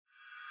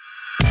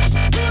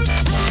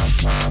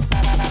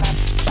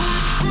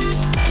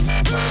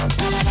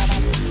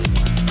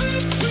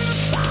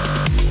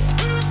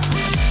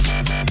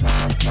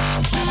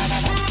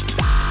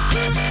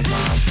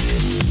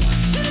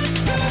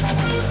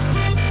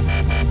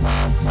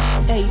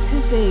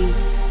Odyssey,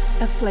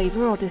 a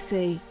Flavor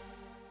Odyssey.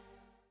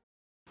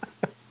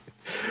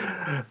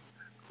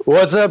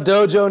 What's up,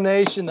 Dojo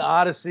Nation? The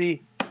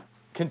Odyssey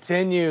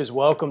continues.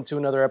 Welcome to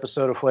another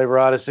episode of Flavor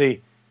Odyssey.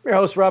 I'm your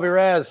host, Robby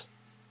Raz.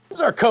 This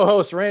is our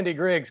co-host, Randy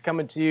Griggs,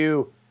 coming to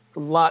you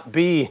from Lot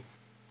B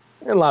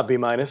and Lot B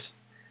minus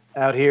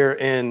out here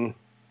in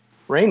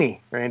rainy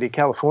Randy,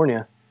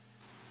 California.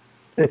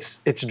 It's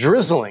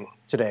drizzling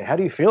today. How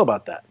do you feel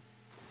about that?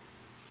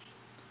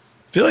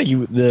 I feel like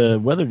the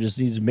weather just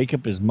needs to make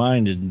up his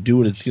mind and do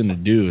what it's going to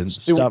do and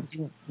stop.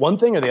 One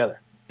thing or the other.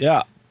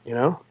 Yeah. You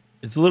know?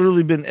 It's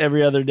literally been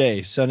every other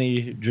day.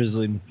 Sunny,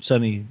 drizzling,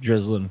 sunny,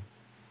 drizzling.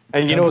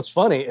 And you know what's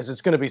funny is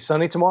it's going to be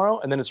sunny tomorrow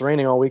and then it's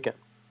raining all weekend.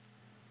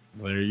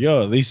 There you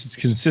go. At least it's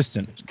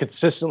consistent. It's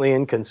consistently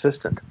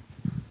inconsistent.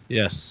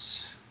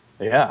 Yes.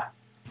 Yeah.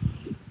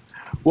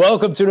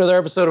 Welcome to another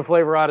episode of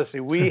Flavor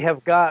Odyssey. We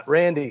have got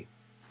Randy.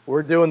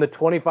 We're doing the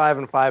 25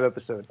 and 5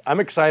 episode.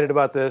 I'm excited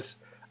about this.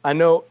 I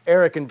know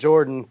Eric and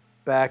Jordan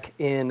back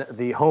in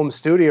the home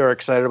studio are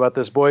excited about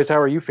this. Boys, how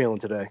are you feeling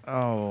today?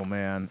 Oh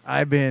man,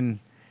 I've been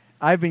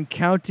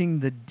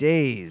counting the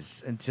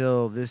days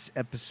until this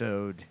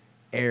episode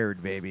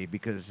aired, baby,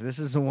 because this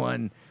is the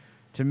one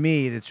to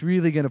me that's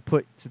really going to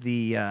put to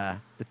the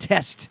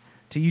test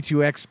to you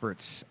two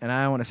experts, and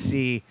I want to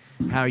see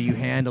how you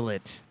handle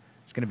it.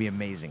 It's going to be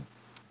amazing.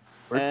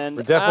 And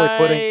we're definitely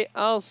putting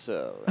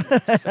also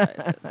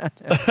excited.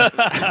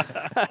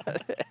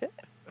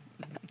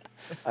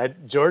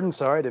 Jordan,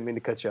 sorry, I didn't mean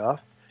to cut you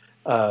off.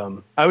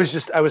 I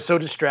was so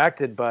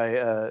distracted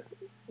by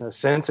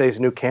Sensei's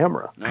new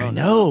camera. I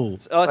know.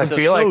 Oh, it's I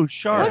feel so like,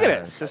 sharp. Look at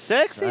it. So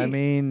sexy. I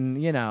mean,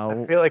 you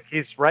know. I feel like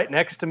he's right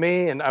next to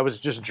me, and I was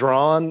just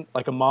drawn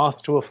like a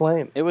moth to a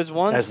flame. It was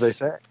once, as they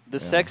say, the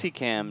sexy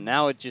cam.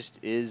 Now it just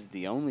is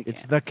the only cam.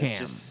 It's the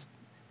cam. It's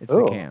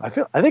oh, the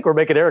cam. I think we're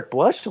making Eric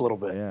blush a little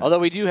bit. Yeah. Although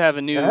we do have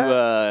a new Look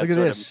at sort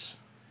this.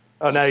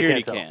 Oh, now you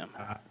security can't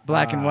tell. cam.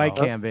 Black and white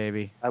cam,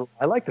 baby.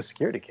 I like the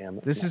security cam.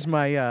 This is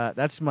my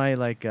that's my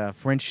like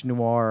French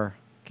noir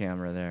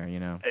camera there, you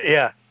know.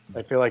 Yeah,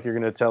 I feel like you're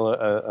going to tell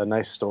a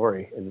nice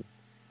story, and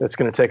it's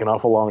going to take an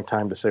awful long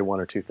time to say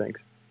one or two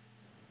things.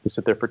 You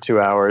sit there for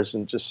 2 hours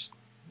and just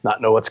not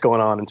know what's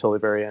going on until the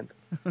very end.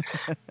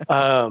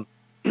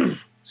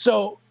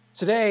 So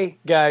today,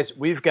 guys,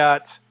 we've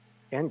got,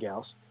 and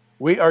gals,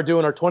 we are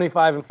doing our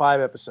 25 and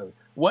 5 episode.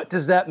 What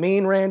does that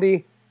mean,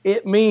 Randy?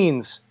 It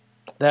means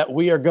that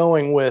we are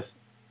going with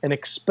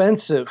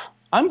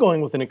I'm going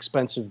with an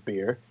expensive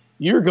beer.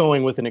 You're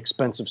going with an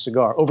expensive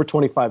cigar. Over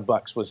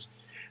 $25 was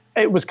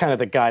kind of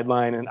the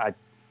guideline. And I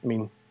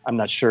mean, I'm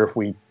not sure if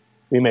we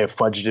may have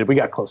fudged it. We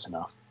got close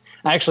enough.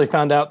 I actually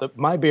found out that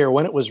my beer,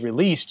 when it was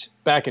released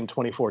back in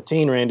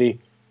 2014, Randy,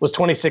 was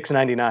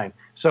 $26.99.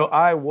 So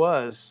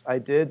I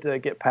did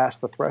get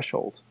past the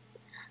threshold.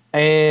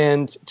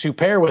 And to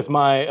pair with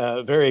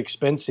my very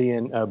expensive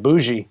and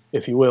bougie,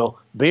 if you will,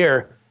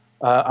 beer,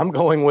 I'm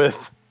going with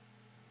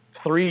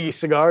 3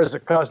 cigars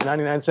that cost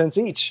 99 cents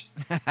each.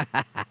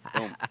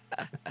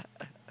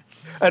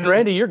 And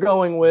Randy, you're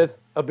going with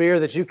a beer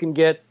that you can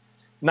get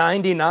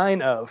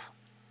 99 of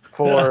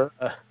for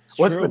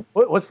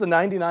what's the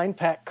 99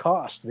 pack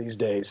cost these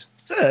days?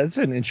 That's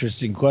an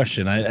interesting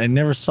question. I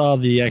never saw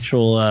the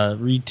actual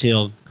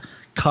retail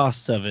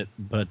cost of it,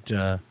 but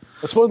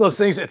it's one of those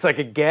things. It's like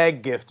a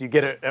gag gift. You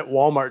get it at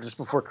Walmart just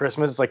before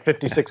Christmas. It's like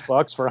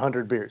 $56 for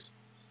 100 beers.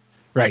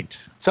 Right.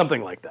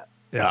 Something like that.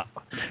 Yeah.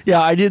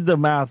 Yeah, I did the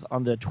math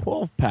on the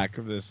 12-pack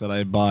of this that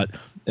I bought,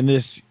 and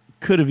this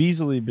could have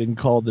easily been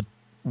called the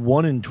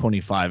 1 in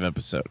 25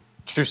 episode.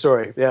 True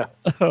story, yeah.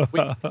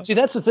 See,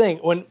 that's the thing.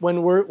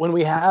 When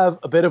we have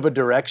a bit of a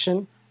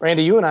direction,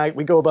 Randy, you and I,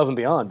 we go above and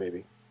beyond,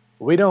 baby.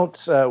 We don't.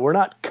 We're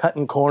not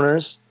cutting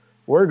corners.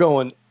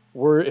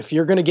 If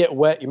you're going to get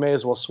wet, you may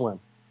as well swim.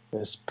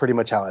 That's pretty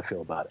much how I feel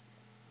about it.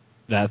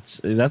 That's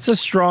a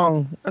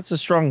strong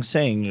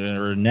saying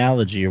or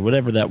analogy or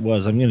whatever that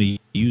was. I'm going to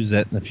use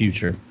that in the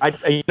future.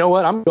 You know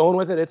what? I'm going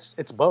with it.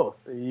 It's both.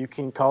 You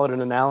can call it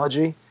an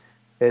analogy.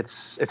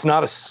 It's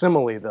not a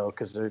simile though,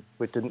 because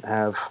we didn't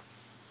have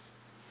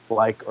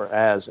like or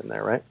as in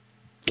there, right?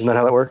 Isn't that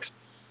how that works?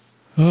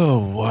 Oh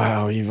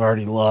wow, you've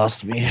already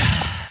lost me.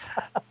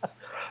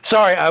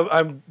 Sorry,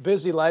 I'm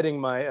busy lighting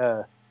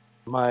my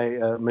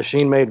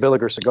machine-made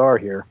Villiger cigar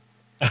here.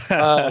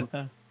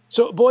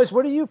 So, boys,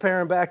 what are you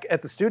pairing back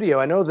at the studio?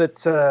 I know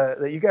that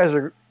you guys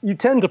you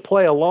tend to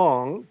play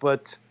along,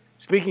 but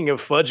speaking of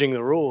fudging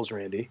the rules,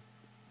 Randy.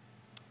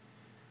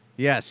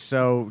 Yes,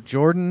 so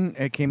Jordan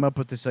came up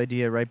with this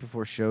idea right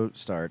before show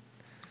start.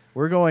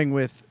 We're going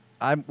with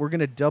we're going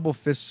to double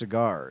fist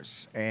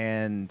cigars,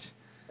 and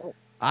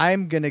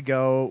I'm going to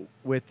go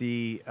with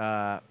the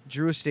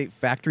Drew Estate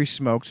Factory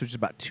Smokes, which is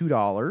about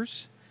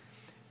 $2.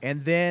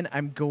 And then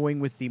I'm going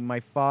with the My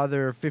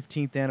Father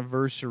 15th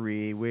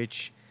Anniversary,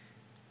 which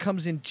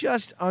comes in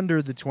just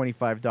under the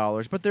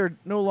 $25, but they're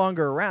no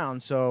longer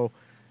around. So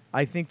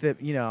I think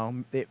that, you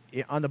know,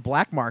 on the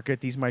black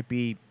market, these might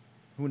be,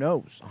 who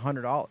knows,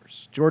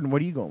 $100. Jordan,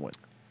 what are you going with?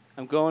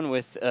 I'm going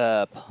with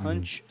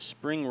Punch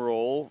Spring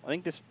Roll. I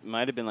think this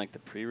might have been like the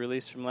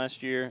pre-release from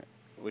last year.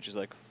 which is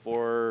like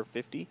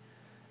 $4.50.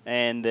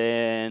 And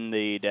then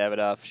the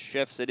Davidoff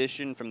Chef's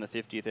Edition from the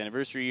 50th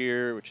anniversary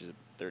year, which is a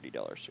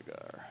 $30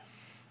 cigar.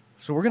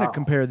 So we're going to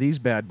compare these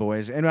bad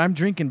boys. And I'm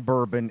drinking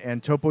bourbon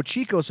and Topo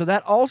Chico, so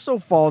that also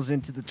falls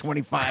into the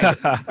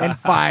 25 and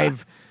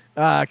 5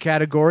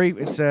 category.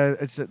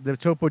 The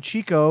Topo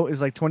Chico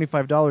is like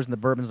 $25 and the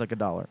bourbon's like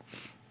 $1.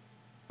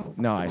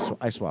 No, I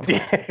swapped.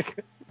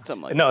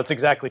 Something like No, it's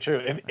exactly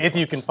true. If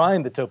you can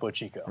find the Topo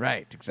Chico.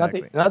 Right,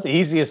 exactly. Not the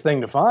easiest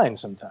thing to find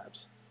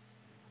sometimes.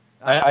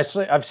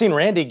 I've seen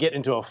Randy get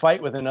into a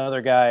fight with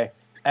another guy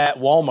at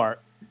Walmart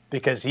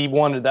because he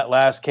wanted that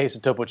last case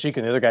of Topo Chico,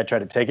 and the other guy tried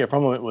to take it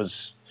from him. It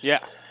was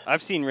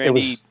I've seen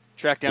Randy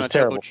track down a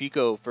terrible. Topo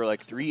Chico for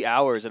like 3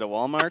 hours at a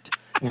Walmart,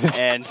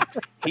 and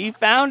he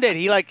found it.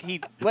 He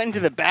went into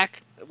the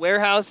back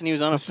warehouse and he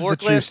was on a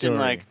forklift and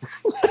like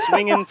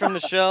swinging from the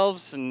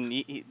shelves, and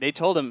they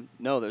told him,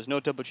 no, there's no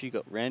Topo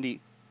Chico.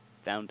 Randy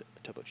found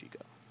a Topo Chico.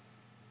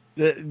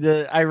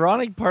 The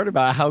ironic part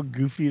about how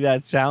goofy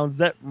that sounds,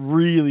 that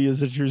really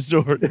is a true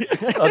story.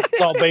 That's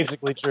all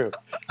basically true.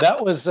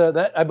 That was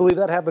I believe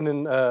that happened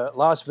in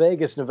Las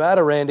Vegas,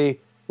 Nevada, Randy,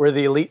 where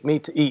the elite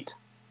meet to eat.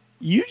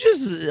 You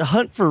just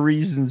hunt for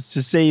reasons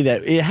to say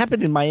that it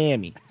happened in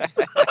Miami.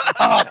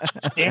 Oh,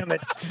 damn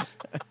it.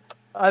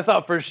 I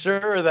thought for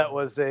sure that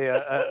was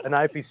an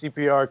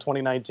IPCPR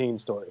 2019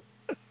 story.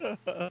 You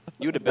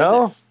would have been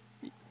No? there.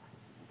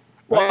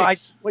 Well,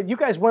 you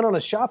guys went on a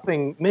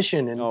shopping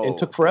mission and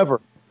took forever.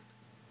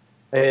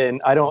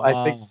 And I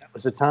think that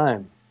was the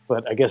time,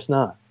 but I guess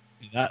not.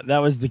 That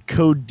was the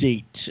code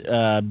date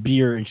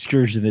beer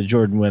excursion that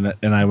Jordan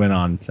and I went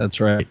on. That's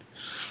right.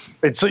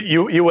 And so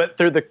you went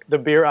through the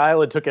beer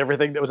aisle and took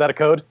everything that was out of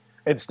code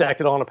and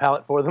stacked it all on a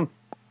pallet for them?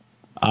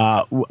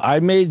 I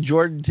made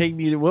Jordan take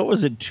me to, what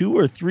was it, 2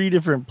 or 3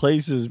 different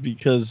places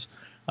because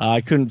I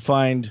couldn't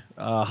find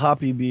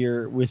hoppy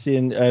beer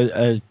within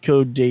a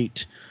code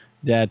date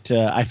that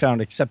I found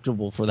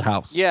acceptable for the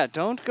house. Yeah,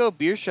 don't go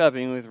beer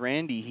shopping with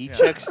Randy. He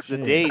checks the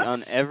date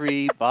on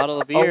every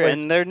bottle of beer, Always.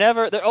 and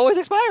they're always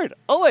expired.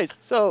 Always.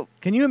 So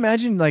Can you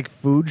imagine like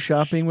food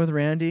shopping with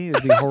Randy?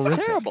 It'd be horrific.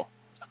 it's terrible.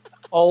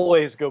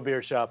 Always go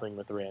beer shopping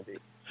with Randy.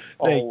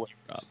 Thank Always. you,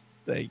 Rob.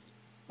 Thank you.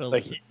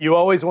 Like, you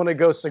always want to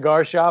go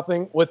cigar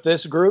shopping with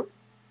this group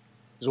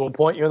because we'll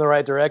point you in the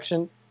right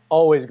direction.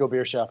 Always go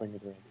beer shopping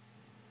with Randy.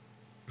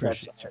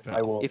 Appreciate you, pal.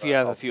 I will. If you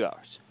have a few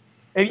hours.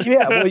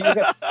 Yeah, well,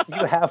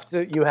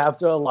 you have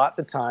to allot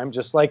the time,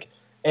 just like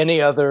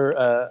any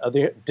other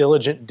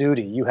diligent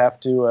duty. You have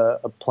to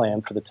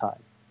plan for the time.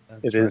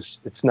 That's right.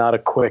 It's not a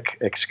quick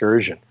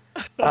excursion.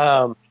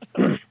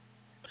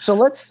 So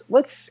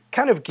let's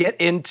kind of get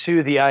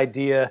into the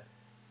idea.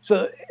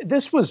 So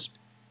this was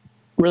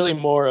really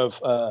more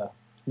of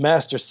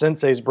Master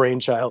Sensei's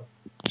brainchild.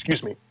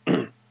 Excuse me.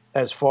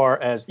 As far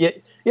as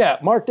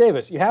Mark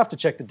Davis, you have to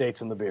check the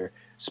dates on the beer,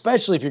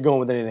 especially if you're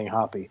going with anything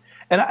hoppy.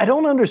 And I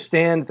don't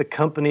understand the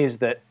companies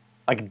that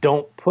like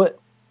don't put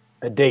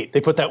a date.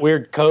 They put that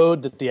weird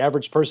code that the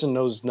average person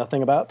knows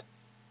nothing about.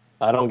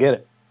 I don't get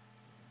it.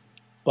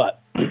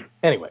 But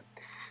anyway,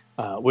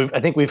 I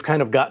think we've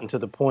kind of gotten to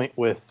the point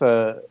with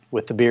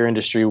the beer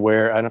industry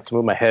where I don't have to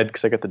move my head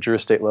because I got the Drew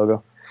Estate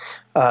logo.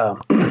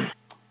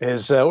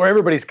 Is where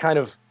everybody's kind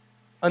of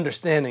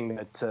understanding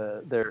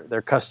that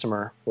their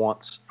customer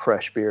wants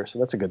fresh beer, so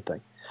that's a good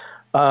thing.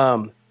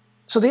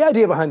 So the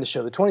idea behind the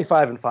show, the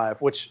 25 and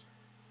 5, which,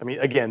 I mean,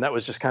 again, that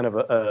was just kind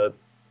of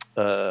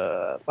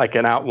like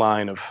an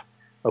outline of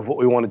what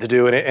we wanted to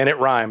do, and it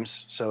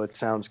rhymes, so it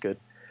sounds good.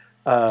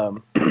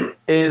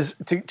 Is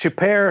to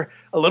pair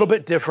a little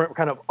bit different,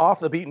 kind of off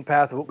the beaten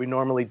path of what we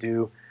normally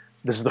do.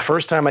 This is the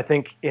first time, I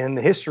think, in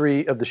the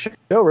history of the show,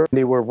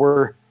 Randy, where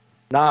we're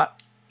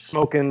not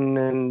smoking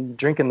and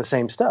drinking the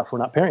same stuff. We're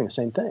not pairing the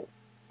same thing.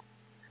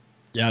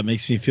 Yeah, it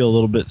makes me feel a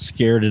little bit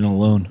scared and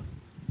alone.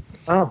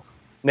 Oh,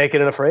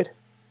 naked and afraid?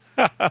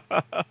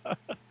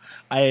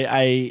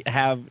 I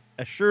have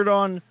a shirt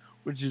on,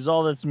 which is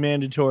all that's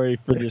mandatory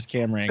for this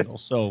camera angle.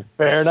 So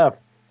Fair enough.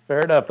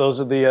 Those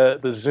are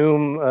the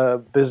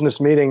Zoom business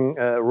meeting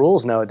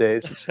rules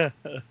nowadays.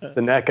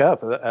 The neck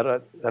up,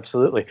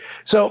 absolutely.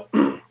 So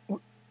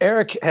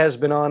Eric has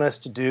been on us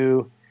to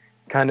do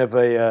kind of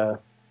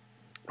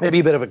maybe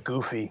a bit of a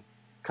goofy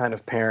kind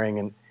of pairing,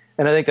 and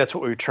I think that's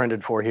what we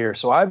trended for here.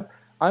 So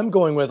I'm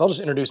going with, I'll just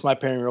introduce my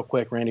pairing real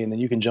quick, Randy, and then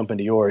you can jump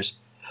into yours.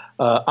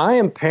 I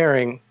am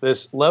pairing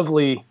this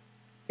lovely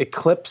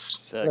Eclipse.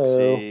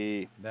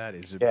 Sexy. That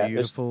is a Yeah,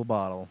 beautiful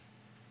bottle.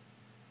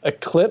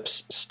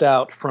 Eclipse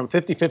Stout from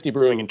 50/50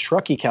 Brewing in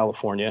Truckee,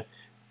 California,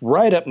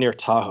 right up near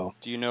Tahoe.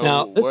 Do you know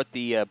Now, what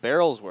the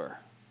barrels were?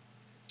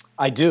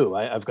 I do.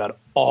 I've got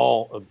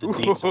all of the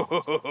details.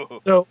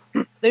 So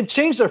they've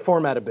changed their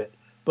format a bit.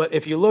 But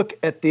if you look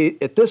at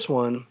this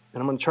one,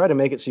 and I'm going to try to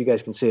make it so you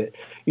guys can see it.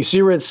 You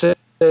see where it says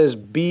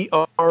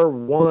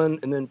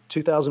BR1 and then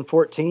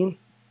 2014?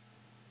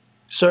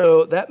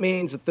 So that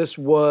means that this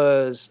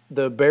was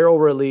the barrel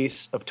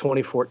release of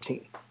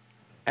 2014.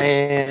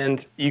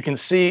 And you can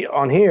see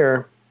on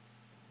here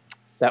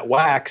that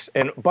wax.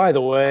 And by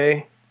the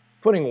way,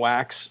 putting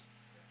wax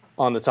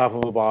on the top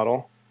of a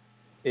bottle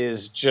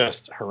is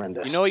just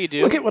horrendous. You know what you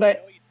do? Look at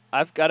what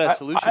I've got a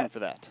solution for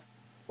that.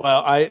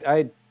 Well,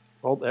 I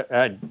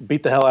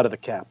beat the hell out of the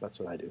cap. That's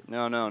what I do.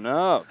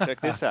 No.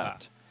 Check this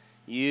out.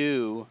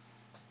 You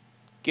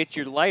get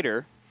your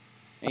lighter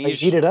and you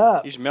heat it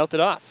up. You just melt it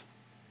off.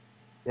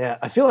 Yeah,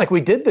 I feel like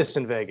we did this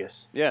in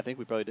Vegas. Yeah, I think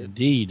we probably did.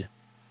 Indeed.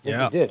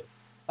 Yeah, we did.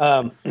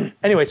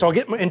 Anyway, so I'll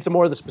get into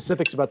more of the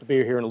specifics about the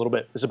beer here in a little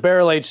bit. It's a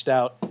barrel-aged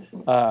stout.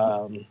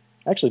 I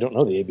actually don't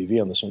know the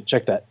ABV on this one.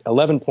 Check that,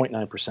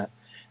 11.9%.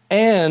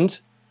 And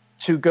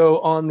to go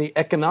on the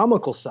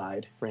economical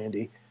side,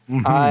 Randy,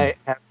 I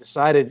have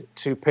decided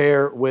to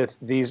pair with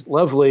these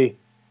lovely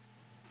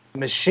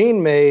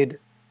machine-made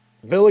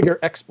Villiger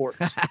exports.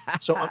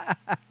 So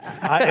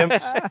I am.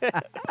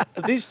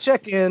 These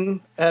check in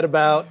at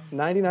about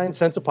 99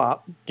 cents a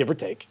pop, give or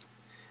take,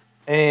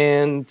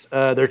 and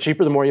they're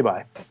cheaper the more you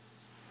buy.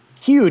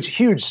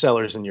 Huge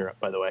sellers in Europe,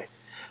 by the way.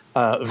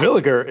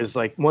 Villiger is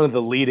like one of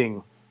the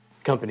leading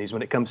companies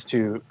when it comes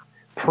to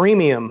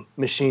premium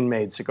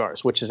machine-made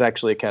cigars, which is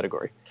actually a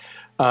category.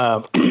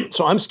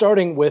 So I'm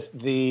starting with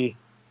the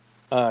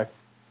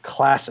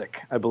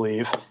classic, I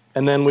believe,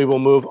 and then we will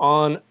move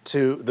on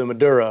to the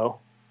Maduro.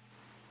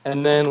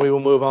 And then we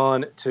will move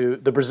on to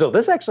the Brazil.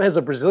 This actually has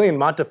a Brazilian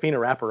Montefina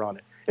wrapper on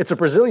it. It's a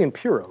Brazilian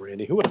Puro,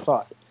 Randy. Who would have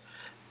thought?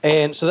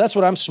 And so that's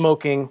what I'm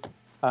smoking.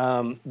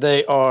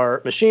 They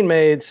are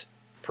machine-made,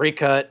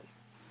 pre-cut.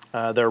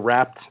 They're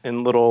wrapped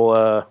in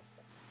little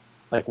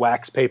like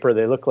wax paper.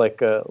 They look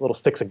like little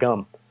sticks of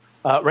gum.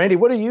 Randy,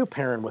 what are you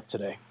pairing with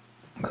today?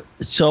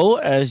 So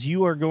as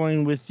you are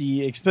going with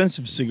the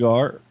expensive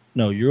cigar,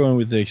 no, you're going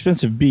with the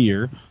expensive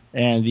beer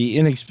and the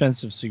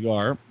inexpensive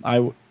cigar,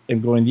 I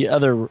am going the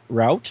other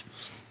route.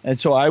 And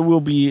so I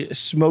will be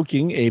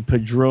smoking a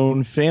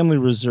Padron Family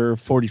Reserve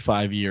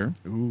 45 year.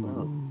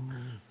 Ooh.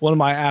 One of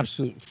my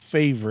absolute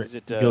favorite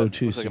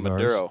go-to looks cigars. like a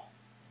Maduro.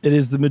 It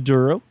is the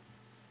Maduro.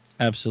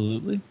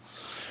 Absolutely.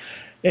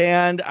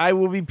 And I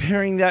will be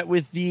pairing that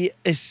with the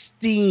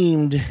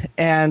esteemed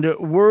and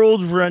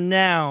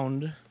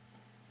world-renowned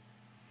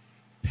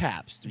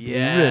Pabst Blue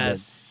Ribbon.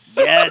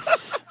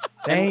 Yes.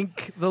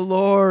 Thank the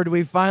Lord.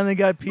 We finally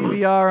got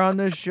PBR on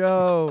the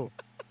show.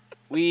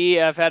 We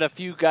have had a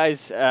few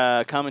guys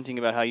commenting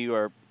about how you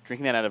are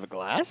drinking that out of a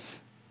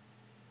glass.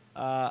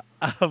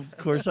 Of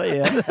course I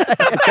am.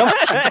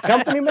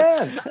 Company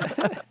man.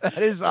 That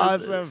is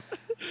awesome.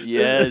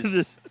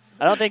 Yes.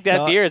 I don't think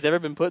that beer has ever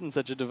been put in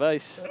such a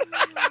device.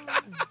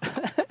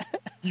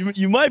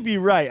 You might be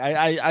right.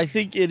 I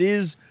think it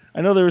is.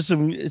 I know there was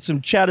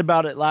some chat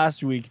about it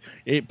last week.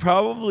 It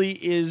probably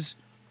is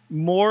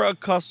more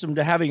accustomed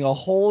to having a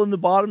hole in the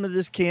bottom of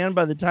this can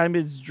by the time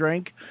it's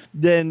drank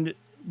than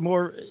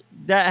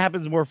that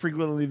happens more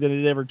frequently than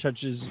it ever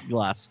touches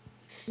glass.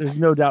 There's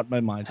no doubt in my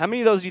mind. How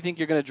many of those do you think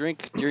you're going to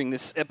drink during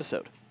this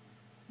episode?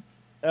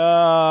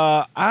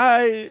 I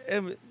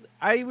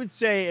would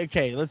say,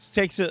 okay, let's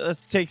take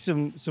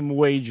some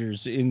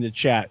wagers in the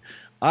chat.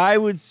 I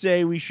would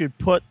say we should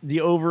put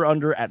the over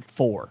under at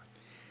 4.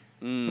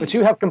 But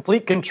you have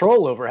complete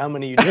control over how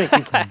many you drink.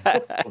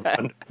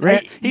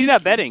 He's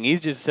not betting. He's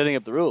just setting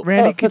up the rules.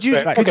 Randy, could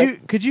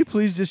you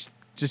please just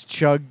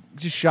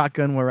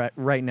shotgun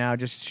right now?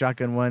 Just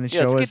shotgun one and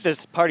show us. Let's get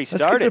this party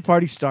started. Let's get the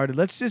party started.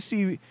 Let's just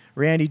see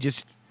Randy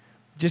just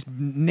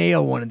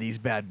nail one of these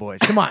bad boys.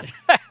 Come on.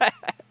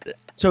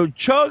 So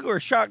chug or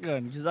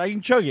shotgun? Because I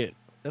can chug it.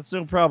 That's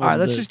no problem. All right,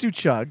 let's just do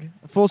chug.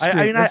 Full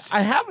screen.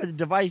 I have a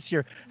device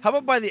here. How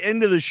about by the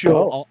end of the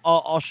show,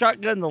 I'll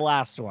shotgun the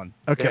last one.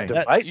 Okay.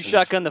 You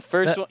shotgun the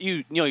first one.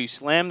 You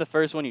slam the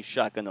first one. You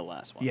shotgun the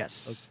last one.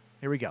 Yes. Okay.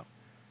 Here we go.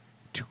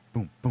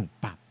 Boom, boom,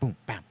 bam, boom,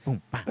 bam,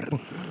 boom, bam,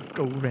 boom.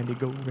 Go, Randy,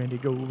 go, Randy,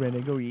 go,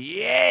 Randy, go.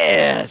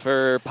 Yes!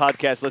 For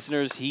podcast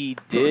listeners, he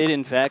did,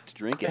 in fact,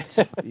 drink it.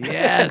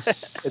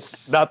 Yes!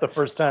 It's not the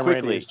first time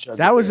Quickly. Randy has chugged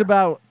That it was there.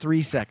 about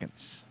 3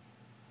 seconds.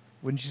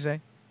 Wouldn't you say?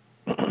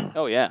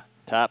 Oh, yeah.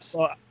 Tops.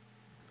 Well,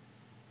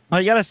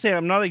 I got to say,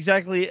 I'm not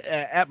exactly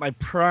at my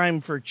prime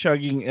for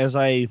chugging as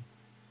I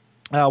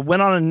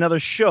went on another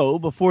show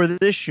before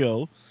this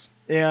show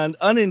and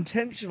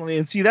unintentionally,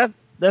 and see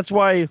that's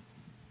why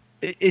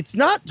it's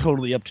not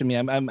totally up to me.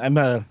 I'm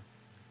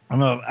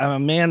a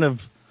man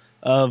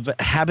of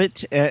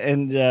habit,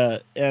 and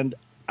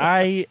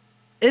I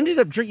ended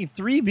up drinking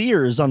 3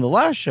 beers on the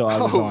last show I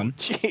was on.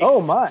 Geez.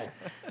 Oh my!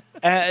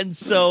 And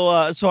so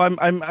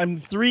I'm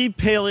 3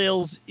 pale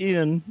ales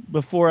in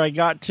before I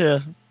got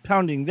to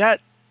pounding that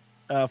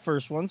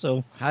first one.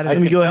 So How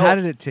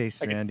did it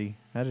taste, Randy?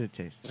 How did it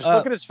taste? Just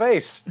look at his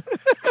face.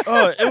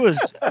 Oh, it was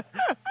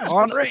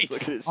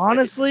Great.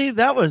 honestly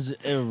that was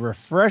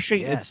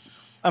refreshing.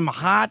 Yes. I'm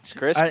hot. It's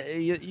crisp.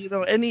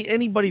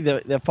 Anybody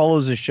that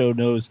follows the show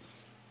knows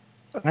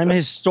I'm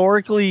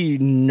historically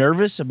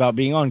nervous about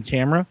being on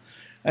camera,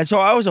 and so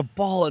I was a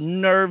ball of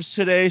nerves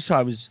today. So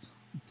I was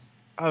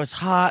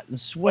hot and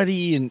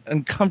sweaty and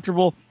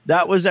uncomfortable.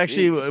 That was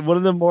actually one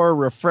of the more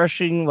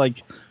refreshing,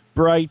 like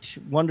bright,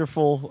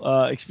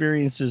 wonderful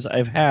experiences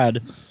I've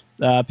had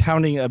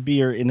pounding a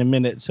beer in a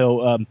minute.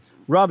 So,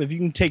 Rob, if you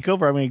can take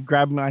over, I'm going to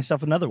grab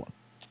myself another one.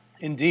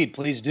 Indeed,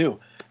 please do.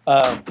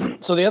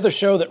 So the other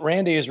show that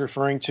Randy is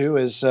referring to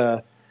is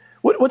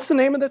what's the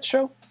name of that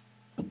show?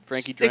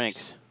 Frankie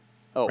Drinks.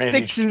 Oh,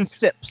 Sticks and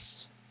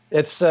Sips.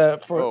 It's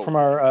from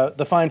our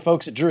the fine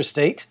folks at Drew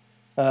Estate.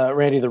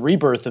 Randy, the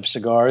rebirth of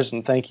cigars,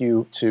 and thank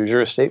you to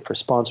Drew Estate for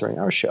sponsoring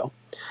our show.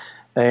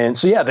 And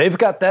so, yeah, they've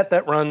got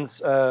that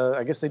runs.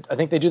 I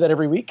think they do that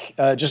every week,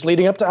 just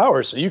leading up to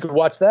ours. So you could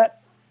watch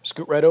that,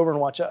 scoot right over and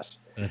watch us.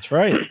 That's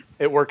right.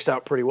 It works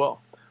out pretty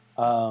well.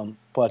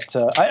 But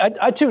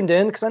I tuned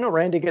in because I know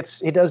Randy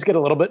does get a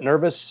little bit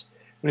nervous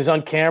when he's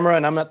on camera,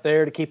 and I'm not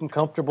there to keep him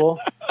comfortable,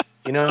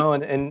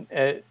 And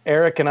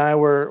Eric and I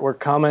were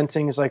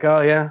commenting. He's like,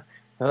 "Oh yeah,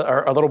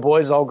 our little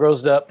boy's all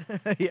grossed up.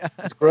 Yeah,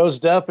 he's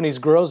grossed up, and he's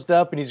grossed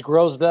up, and he's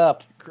grossed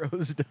up.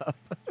 Grossed up."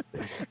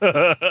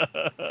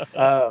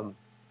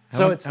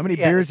 How many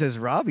beers has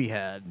Robby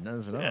had?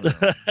 Well,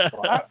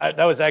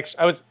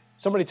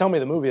 somebody told me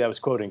the movie I was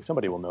quoting.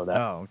 Somebody will know that.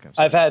 Oh, okay.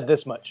 I've had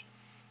this much,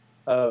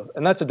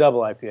 and that's a double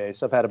IPA.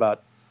 So I've had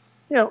about,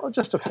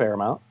 just a fair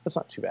amount. That's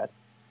not too bad.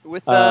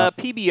 With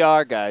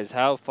PBR guys,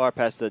 how far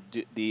past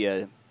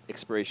the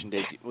expiration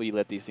date will you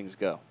let these things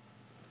go?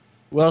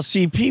 Well,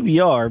 see,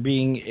 PBR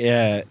being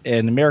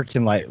an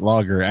American light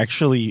lager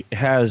actually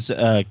has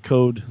a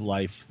code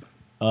life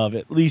of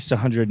at least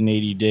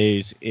 180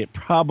 days. It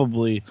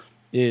probably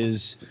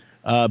is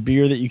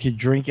beer that you could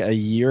drink a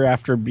year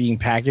after being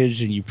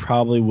packaged, and you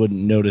probably wouldn't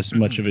notice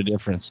much of a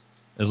difference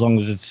as long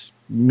as it's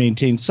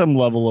maintained some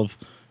level of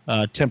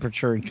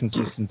temperature and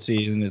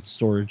consistency in its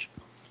storage.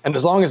 And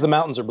as long as the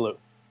mountains are blue.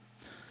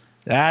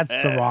 That's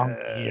the wrong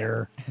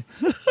beer.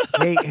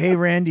 Hey,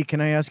 Randy,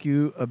 can I ask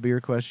you a beer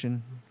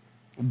question?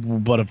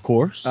 But of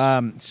course.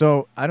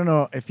 So I don't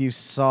know if you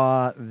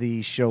saw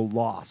the show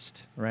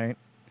Lost, right?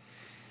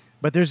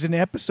 But there's an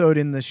episode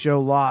in the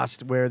show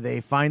Lost where they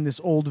find this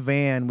old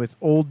van with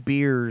old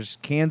beers,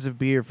 cans of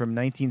beer from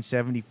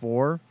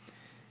 1974.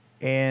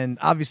 And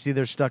obviously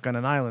they're stuck on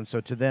an island,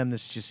 so to them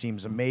this just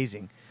seems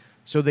amazing.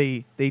 So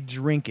they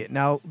drink it.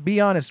 Now,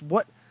 be honest,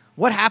 what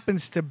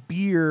happens to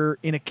beer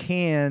in a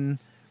can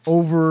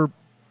over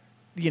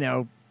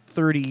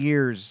 30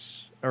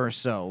 years or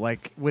so?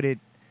 Like,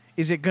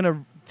 is it going to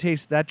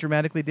taste that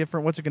dramatically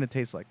different? What's it going to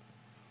taste like?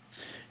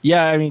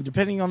 Yeah, I mean,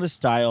 depending on the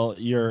style,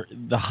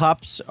 the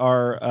hops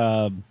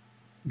are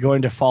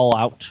going to fall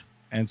out,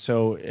 and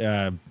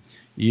so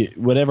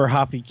whatever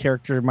hoppy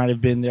character might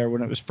have been there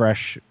when it was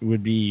fresh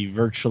would be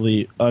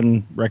virtually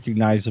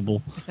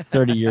unrecognizable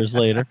 30 years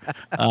later.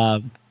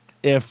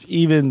 If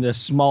even the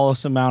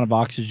smallest amount of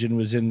oxygen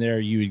was in there,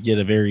 you would get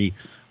a very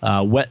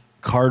wet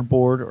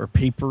cardboard or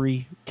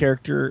papery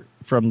character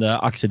from the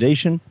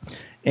oxidation,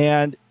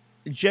 and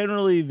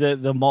generally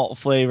the malt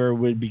flavor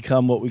would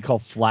become what we call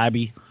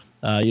flabby.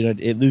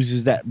 It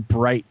loses that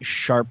bright,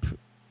 sharp,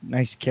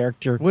 nice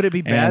character. Would it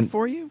be bad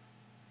for you?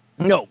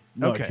 No,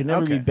 okay, it can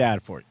never be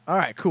bad for you. All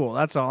right, cool.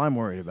 That's all I'm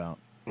worried about.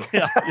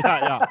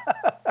 Yeah.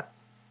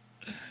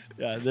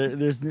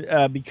 There's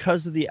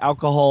because of the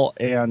alcohol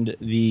and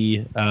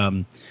the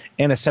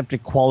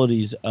antiseptic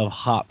qualities of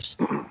hops.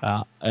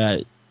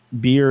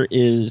 Beer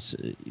is,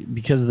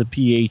 because of the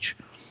pH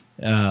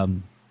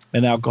and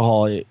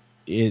alcohol,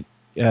 it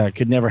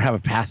could never have a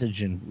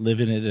pathogen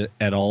live in it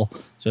at all.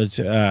 So it's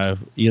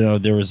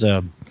there was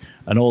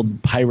an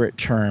old pirate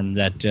term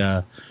that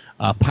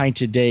a pint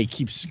a day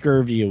keeps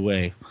scurvy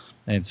away,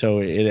 and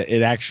so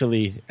it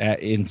actually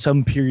in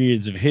some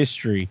periods of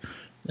history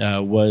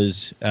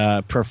was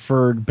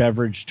preferred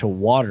beverage to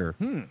water,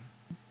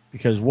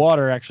 because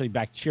water actually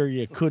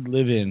bacteria could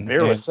live in.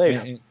 Beer was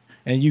safe.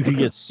 And you could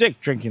get sick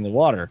drinking the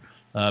water.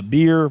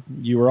 Beer,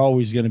 you were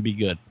always going to be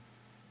good.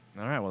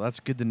 All right, well,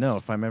 that's good to know.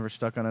 If I'm ever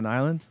stuck on an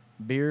island,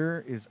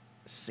 beer is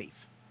safe.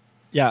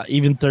 Yeah,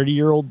 even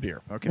 30-year-old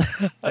beer. Okay,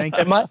 thank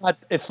you.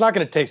 It's not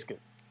going to taste good,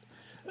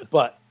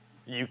 but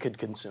you could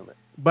consume it.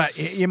 But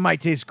it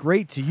might taste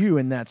great to you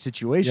in that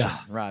situation,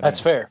 Robby.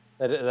 That's fair.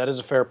 That is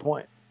a fair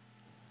point.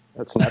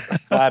 That's not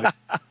flabby.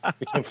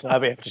 Became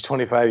flabby after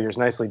 25 years.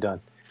 Nicely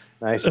done.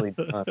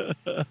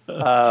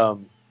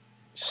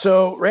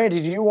 So,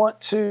 Randy,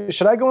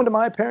 should I go into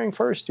my pairing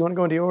first? Do you want to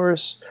go into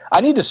yours?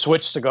 I need to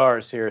switch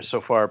cigars here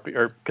so far,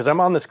 because I'm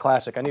on this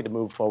classic. I need to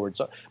move forward.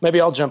 So maybe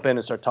I'll jump in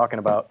and start talking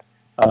about.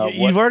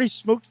 You've already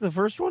smoked the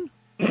first one?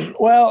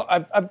 Well,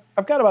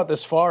 I've got about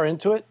this far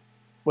into it,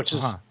 which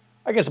is,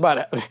 I guess,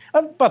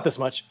 about this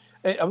much.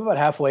 I'm about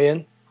halfway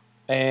in,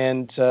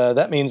 and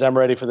that means I'm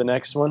ready for the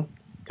next one.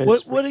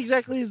 What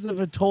exactly is the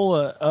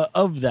Vitola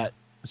of that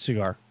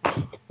cigar?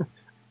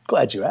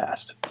 Glad you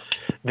asked.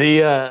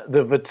 The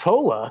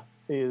Vitola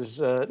is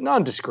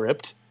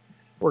nondescript.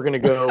 We're going to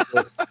go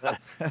with,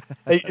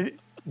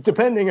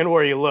 depending on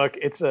where you look,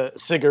 it's a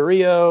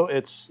cigarillo.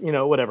 It's,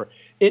 whatever.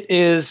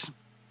 It's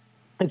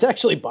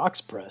actually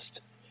box pressed.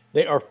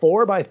 They are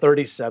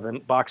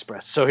 4x37 box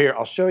pressed. So here,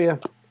 I'll show you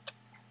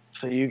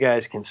so you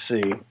guys can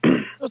see.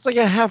 It's like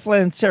a half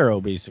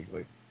Lancero,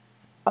 basically.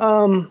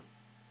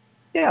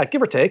 Yeah,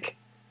 give or take.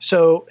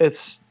 So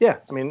it's,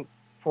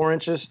 4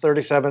 inches,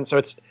 37. So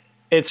it's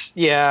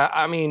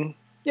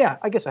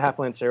I guess a half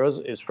Lancero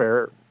is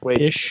fair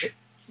wage.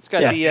 It's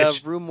got Yeah,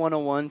 the Room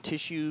 101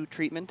 tissue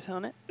treatment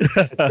on it.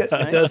 It nice.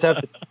 does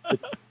have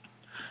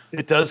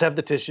it does have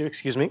the tissue.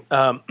 Excuse me.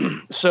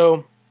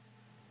 So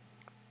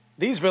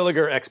these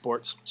Villiger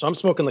exports. So I'm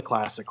smoking the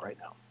classic right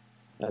now.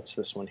 That's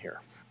this one here,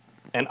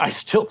 and I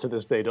still to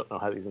this day don't know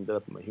how these ended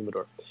up in my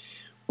humidor.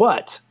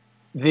 But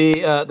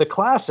the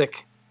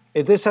classic,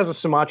 this has a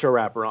Sumatra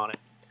wrapper on it,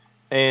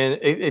 and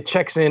it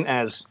checks in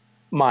as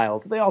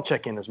mild. They all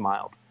check in as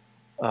mild,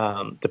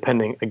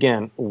 depending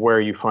again where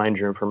you find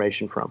your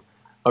information from.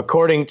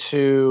 According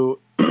to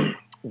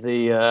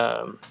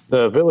the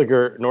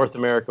Villiger North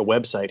America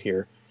website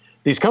here,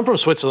 these come from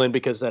Switzerland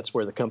because that's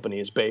where the company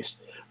is based.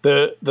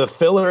 The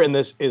filler in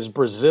this is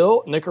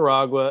Brazil,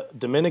 Nicaragua,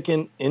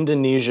 Dominican,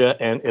 Indonesia,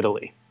 and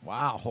Italy.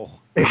 Wow.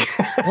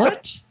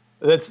 What?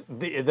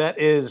 They've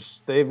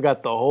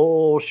got the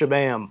whole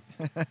shabam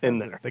in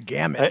there. The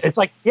gamut. It's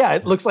like, yeah,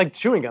 it looks like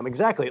chewing gum.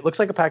 Exactly. It looks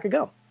like a pack of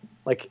gum.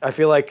 Like, I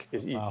feel like,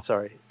 Wow.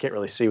 Sorry, can't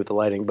really see with the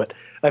lighting, but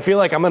I feel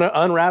like I'm going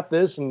to unwrap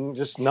this and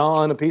just gnaw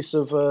on a piece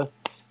of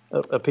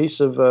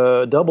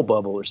double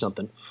bubble or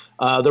something.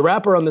 The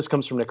wrapper on this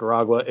comes from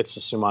Nicaragua. It's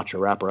a Sumatra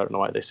wrapper. I don't know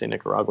why they say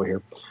Nicaragua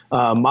here.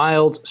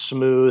 Mild,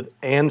 smooth,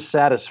 and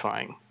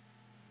satisfying.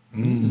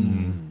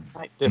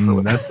 Might differ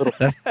with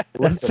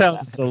That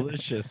sounds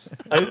delicious.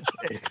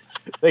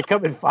 They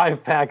come in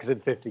 5 packs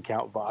and 50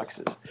 count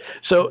boxes.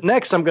 So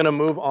next I'm going to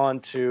move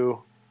on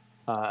to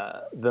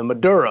the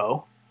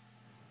Maduro,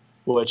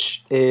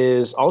 which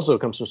is also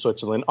comes from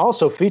Switzerland.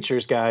 Also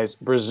features, guys,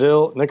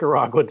 Brazil,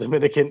 Nicaragua,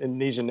 Dominican,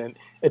 Indonesian, and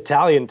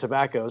Italian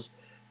tobaccos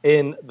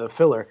in the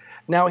filler.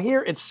 Now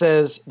here it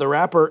says the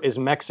wrapper is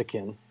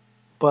Mexican,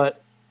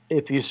 but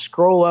if you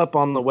scroll up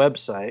on the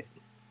website,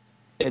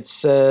 it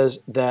says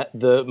that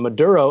the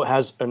Maduro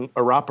has an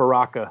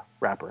Arapiraca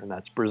wrapper, and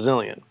that's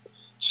Brazilian.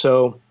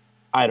 So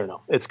I don't know.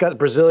 It's got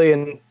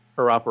Brazilian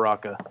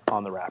Arapiraca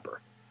on the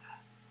wrapper.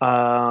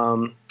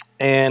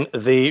 And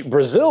the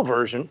Brazil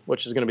version,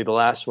 which is going to be the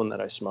last one that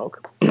I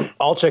smoke,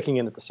 all checking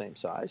in at the same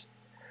size,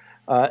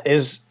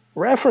 is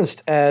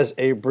referenced as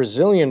a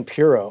Brazilian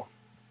Puro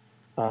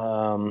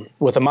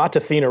with a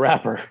Mata Fina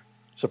wrapper,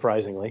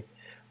 surprisingly.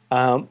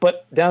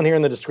 But down here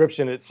in the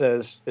description, it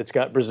says it's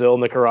got Brazil,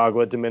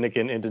 Nicaragua,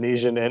 Dominican,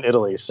 Indonesian, and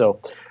Italy.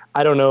 So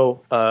I don't know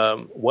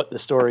what the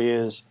story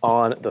is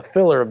on the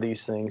filler of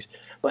these things,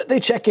 but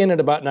they check in at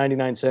about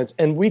 99 cents.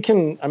 And we're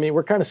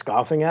kind of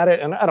scoffing at it,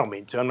 and I don't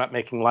mean to. I'm not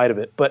making light of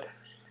it. But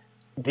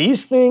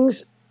these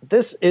things,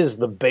 this is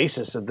the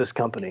basis of this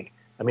company.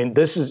 I mean,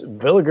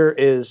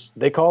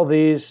 they call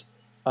these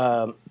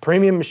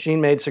premium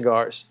machine-made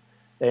cigars.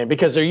 And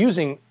because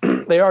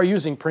they are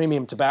using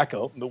premium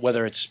tobacco,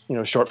 whether it's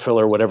short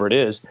filler or whatever it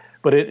is,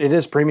 but it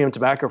is premium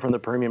tobacco from the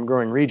premium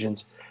growing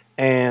regions.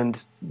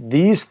 And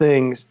these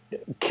things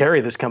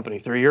carry this company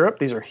through Europe.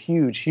 These are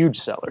huge, huge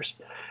sellers.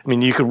 I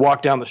mean, you could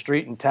walk down the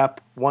street and tap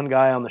one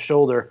guy on the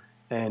shoulder,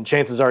 and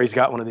chances are he's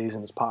got one of these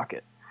in his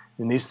pocket.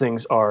 And these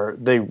things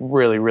they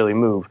really, really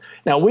move.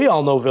 Now, we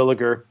all know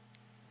Villiger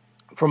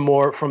from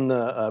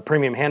the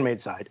premium handmade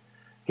side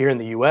here in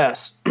the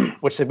U.S.,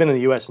 which they've been in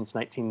the U.S. since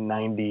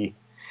 1990.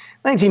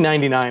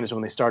 1999 is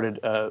when they started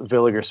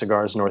Villiger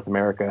Cigars North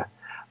America.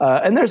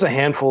 And there's a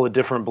handful of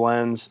different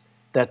blends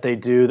that they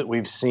do that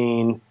we've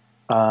seen.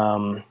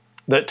 The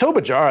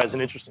Tobajara is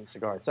an interesting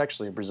cigar. It's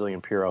actually a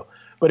Brazilian Puro.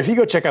 But if you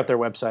go check out their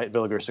website,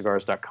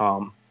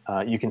 villigercigars.com,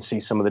 you can see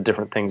some of the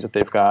different things that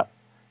they've got.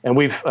 And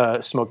we've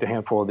smoked a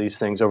handful of these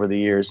things over the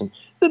years. And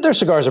their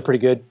cigars are pretty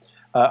good.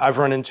 I've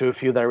run into a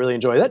few that I really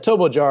enjoy. That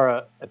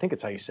Tobajara, I think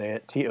it's how you say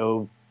it,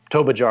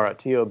 Tobajara,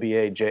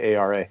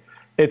 Tobajara.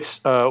 It's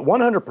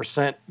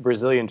 100%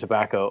 Brazilian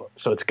tobacco,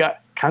 so it's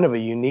got kind of a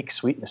unique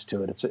sweetness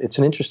to it. It's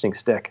an interesting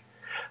stick.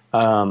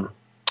 But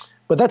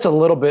that's a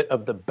little bit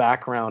of the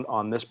background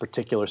on this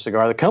particular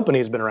cigar. The company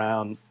has been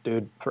around,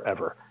 dude,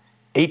 forever.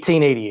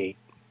 1888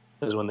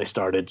 is when they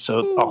started, so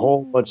a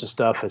whole bunch of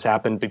stuff has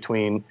happened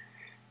between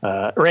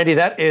Randy,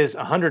 that is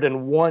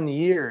 101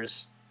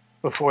 years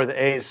before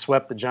the A's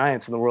swept the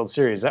Giants in the World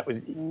Series.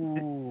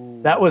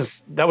 That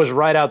was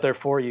right out there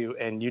for you,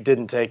 and you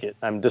didn't take it.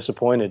 I'm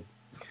disappointed.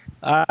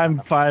 I'm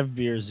 5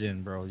 beers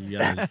in, bro. You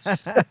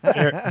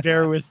gotta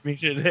bear with me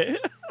today.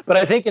 But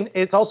I think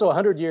it's also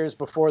 100 years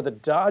before the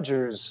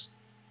Dodgers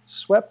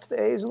swept the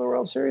A's in the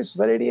World Series. Was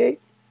that 88?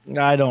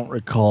 I don't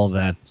recall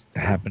that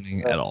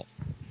happening at all.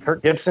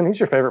 Kirk Gibson, he's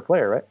your favorite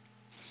player,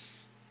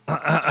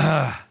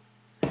 right?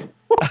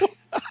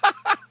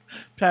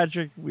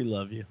 Patrick, we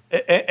love you.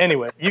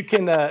 Anyway, you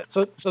can.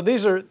 So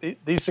these are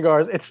these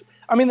cigars.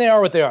 They are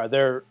what they are.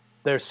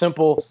 They're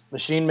simple,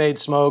 machine-made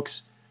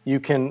smokes. You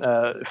can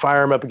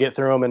fire them up and get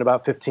through them in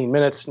about 15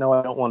 minutes. No,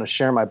 I don't want to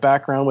share my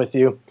background with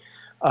you.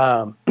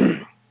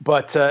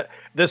 But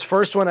this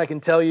first one, I can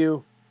tell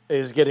you,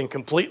 is getting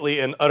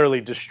completely and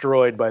utterly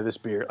destroyed by this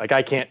beer. Like,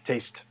 I can't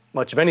taste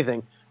much of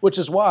anything, which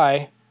is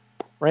why,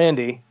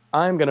 Randy,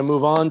 I'm going to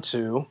move on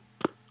to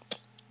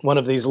one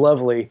of these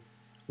lovely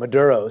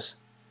Maduros.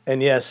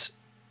 And yes,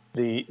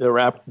 the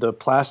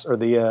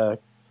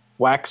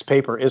wax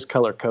paper is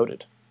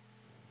color-coded.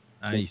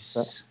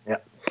 Nice. Yeah.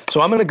 So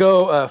I'm going to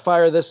go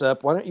fire this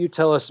up. Why don't you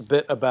tell us a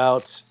bit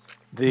about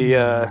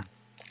the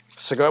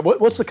cigar?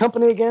 What's the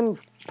company again?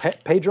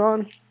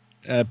 Padron?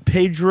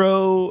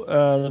 Pedro,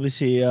 let me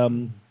see,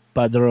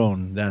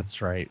 Padron,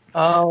 that's right.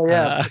 Oh,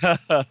 yeah.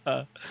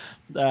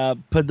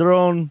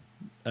 Padron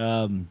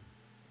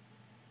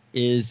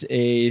is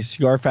a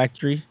cigar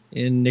factory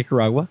in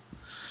Nicaragua,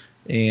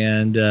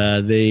 and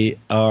they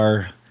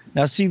are...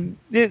 Now, see,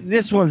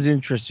 this one's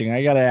interesting.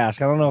 I got to ask.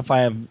 I don't know if I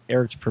have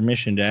Eric's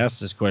permission to ask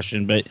this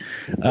question, but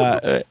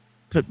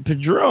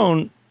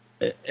Padron,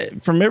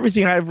 from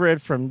everything I've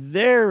read from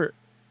their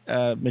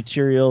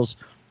materials,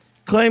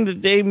 claim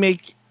that they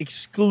make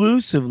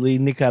exclusively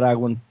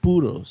Nicaraguan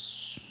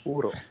puros.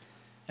 Puro.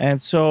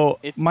 And so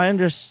my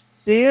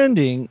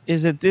understanding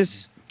is that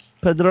this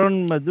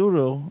Padron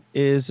Maduro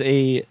is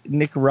a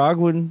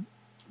Nicaraguan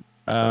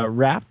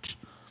wrapped,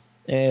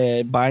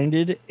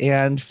 binded,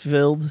 and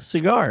filled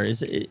cigar.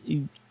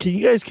 Can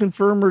you guys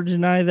confirm or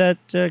deny that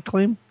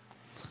claim?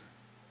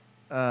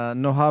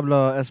 No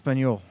hablo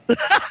español.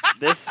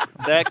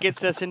 That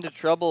gets us into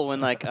trouble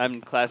when I'm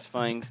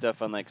classifying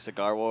stuff on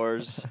Cigar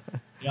Wars.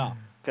 Yeah.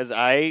 Because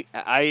I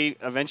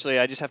eventually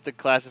I just have to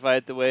classify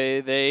it the way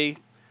they,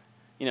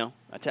 I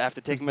have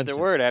to take them at their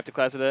word. I have to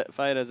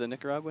classify it as a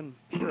Nicaraguan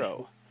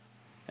puro.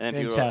 And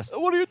then people are like, oh,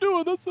 what are you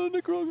doing? That's not a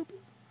Nicaraguan puro.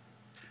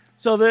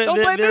 So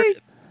Don't blame me.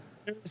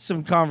 There's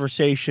some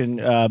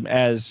conversation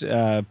as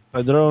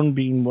Padron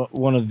being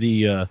one of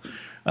the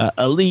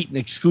elite and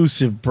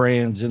exclusive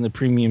brands in the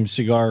premium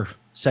cigar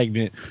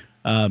segment.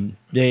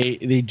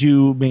 They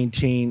do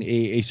maintain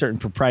a certain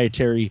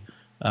proprietary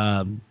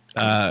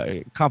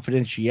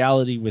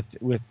confidentiality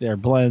with their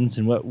blends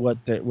and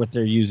what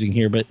they're using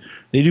here, but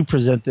they do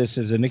present this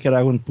as a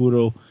Nicaraguan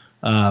puro.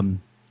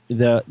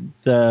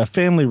 The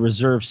Family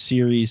Reserve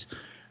series,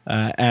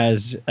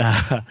 as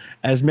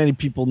many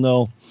people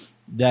know,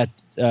 that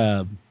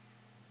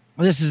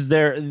this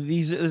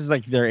is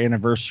like their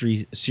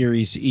anniversary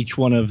series. Each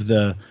one of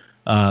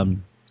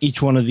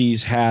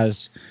these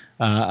has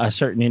a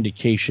certain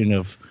indication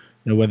of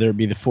whether it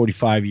be the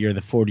 45-year,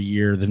 the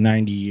 40-year, the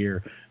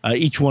 90-year.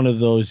 Each one of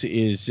those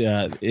is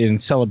in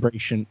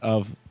celebration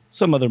of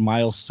some other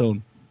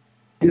milestone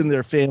in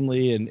their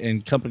family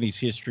and company's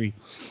history.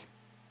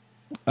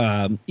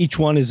 Each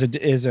one is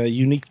a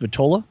unique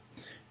vitola,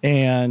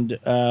 and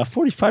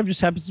 45 just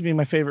happens to be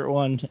my favorite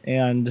one,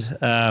 and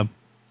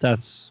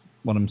that's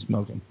what I'm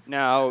smoking.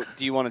 Now,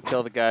 do you want to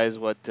tell the guys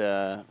what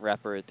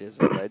wrapper it is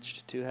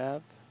alleged to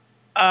have?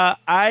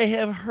 I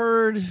have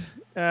heard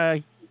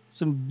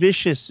some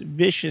vicious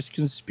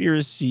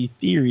conspiracy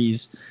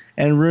theories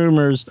and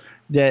rumors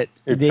that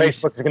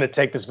Facebook's going to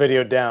take this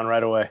video down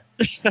right away.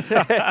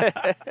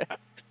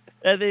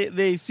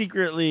 They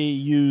secretly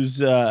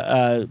use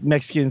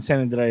Mexican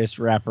San Andreas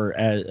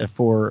wrapper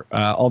for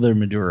all their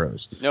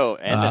Maduros. No,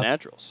 and the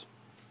naturals.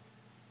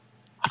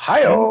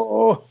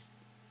 Hi-oh!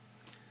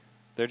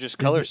 They're just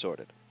color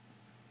sorted.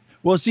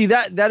 Well, see,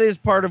 that is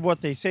part of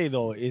what they say,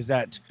 though, is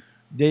that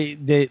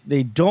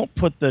they don't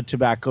put the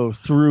tobacco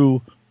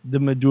through the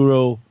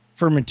Maduro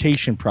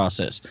fermentation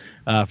process.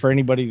 For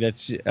anybody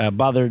that's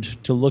bothered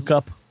to look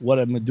up what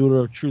a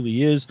Maduro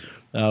truly is,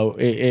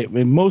 it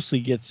mostly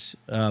gets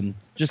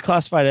just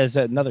classified as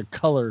another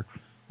color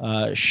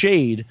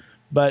shade,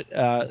 but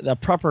the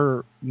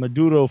proper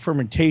Maduro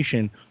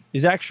fermentation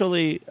is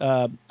actually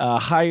a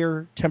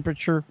higher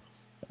temperature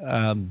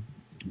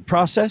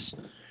process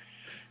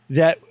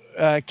that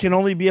can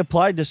only be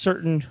applied to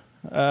certain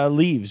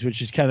leaves,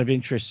 which is kind of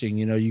interesting.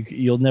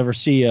 You'll never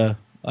see a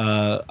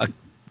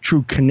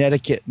true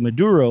Connecticut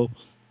Maduro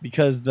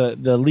because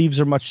the leaves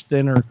are much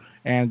thinner,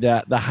 and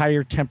the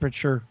higher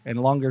temperature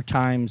and longer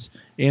times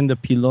in the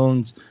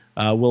pilons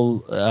will,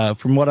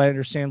 from what I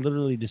understand,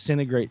 literally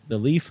disintegrate the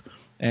leaf,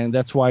 and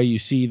that's why you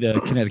see the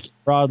Connecticut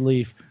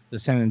broadleaf, the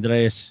San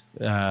Andreas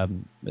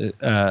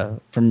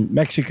from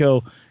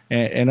Mexico,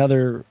 and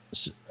other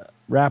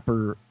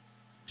wrapper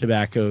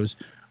tobaccos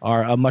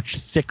are a much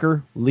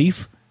thicker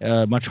leaf,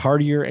 much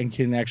hardier, and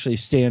can actually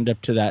stand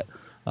up to that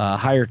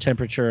higher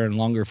temperature and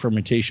longer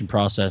fermentation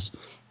process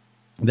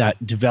that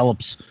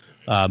develops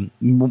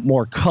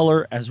more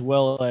color, as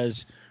well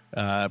as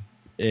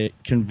it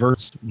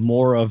converts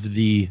more of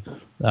the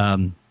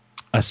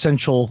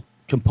essential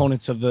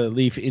components of the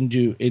leaf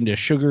into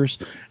sugars.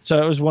 So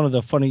that was one of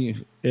the funny,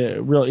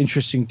 real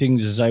interesting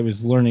things as I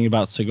was learning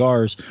about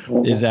cigars,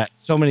 is that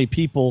so many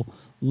people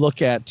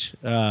look at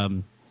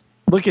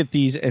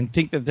these and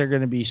think that they're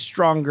going to be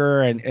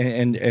stronger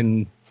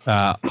and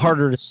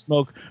harder to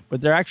smoke,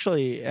 but they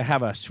actually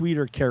have a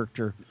sweeter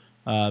character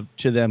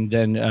to them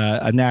than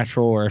a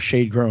natural or a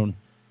shade grown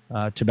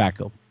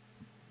tobacco.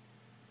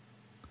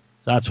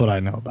 So that's what I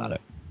know about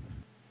it.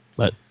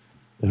 But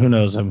who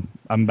knows? I'm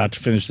about to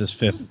finish this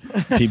fifth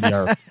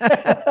PBR.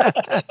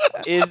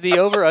 Is the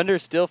over under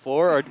still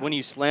 4, or when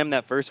you slam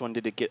that first one,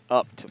 did it get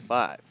up to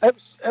 5?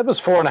 It was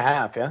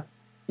 4.5. Yeah.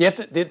 You have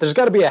to. There's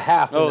got to be a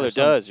half. Oh, there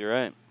does. You're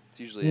right. It's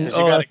usually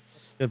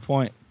good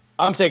point.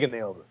 I'm taking the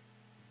over.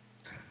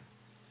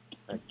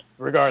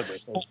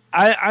 regardless.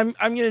 I'm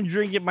going to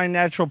drink at my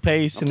natural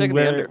pace, I'm taking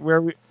and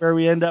the where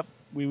we end up,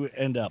 we would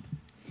end up.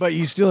 But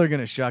you still are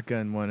going to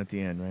shotgun one at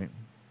the end, right?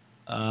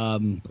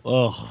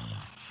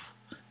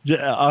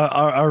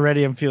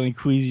 Already I'm feeling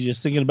queasy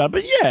just thinking about it.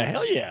 But yeah,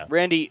 hell yeah.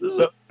 Randy,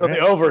 So the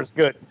over is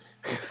good.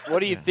 what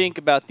do you think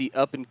about the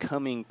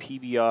up-and-coming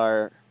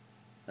PBR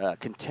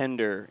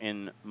contender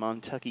in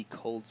Montucky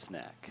Cold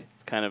Snack?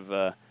 It's kind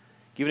of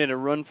giving it a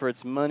run for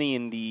its money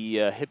in the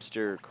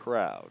hipster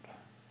crowd.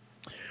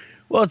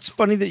 Well, it's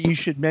funny that you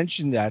should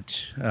mention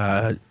that,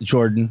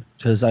 Jordan,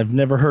 because I've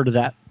never heard of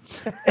that.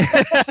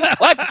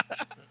 What?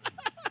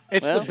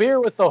 It's the beer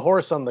with the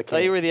horse on the I thought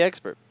you can. were the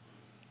expert.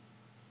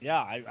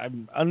 Yeah,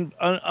 I'm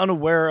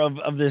unaware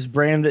of this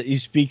brand that you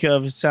speak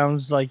of. It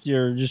sounds like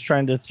you're just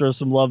trying to throw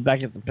some love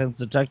back at the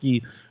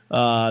Pennsatucky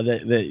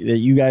that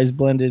you guys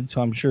blended.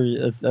 So I'm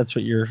sure that's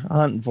what you're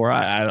hunting for.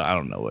 I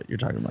don't know what you're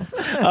talking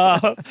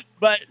about.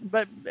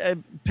 But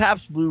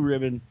Pabst Blue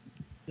Ribbon.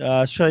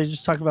 Should I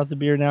just talk about the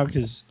beer now?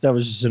 Because that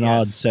was just an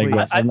odd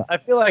segment. I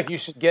feel like you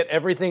should get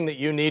everything that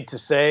you need to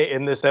say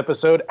in this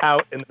episode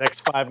out in the next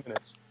 5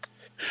 minutes.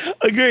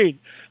 Agreed.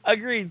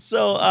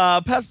 So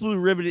Pabst Blue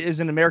Ribbon is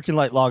an American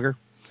light lager.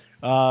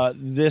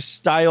 This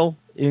style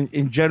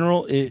in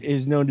general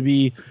is known to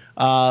be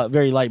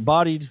very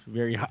light-bodied,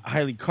 very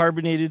highly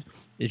carbonated.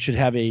 It should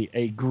have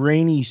a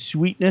grainy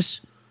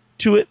sweetness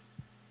to it.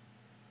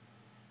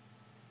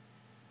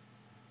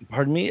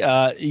 Pardon me.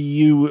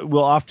 You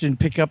will often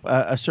pick up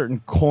a certain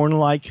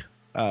corn-like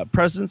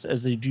presence,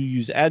 as they do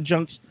use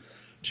adjuncts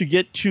to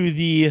get to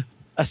the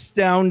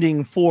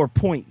astounding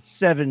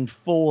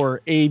 4.74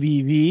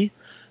 ABV.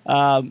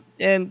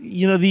 And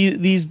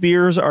these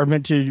beers are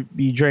meant to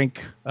be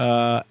drank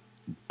at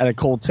a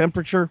cold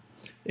temperature.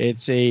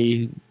 It's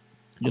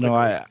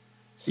I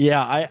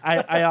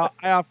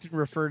often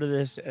refer to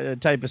this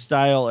type of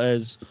style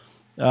as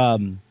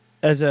an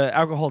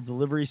alcohol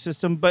delivery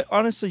system. But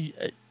honestly,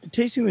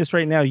 tasting this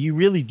right now, you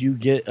really do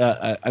get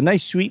a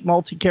nice sweet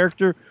malty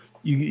character.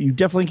 You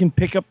definitely can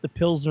pick up the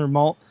Pilsner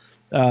malt.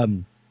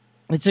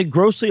 It's a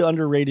grossly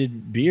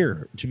underrated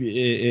beer,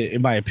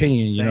 in my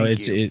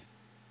opinion.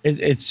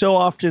 It's so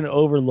often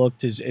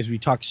overlooked as we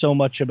talk so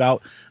much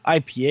about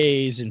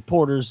IPAs and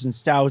porters and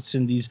stouts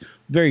and these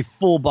very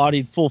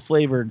full-bodied,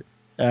 full-flavored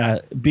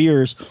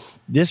beers.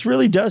 This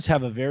really does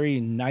have a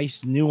very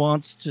nice,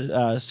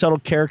 nuanced, subtle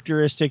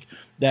characteristic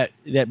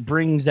that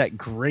brings that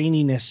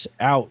graininess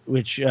out.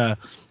 Which a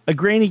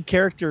grainy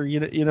character,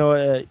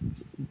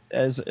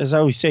 as I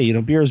always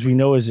say, beer, as we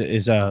know, is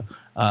a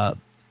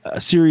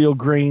cereal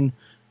grain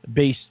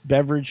based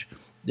beverage,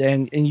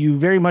 and you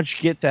very much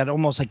get that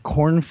almost like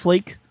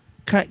cornflake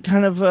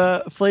kind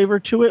of flavor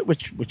to it,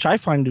 which I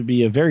find to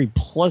be a very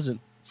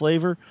pleasant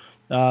flavor,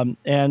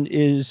 and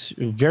is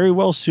very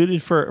well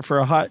suited for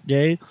a hot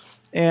day.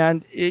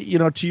 And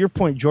to your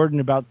point, Jordan,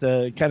 about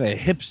the kind of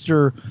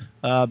hipster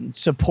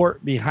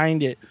support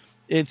behind it,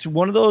 it's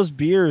one of those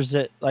beers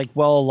that, like,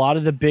 while a lot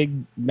of the big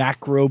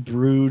macro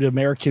brewed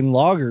American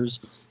lagers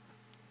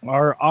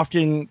are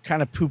often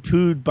kind of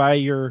poo-pooed by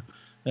your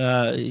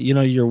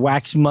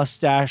wax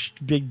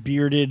mustached, big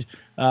bearded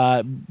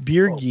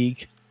beer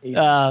geek.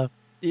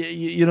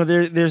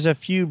 There's a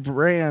few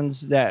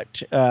brands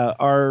that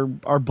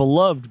are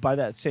beloved by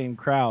that same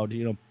crowd.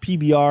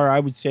 PBR, I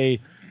would say,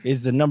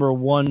 is the number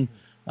one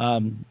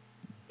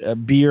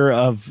beer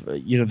of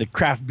the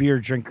craft beer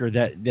drinker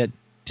that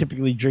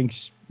typically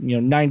drinks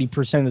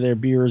 90% of their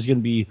beer is going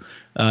to be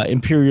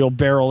imperial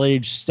barrel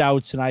aged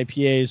stouts and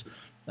IPAs.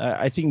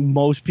 I think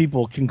most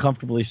people can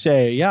comfortably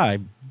say, yeah, I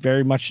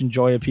very much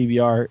enjoy a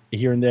PBR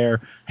here and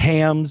there.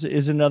 Hams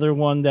is another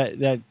one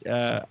that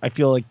I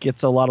feel like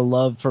gets a lot of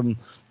love from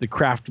the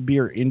craft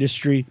beer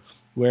industry,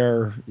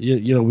 where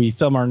we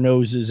thumb our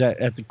noses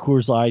at the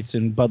Coors Lights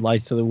and Bud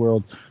Lights of the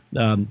world.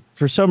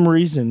 For some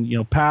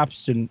reason,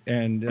 Pabst and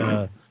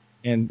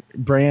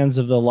brands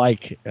of the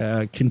like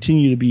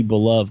continue to be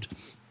beloved.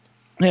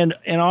 And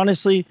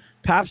honestly,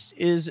 Pabst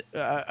is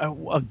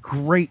a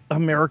great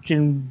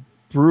American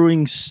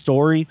brewing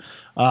story.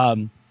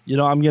 I'm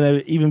going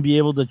to even be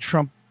able to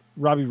trump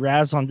Robbie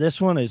Raz on this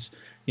one, as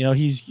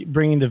he's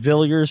bringing the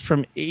Villigers from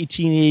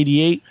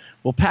 1888.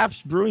 Well,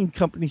 Pabst Brewing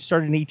Company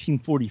started in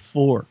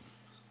 1844.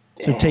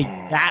 So take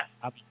that,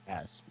 Robbie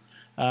Raz.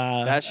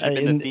 That should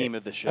have been the theme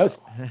of the show.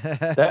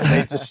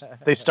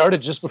 They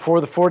started just before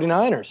the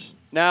 49ers.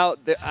 Now,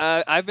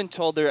 I've been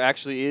told there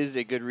actually is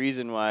a good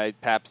reason why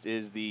Pabst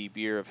is the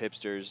beer of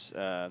hipsters.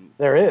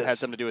 There is. It had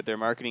something to do with their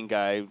marketing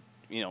guy,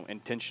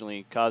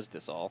 intentionally caused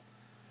this all.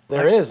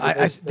 There is.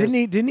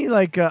 Didn't he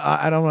like?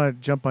 I don't want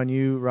to jump on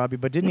you, Robbie,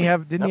 but didn't he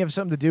have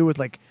something to do with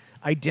like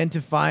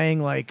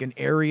identifying like an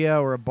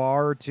area or a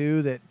bar or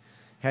two that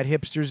had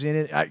hipsters in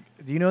it?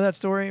 Do you know that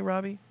story,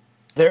 Robbie?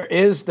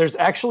 There's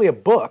actually a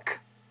book,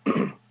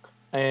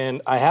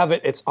 and I have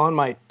it. It's on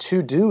my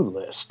to-do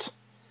list.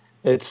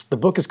 The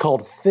book is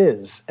called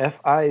Fizz,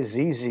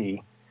 Fizz.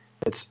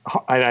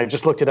 I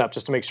just looked it up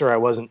just to make sure I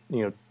wasn't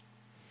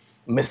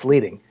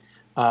misleading.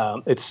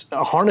 It's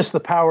harness the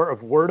power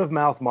of word of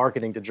mouth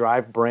marketing to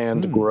drive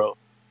brand growth.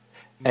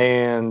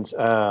 And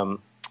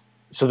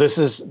so this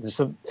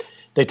is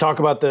they talk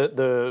about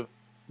the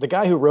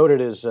guy who wrote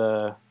it is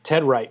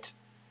Ted Wright,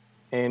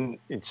 and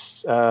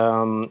it's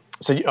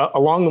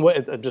along the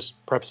way. Just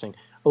prefacing,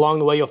 along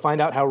the way you'll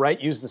find out how Wright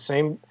used the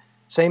same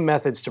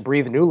methods to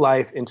breathe new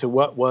life into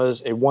what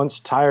was a once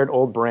tired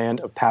old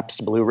brand of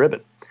Pabst Blue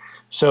Ribbon.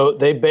 So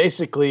they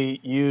basically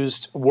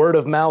used word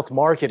of mouth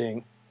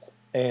marketing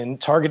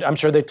and I'm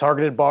sure they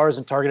targeted bars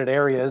and targeted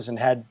areas and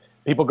had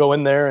people go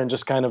in there and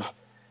just kind of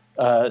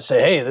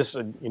say, hey, this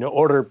is,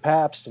 order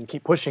Pabst and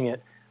keep pushing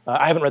it.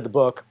 I haven't read the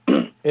book.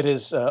 It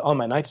is on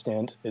my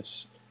nightstand.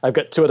 I've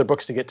got 2 other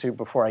books to get to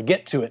before I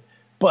get to it,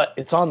 but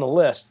it's on the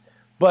list.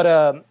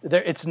 But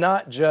it's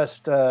not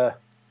just, it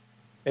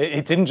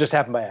didn't just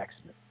happen by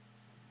accident.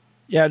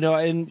 Yeah, no,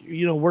 and,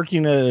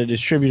 working at a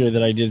distributor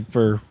that I did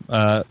for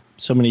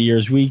so many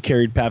years, we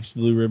carried Pabst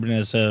Blue Ribbon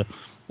as or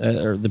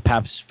the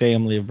Pabst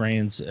family of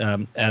brands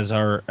as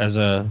a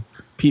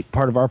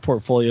part of our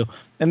portfolio,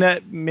 and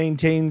that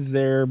maintains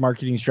their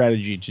marketing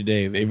strategy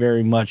today. They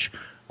very much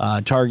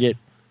target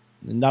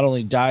not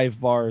only dive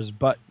bars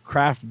but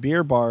craft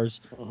beer bars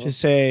to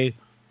say,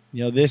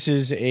 this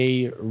is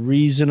a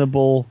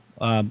reasonable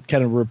kind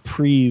of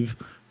reprieve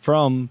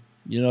from,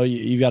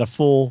 you've got a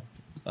full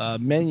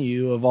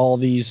menu of all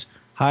these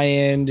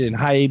high-end and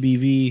high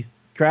ABV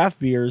craft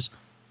beers.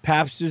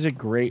 Pabst is a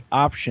great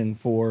option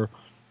for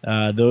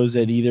those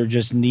that either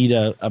just need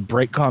a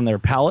break on their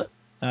palate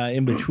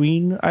in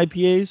between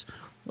IPAs,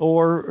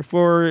 or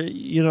for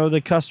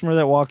the customer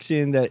that walks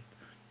in that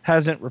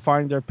hasn't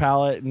refined their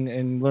palate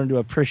and learned to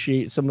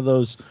appreciate some of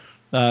those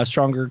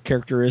stronger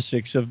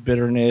characteristics of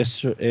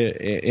bitterness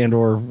and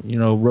or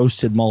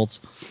roasted malts.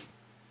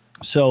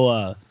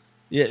 So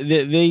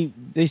they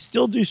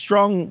still do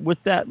strong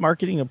with that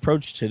marketing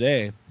approach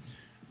today,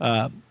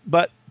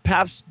 but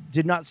Pabst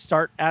did not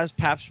start as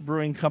Pabst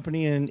Brewing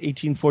Company in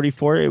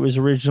 1844. It was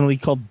originally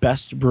called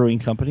Best Brewing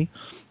Company,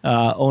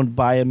 owned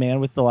by a man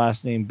with the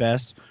last name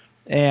Best.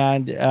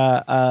 And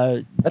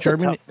that's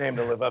German, a tough name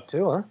to live up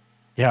to, huh?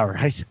 Yeah,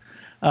 right.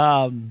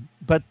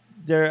 But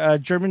a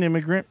German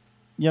immigrant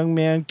young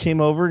man came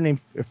over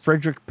named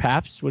Frederick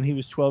Pabst when he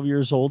was 12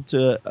 years old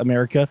to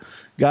America,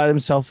 got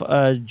himself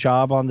a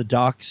job on the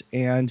docks,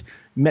 and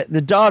met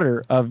the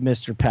daughter of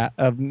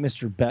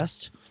Mr.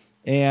 Best,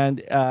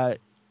 and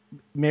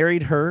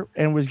married her,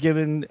 and was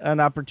given an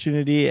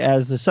opportunity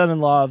as the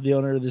son-in-law of the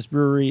owner of this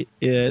brewery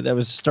that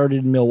was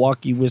started in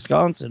Milwaukee,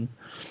 Wisconsin,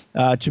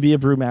 to be a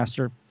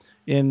brewmaster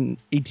in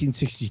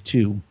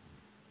 1862.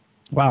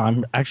 Wow,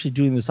 I'm actually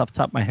doing this off the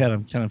top of my head.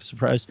 I'm kind of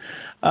surprised.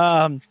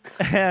 And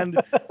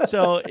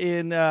so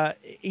in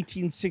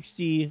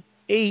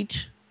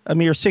 1868, a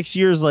mere 6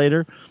 years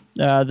later,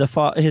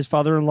 his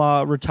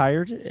father-in-law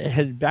retired,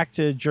 headed back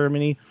to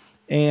Germany,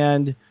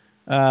 and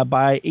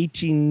by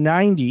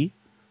 1890,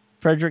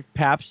 Frederick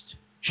Pabst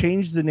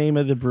changed the name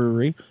of the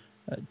brewery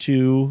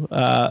to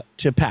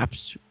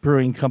Pabst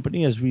Brewing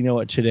Company as we know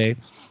it today.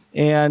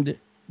 And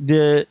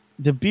the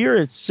beer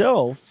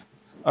itself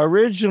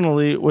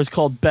originally was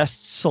called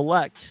Best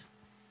Select.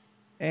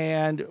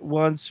 And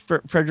once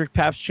Frederick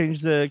Pabst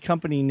changed the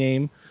company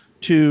name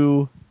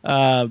to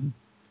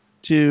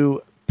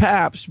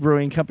Pabst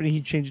Brewing Company,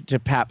 he changed it to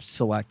Pabst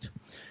Select.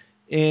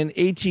 In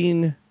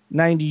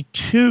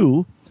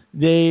 1892,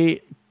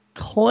 they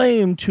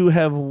claimed to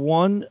have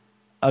won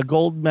a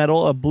gold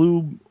medal, a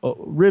blue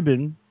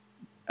ribbon,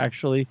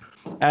 actually,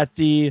 at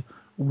the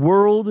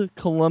World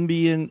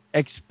Columbian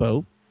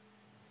Expo.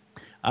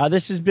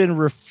 This has been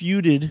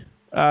refuted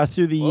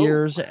through the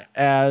years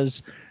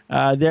as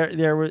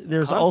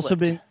there's also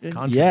been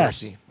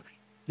controversy.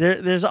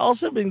 There's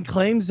also been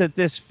claims that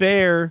this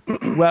fair,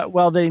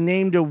 while they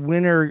named a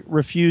winner,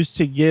 refused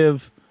to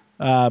give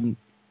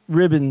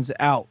ribbons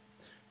out.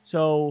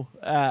 So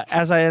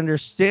as I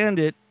understand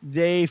it,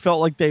 they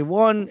felt like they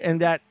won,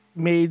 and that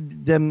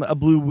made them a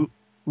blue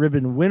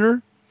ribbon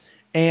winner,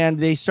 and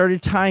they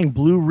started tying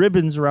blue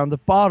ribbons around the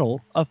bottle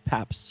of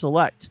Pabst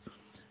Select.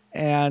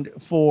 And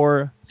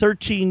for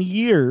 13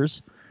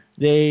 years,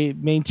 they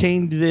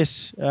maintained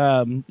this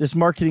this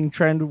marketing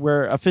trend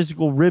where a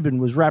physical ribbon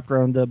was wrapped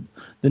around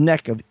the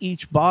neck of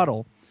each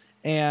bottle.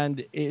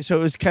 And so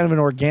it was kind of an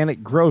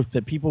organic growth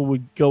that people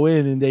would go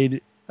in and they'd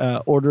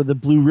order the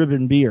blue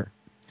ribbon beer.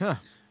 Huh.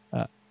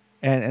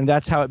 And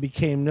that's how it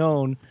became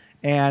known.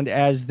 And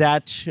as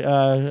that,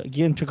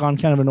 again, took on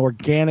kind of an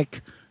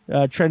organic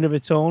trend of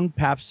its own,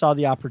 Pabst saw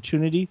the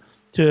opportunity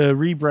to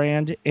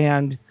rebrand.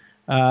 And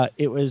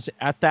it was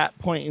at that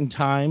point in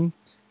time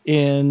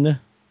in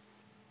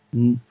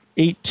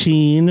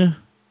 18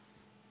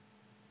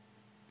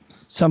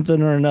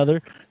 something or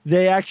another,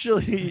 they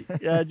actually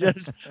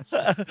just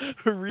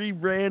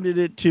rebranded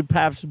it to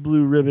Pabst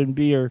Blue Ribbon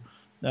Beer,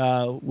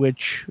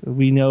 which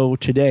we know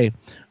today.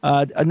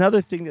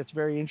 Another thing that's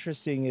very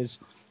interesting is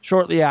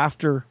shortly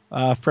after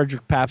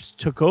Frederick Pabst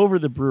took over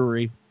the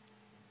brewery,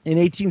 in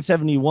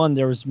 1871,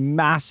 there was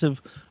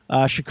massive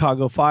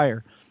Chicago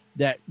fire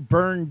that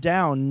burned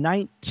down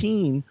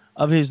 19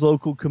 of his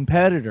local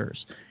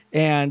competitors.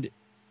 And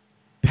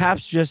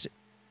Pabst just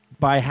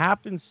by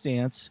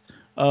happenstance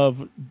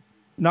of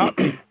not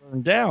being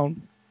burned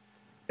down,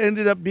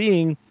 ended up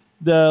being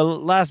the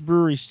last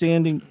brewery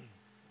standing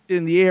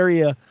in the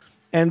area,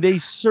 and they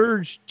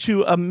surged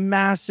to a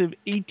massive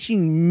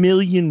 18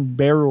 million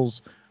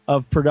barrels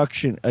of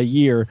production a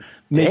year,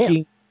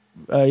 making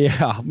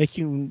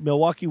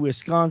Milwaukee,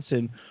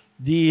 Wisconsin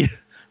the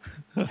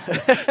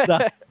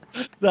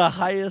the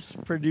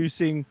highest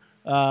producing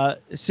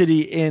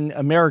city in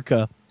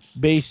America,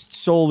 based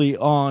solely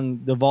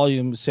on the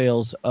volume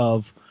sales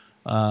of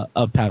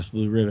Pabst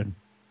Blue Ribbon.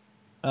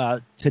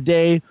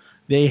 Today,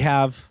 they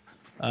have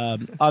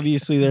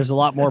obviously there's a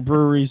lot more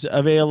breweries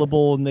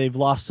available, and they've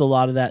lost a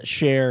lot of that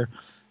share.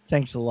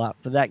 Thanks a lot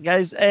for that,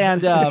 guys.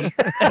 And no,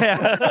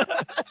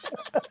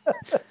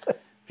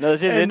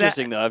 this is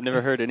interesting though. I've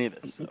never heard any of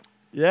this. So.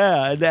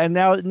 Yeah, and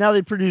now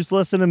they produce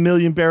less than 1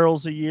 million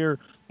barrels a year.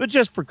 But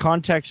just for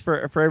context, for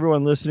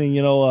everyone listening,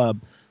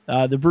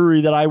 the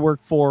brewery that I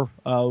work for,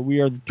 we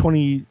are the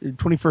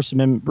 21st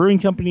Amendment Brewing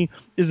Company,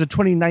 is the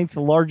 29th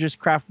largest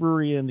craft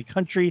brewery in the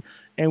country,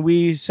 and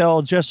we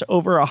sell just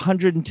over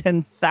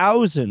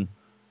 110,000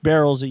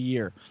 barrels a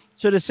year.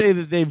 So to say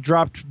that they've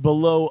dropped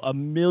below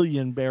 1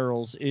 million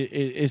barrels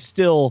is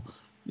still...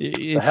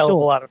 It's a hell of a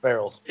lot of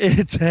barrels.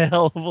 It's a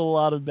hell of a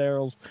lot of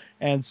barrels,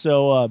 and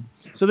so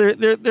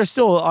they're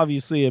still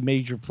obviously a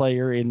major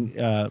player in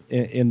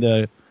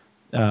the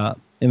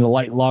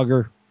light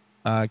lager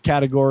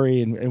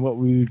category, and what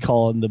we would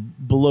call in the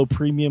below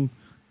premium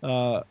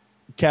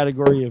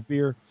category of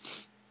beer.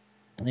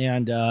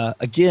 And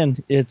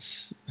again,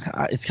 it's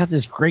got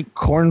this great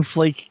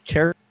cornflake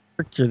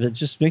character that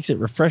just makes it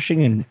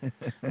refreshing and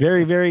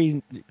very,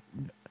 very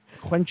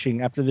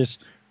quenching after this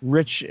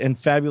rich and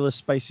fabulous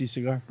spicy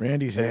cigar.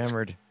 Randy's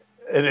hammered.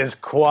 It is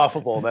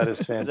quaffable. That is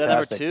fantastic. Is that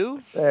number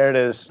 2? There it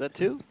is. Is that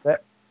 2?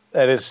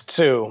 That is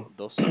 2.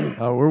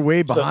 Oh, we're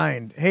way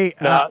behind. Hey,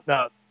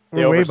 no,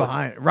 we're way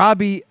behind.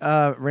 Robby,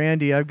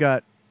 Randy, I've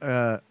got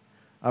a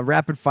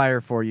rapid fire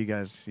for you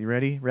guys. You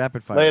ready?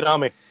 Rapid fire. Lay it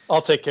on me.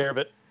 I'll take care of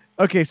it.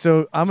 Okay,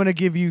 so I'm gonna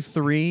give you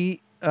 3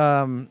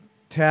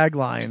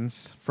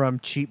 taglines from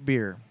cheap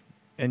beer,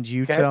 and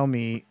you tell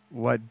me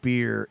what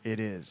beer it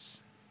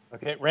is.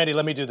 Okay, Randy,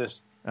 let me do this.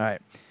 All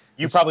right.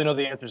 You probably know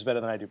the answers better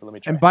than I do, but let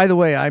me try. And by the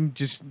way,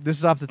 this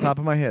is off the top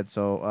of my head.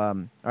 So, all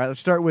right, let's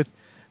start with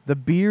the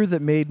beer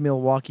that made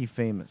Milwaukee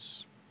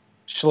famous.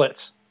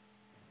 Schlitz.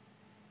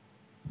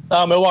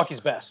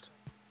 Milwaukee's best.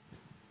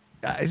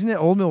 Isn't it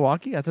Old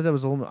Milwaukee? I thought that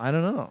was Old. I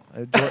don't know.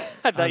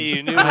 I thought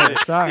you knew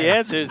the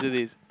answers to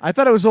these. I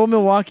thought it was Old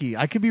Milwaukee.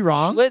 I could be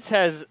wrong. Schlitz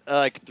has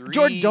 3.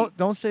 Jordan,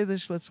 don't say the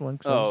Schlitz one.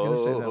 I was going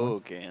to say that one.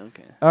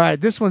 Okay. All right,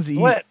 this one's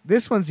easy.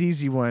 This one's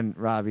easy one,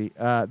 Robby.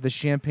 The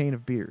champagne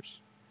of beers.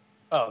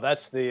 Oh,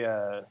 that's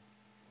the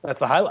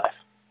High Life.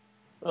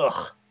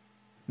 Ugh.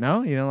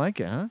 No, you don't like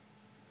it, huh?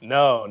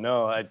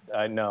 No,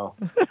 I know.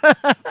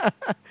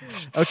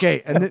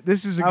 Okay, and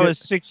this is I was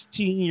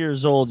 16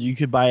 years old. You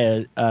could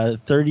buy a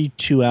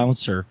 32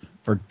 ouncer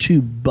for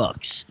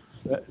 $2.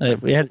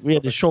 We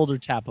had to shoulder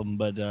tap them,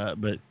 but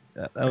that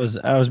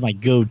was my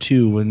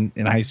go-to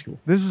in high school.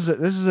 This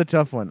is a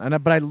tough one,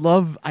 but I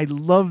love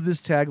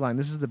this tagline.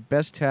 This is the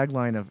best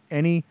tagline of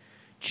any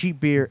cheap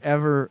beer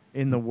ever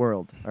in the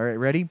world. All right,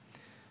 ready?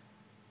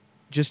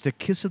 Just a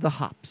kiss of the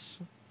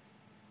hops.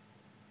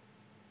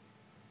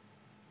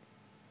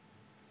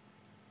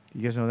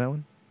 You guys know that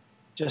one?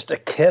 Just a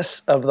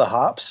kiss of the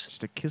hops?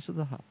 Just a kiss of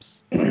the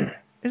hops. Isn't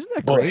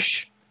that great?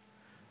 Bush.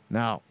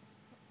 Now,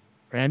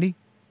 Randy?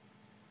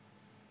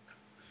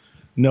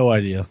 No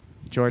idea.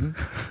 Jordan?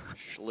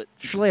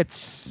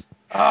 Schlitz.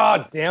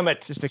 Oh, damn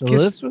it. Just a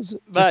kiss. Just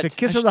a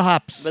kiss of the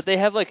hops. But they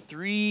have like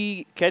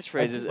 3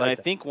 catchphrases, and I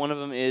think one of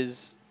them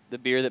is the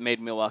beer that made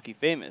Milwaukee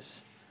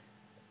famous.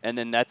 And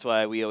then that's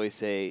why we always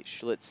say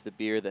Schlitz, the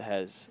beer that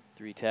has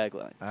 3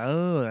 taglines.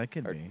 Oh, that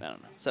could be. I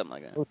don't know, something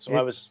like that. So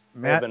I was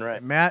been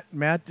right. Matt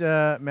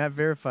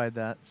verified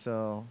that.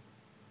 So,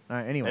 all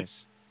right.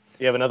 Anyways,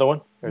 you have another one,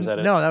 or is that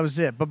it? No, that was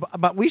it.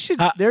 But we should.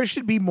 There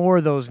should be more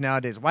of those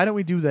nowadays. Why don't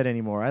we do that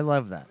anymore? I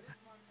love that.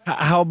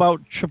 How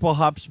about triple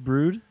hops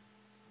brewed?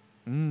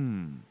 You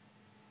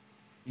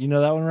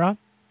know that one, Rob?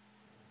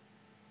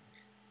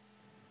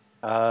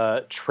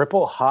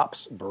 Triple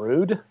hops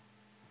brewed?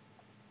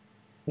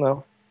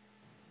 No.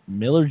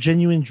 Miller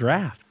Genuine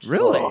Draft.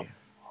 Really?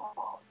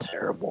 Oh,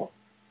 terrible.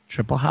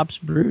 Triple hops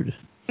brewed.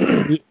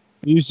 We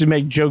used to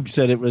make jokes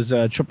that it was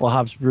triple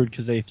hops brewed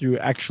because they threw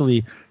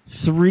actually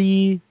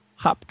 3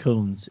 hop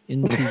cones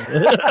into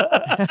it.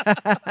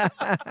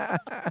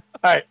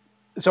 All right.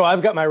 So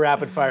I've got my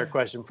rapid fire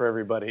question for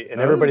everybody, and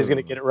everybody's going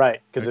to get it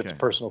right because it's a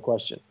personal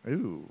question.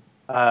 Ooh.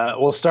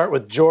 We'll start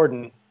with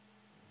Jordan,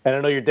 and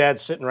I know your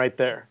dad's sitting right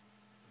there.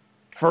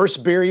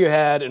 First beer you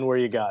had and where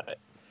you got it.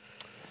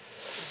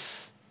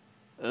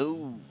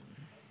 Oh.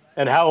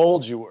 And how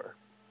old you were.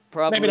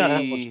 Probably. Maybe not how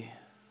old.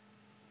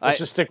 Let's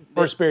just stick with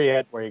first beer you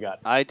had where you got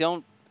it. I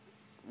don't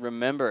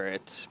remember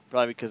it.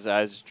 Probably because I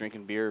was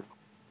drinking beer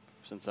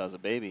since I was a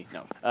baby.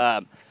 No.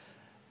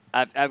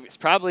 It's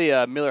probably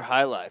a Miller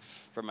High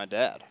Life for my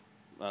dad.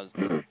 I was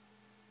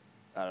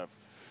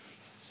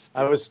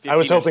I was 15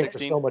 or hoping for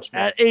 16? so much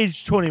more. At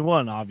age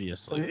 21,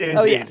 obviously.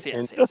 Oh, yes.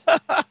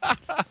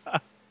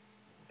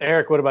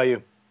 Eric, what about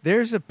you?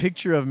 There's a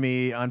picture of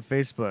me on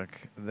Facebook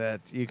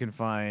that you can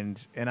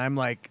find, and I'm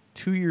like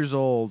 2 years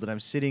old, and I'm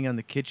sitting on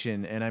the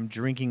kitchen, and I'm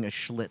drinking a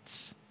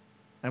Schlitz.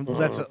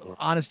 That's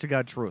honest to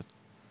God truth.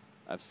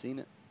 I've seen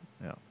it.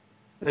 Yeah.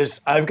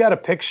 I've got a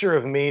picture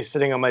of me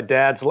sitting on my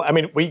dad's. I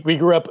mean, we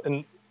grew up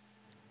in,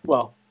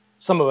 well,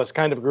 some of us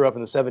kind of grew up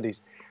in the 70s,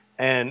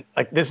 and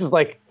this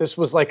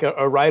was like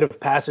a rite of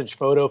passage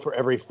photo for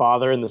every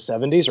father in the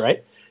 70s,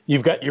 right?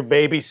 You've got your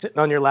baby sitting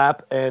on your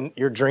lap, and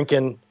you're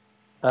drinking.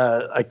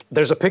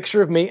 There's a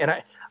picture of me, and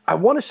I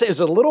want to say it's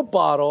a little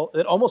bottle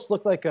that almost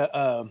looked like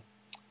a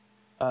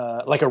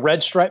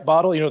Red Stripe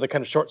bottle, the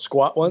kind of short,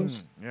 squat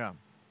ones. Yeah.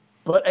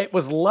 But it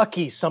was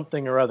Lucky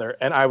something or other,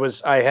 and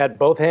I had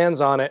both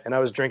hands on it, and I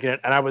was drinking it,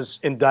 and I was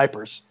in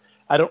diapers.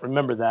 I don't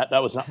remember that.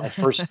 That was not my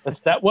first.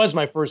 That was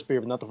my first beer,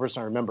 but not the first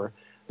I remember.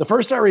 The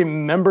first I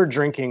remember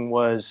drinking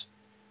was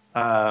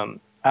out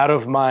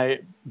of my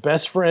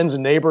best friend's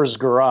neighbor's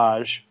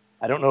garage.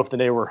 I don't know if the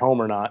neighbor were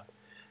home or not.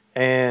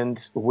 And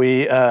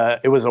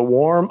it was a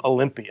warm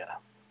Olympia.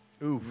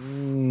 Oof.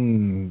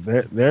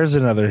 There's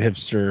another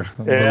hipster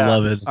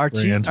beloved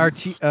brand.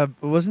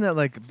 Wasn't that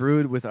like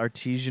brewed with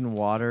artesian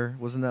water?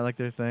 Wasn't that like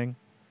their thing?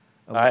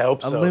 I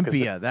hope so.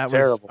 Olympia. That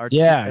terrible. was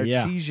Yeah.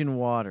 artesian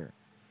water.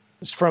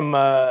 It's from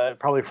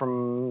probably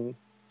from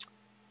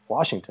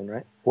Washington,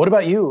 right? What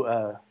about you,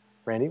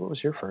 Randy? What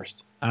was your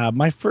first?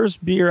 My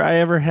first beer I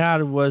ever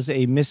had was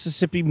a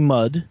Mississippi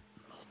Mud.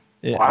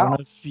 Wow. I don't know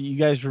if you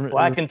guys remember.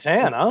 Black and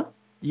tan, huh?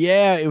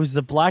 Yeah, it was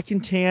the black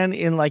and tan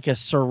in like a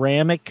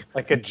ceramic,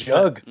 like a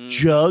jug,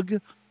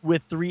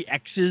 with 3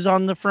 X's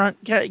on the front,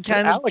 kind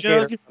of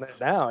jug. On it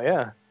now,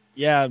 yeah.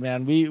 Yeah,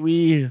 man,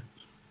 we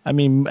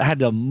had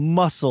to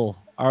muscle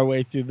our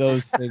way through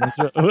those things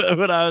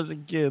when I was a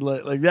kid.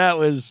 Like that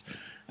was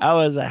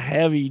a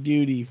heavy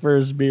duty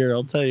first beer.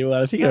 I'll tell you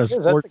what. I think I was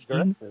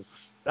 14.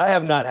 I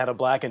have not had a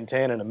black and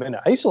tan in a minute.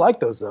 I used to like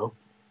those though.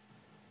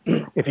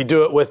 If you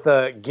do it with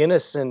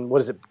Guinness and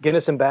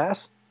Guinness and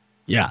Bass.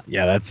 Yeah,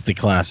 that's the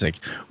classic.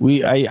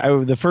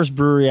 The first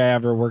brewery I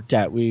ever worked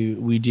at,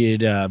 we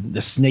did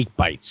the Snake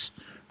Bites,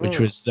 which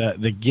was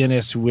the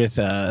Guinness with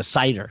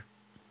cider.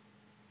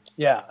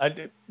 Yeah,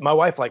 my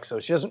wife likes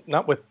those. She doesn't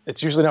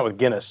it's usually not with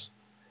Guinness.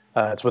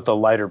 It's with a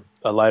lighter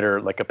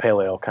like a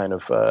pale ale kind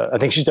of. I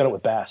think she's done it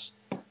with Bass,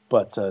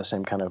 but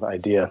same kind of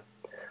idea.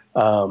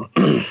 I'm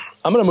going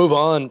to move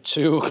on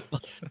to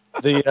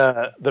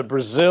the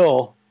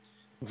Brazil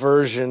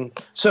version.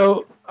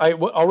 So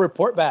I'll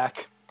report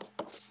back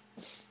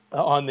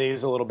on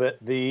these a little bit.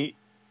 The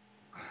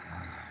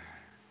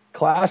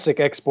classic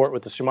export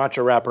with the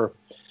Sumatra wrapper.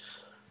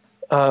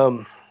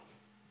 I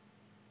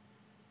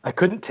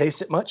couldn't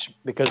taste it much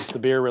because the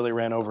beer really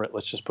ran over it.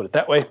 Let's just put it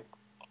that way.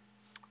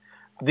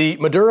 The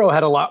Maduro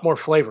had a lot more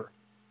flavor.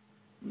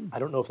 I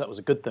don't know if that was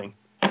a good thing.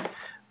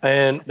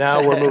 And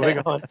now we're moving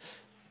on.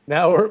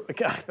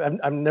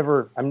 I'm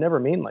never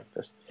mean like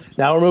this.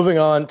 Now we're moving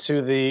on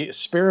to the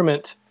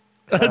spearmint.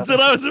 That's what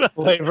I was about.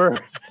 Flavor.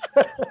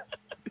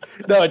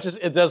 No,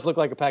 it does look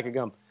like a pack of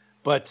gum.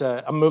 But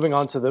I'm moving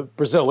on to the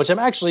Brazil, which I'm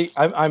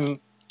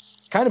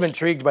kind of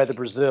intrigued by the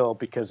Brazil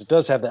because it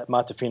does have that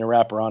Matafina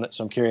wrapper on it.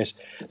 So I'm curious.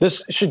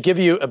 This should give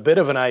you a bit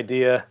of an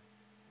idea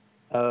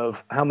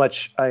of how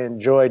much I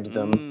enjoyed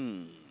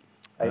them.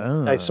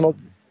 I smoked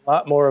a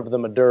lot more of the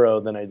Maduro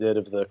than I did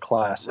of the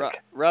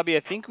classic. Robbie, I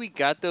think we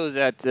got those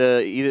at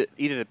either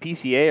the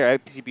PCA or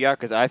IPCPR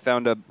because I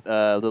found a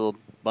little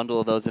bundle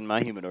of those in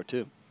my humidor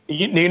too.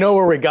 You know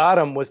where we got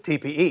them was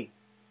TPE.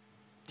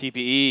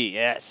 TPE,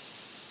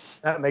 yes.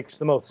 That makes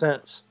the most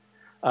sense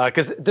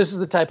because this is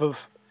the type of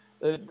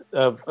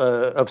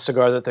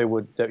cigar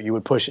that you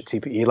would push at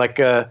TPE. Like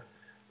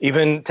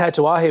even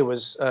Tatuaje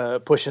was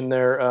pushing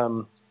their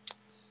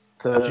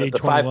the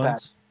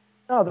 5-packs.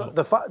 No,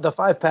 the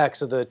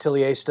 5-packs of the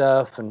Tillier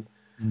stuff and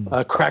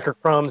Cracker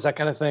Crumbs, that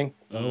kind of thing.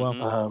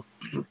 Oh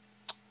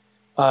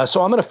well.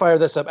 So I'm going to fire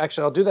this up.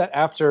 Actually, I'll do that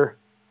after.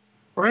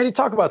 Randy,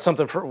 talk about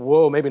something for.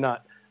 Whoa, maybe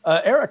not.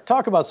 Eric,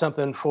 talk about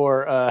something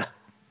for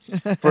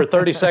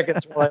 30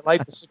 seconds while I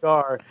light the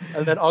cigar,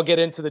 and then I'll get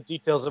into the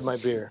details of my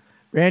beer.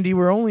 Randy,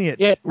 we're only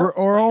at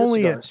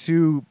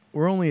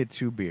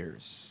two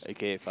beers,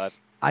 aka 5.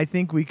 I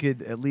think we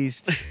could at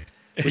least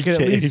we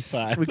could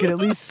at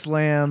least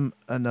slam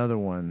another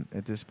one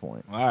at this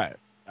point. All right.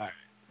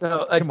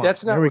 No, There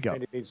that's not we what go.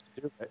 Randy needs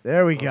to do. Right?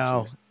 There we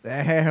go.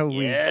 There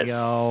we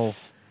go.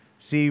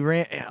 See,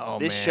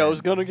 this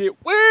show's gonna get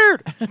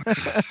weird.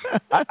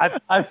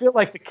 I feel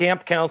like the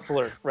camp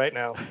counselor right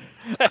now.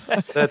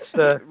 That's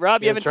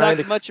Rob. You haven't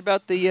talked much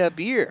about the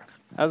beer.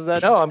 How's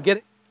that? No, I'm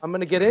going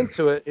to get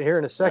into it here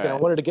in a second. Right. I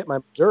wanted to get my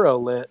Maduro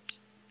lit.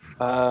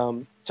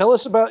 Tell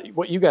us about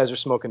what you guys are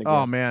smoking again.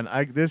 Oh man,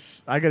 I got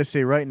to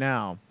say right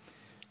now,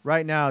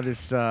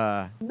 this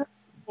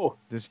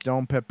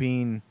Dom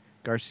Pepin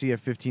Garcia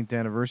 15th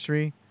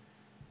anniversary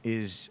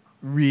is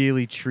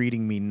really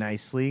treating me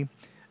nicely.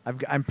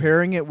 I'm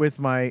pairing it with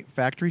my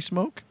factory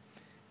smoke,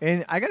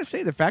 And I got to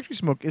say, the factory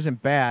smoke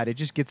isn't bad. It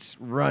just gets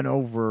run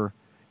over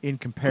in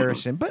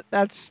comparison. But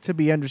that's to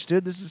be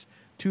understood. This is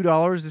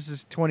 $2. This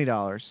is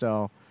 $20.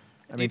 So,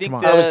 I mean, do you think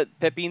come on. the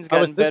Pepine's gotten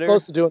I was this better?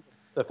 close to doing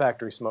the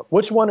factory smoke.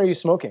 Which one are you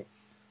smoking?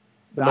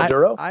 The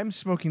Maduro? I'm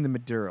smoking the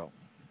Maduro.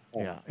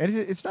 Yeah.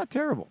 It's not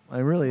terrible.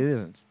 It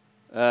isn't.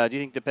 Do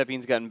you think the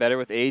Pepine's gotten better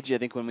with age? I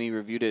think when we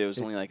reviewed it, it was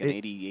only like an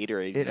 88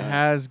 or 89. It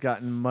has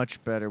gotten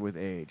much better with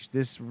age.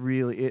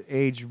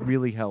 Age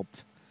really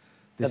helped.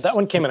 That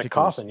one came in a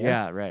coffin,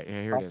 yeah? Yeah, right.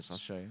 Yeah, here it is. I'll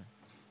show you.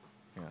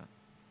 Yeah.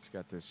 It's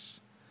got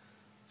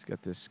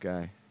this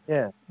guy.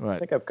 Yeah. What? I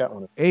think I've got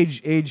one.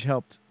 Age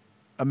helped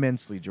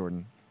immensely,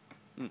 Jordan.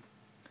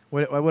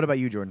 What about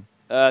you, Jordan?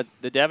 The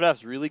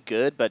Davidoff's really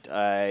good, but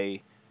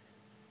I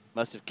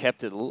must have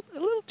kept it a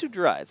little too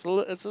dry. It's a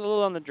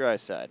little on the dry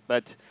side,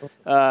 but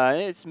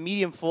it's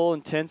medium full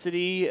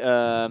intensity.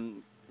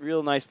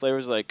 Real nice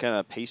flavors like kind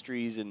of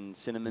pastries and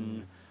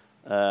cinnamon.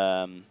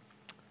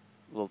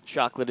 Little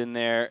chocolate in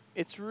there.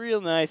 It's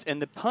real nice,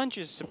 and the punch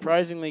is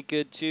surprisingly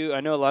good too.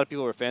 I know a lot of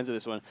people were fans of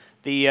this one.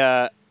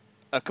 A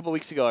couple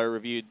weeks ago, I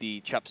reviewed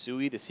the Chop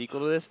Suey, the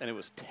sequel to this, and it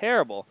was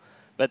terrible.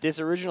 But this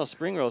original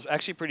spring roll is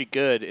actually pretty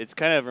good. It's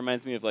kind of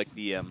reminds me of like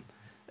the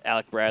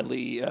Alec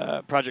Bradley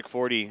Project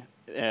 40.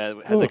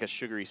 Has like a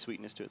sugary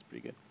sweetness to it. It's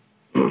pretty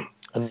good.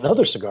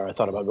 Another cigar I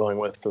thought about going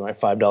with for my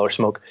 $5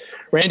 smoke.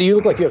 Randy, you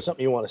look like you have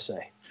something you want to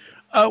say.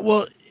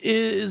 Well,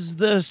 is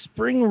the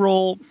spring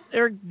roll,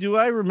 Eric, do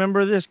I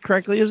remember this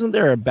correctly? Isn't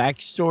there a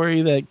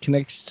backstory that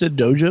connects to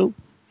Dojo?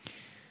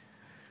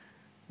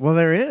 Well,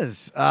 there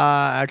is,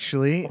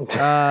 actually. He's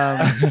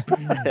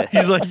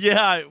like,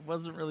 yeah, I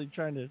wasn't really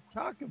trying to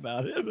talk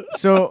about it.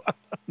 So,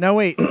 now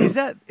wait, is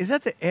that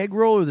the egg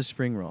roll or the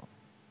spring roll?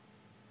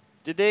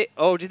 Did they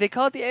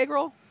call it the egg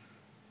roll? All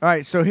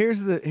right, so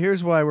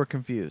here's why we're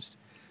confused.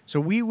 So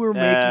we were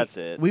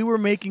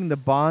making the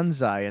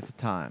bonsai at the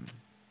time.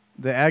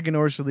 The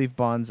Aganorsa leaf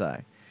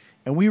bonsai,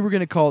 and we were going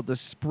to call it the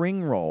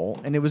spring roll,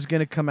 and it was going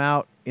to come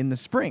out in the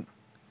spring.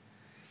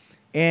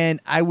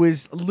 And I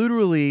was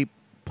literally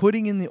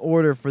putting in the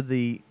order for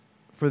the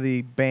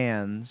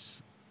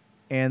bands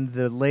and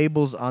the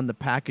labels on the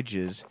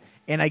packages,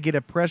 and I get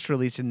a press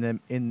release on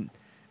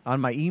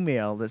my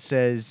email that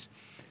says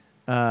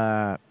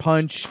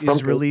Punch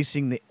is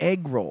releasing the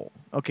egg roll.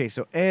 Okay,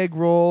 so egg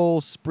roll,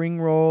 spring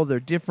roll,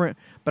 they're different,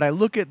 but I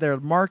look at their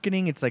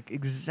marketing, it's like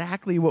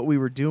exactly what we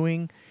were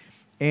doing.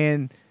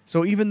 And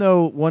so even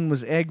though one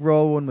was egg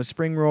roll, one was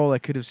spring roll, I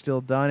could have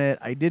still done it.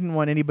 I didn't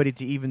want anybody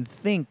to even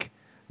think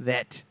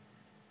that,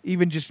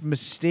 even just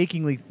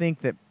mistakenly think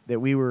that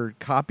we were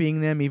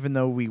copying them, even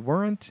though we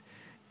weren't.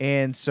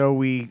 And so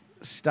we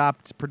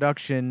stopped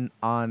production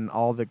on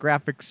all the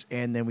graphics,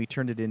 and then we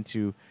turned it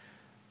into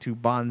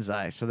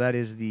bonsai. So that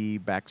is the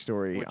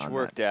backstory. Which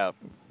worked out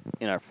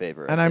in our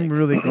favor. And I'm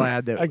really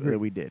glad that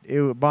we did.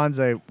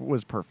 Bonsai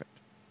was perfect.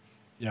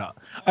 Yeah,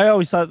 I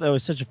always thought that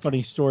was such a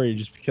funny story,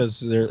 just because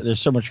there's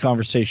so much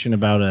conversation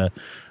about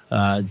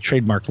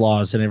trademark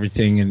laws and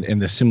everything,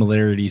 and the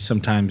similarities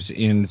sometimes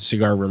in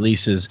cigar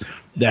releases,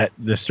 that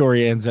the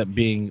story ends up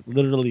being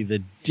literally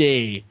the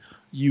day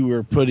you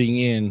were putting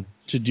in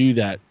to do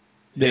that,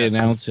 they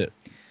announce it.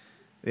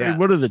 Yeah. I mean,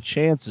 what are the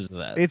chances of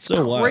that? It's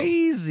so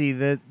crazy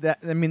that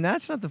I mean,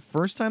 that's not the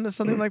first time that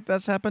something like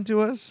that's happened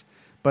to us,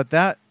 but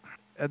that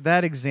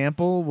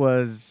example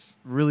was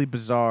really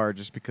bizarre,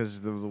 just because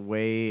of the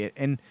way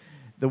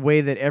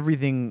that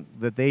everything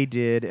that they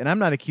did, and I'm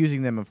not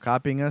accusing them of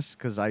copying us,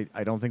 because I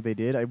don't think they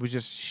did. It was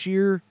just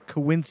sheer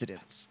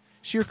coincidence.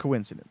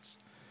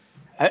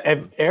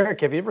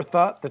 Eric, have you ever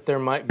thought that there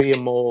might be a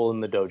mole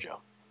in the dojo?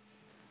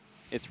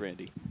 It's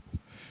Randy.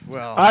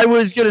 Well, I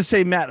was gonna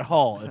say Matt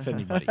Hall, if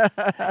anybody.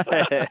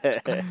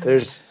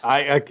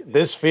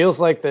 This feels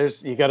like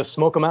you got to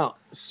smoke them out.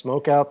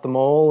 Smoke out the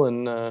mole,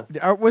 and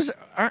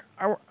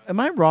am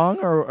I wrong,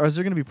 or is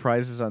there going to be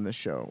prizes on this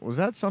show? Was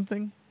that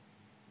something?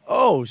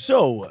 Oh,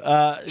 so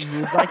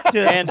you'd like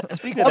to? And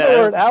speaking of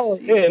that,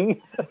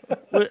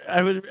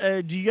 I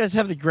would. Do you guys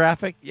have the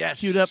graphic? Yes,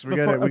 queued up. We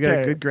got a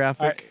good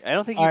graphic. I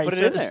don't think you put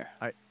it in there.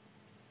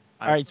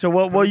 All right, so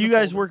while you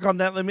guys work on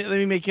that, let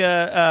me make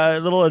a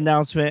little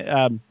announcement.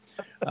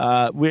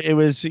 It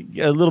was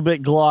a little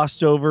bit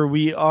glossed over.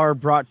 We are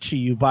brought to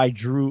you by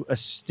Drew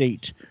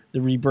Estate, the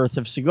rebirth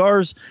of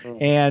cigars,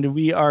 and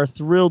we are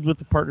thrilled with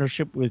the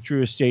partnership with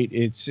Drew Estate.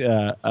 It's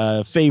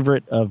a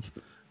favorite of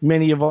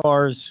many of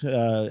ours.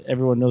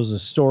 Everyone knows the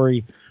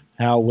story,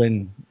 how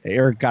when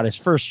Eric got his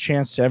first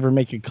chance to ever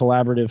make a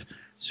collaborative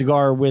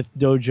cigar with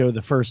Dojo,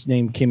 the first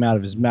name came out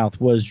of his mouth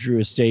was Drew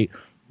Estate.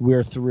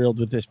 We're thrilled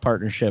with this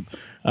partnership.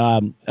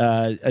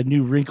 A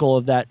new wrinkle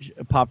of that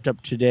popped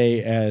up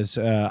today, as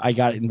I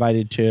got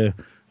invited to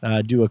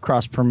do a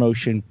cross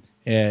promotion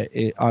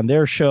on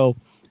their show.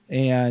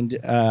 And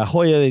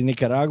Joya de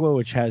Nicaragua,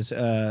 which has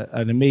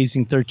an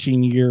amazing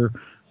 13-year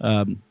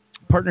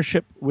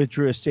partnership with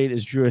Drew Estate,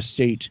 as Drew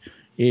Estate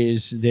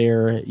is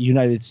their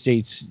United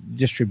States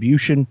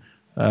distribution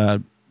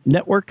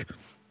network.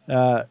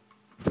 Joya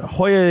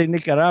de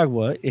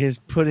Nicaragua is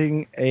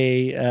putting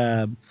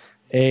a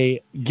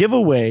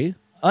giveaway,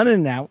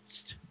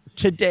 unannounced,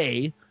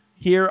 today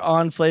here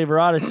on Flavor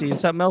Odyssey. And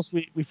something else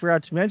we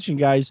forgot to mention,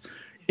 guys.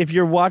 If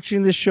you're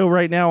watching this show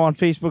right now on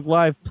Facebook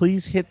Live,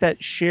 please hit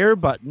that share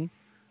button.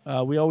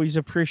 We always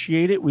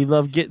appreciate it. We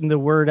love getting the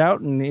word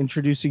out and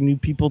introducing new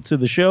people to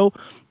the show.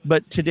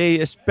 But today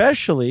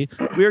especially,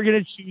 we are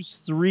going to choose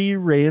 3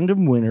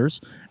 random winners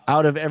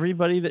out of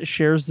everybody that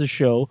shares the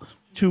show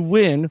to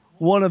win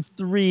one of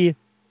 3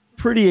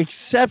 pretty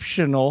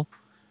exceptional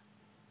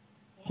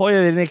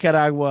Joya de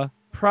Nicaragua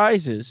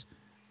prizes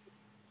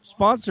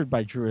sponsored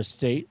by Drew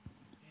Estate.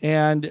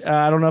 And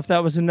I don't know if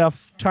that was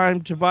enough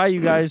time to buy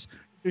you guys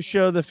to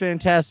show the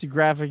fantastic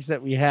graphics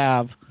that we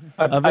have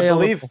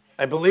available.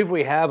 I believe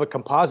we have a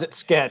composite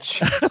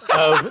sketch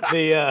of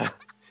the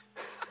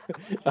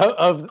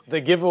of the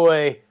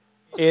giveaway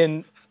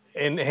in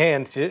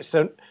hand.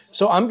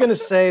 So I'm going to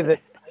say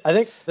that I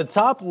think the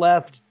top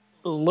left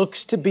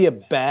looks to be a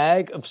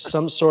bag of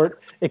some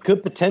sort. It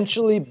could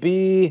potentially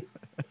be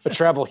a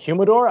travel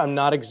humidor. I'm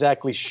not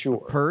exactly sure.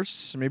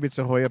 Purse? Maybe it's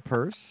a Joya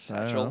purse.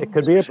 I don't know. It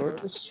could be a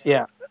purse.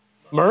 Yeah,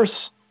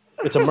 Merce.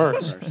 It's a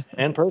Merce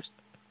and purse.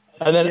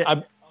 And then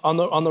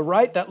on the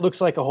right, that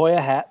looks like a Joya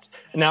hat.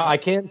 Now, I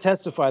can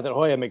testify that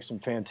Joya makes some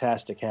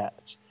fantastic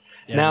hats.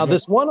 Yeah, now,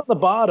 this one on the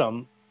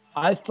bottom,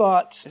 I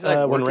thought is it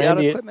like when workout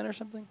Randy equipment or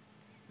something?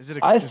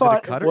 I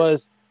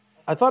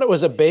thought it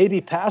was a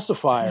baby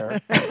pacifier.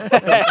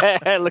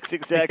 It looks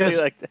exactly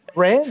like that.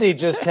 Randy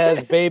just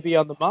has baby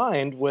on the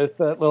mind with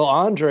little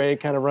Andre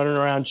kind of running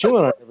around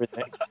chewing on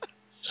everything.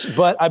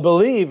 But I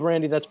believe,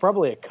 Randy, that's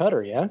probably a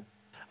cutter, yeah?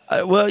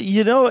 Well,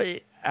 you know,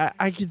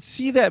 I could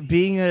see that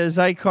being a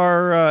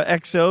Zycar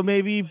XO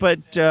maybe,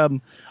 but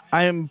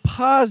I am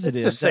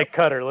positive. Let's just say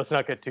cutter. Let's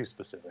not get too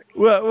specific.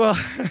 Well,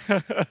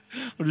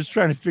 I'm just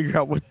trying to figure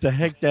out what the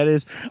heck that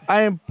is.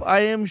 I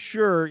am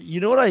sure. You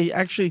know what? I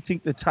actually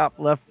think the top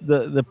left,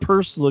 the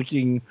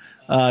purse-looking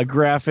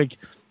graphic,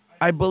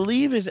 I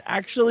believe is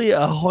actually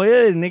a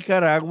Joya de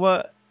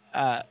Nicaragua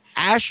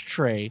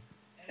ashtray,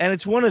 and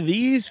it's one of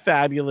these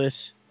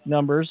fabulous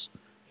numbers.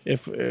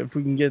 If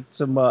we can get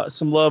some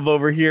love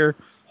over here.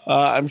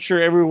 I'm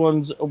sure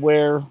everyone's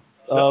aware.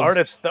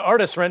 The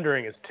artist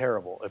rendering is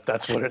terrible. If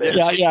that's what it is.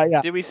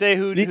 Yeah. Did we say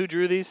who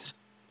drew these?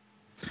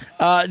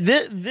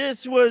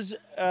 This was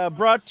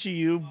brought to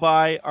you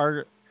by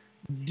our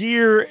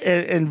dear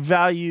and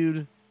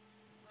valued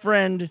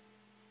friend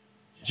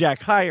Jack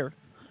Heyer,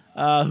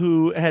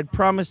 who had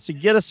promised to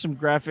get us some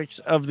graphics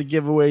of the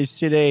giveaways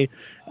today,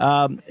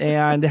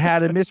 and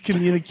had a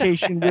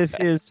miscommunication with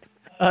his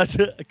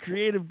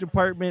creative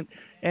department,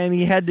 and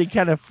he had to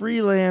kind of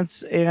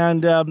freelance,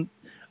 and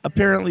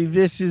apparently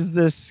this is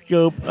the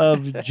scope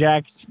of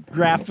Jack's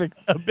graphic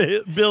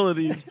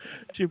abilities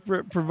to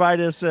provide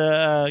us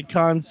a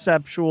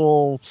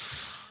conceptual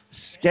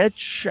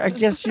sketch, I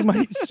guess you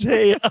might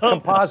say.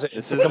 Composite.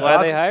 This is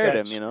why they hired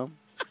him, you know.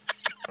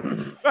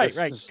 Right,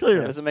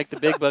 clearly. Doesn't make the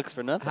big bucks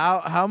for nothing.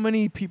 How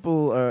many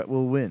people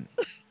will win?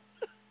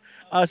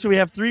 So we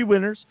have 3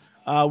 winners.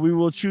 We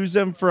will choose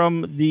them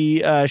from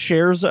the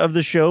shares of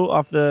the show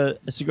off the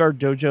Cigar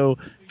Dojo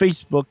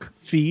Facebook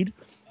feed.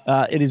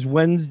 It is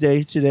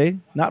Wednesday today,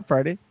 not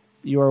Friday.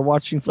 You are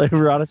watching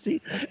Flavor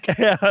Odyssey.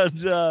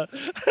 And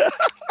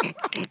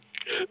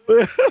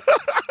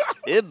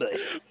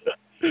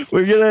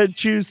we're going to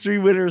choose 3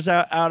 winners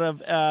out of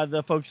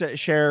the folks that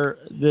share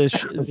the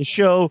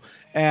show.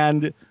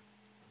 And,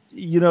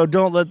 you know,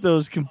 don't let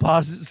those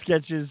composite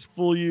sketches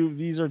fool you.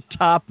 These are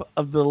top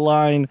of the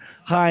line,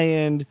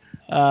 high-end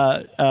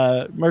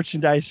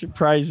merchandise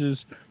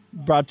prizes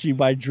brought to you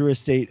by Drew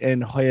Estate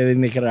and Joya de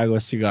Nicaragua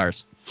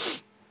Cigars.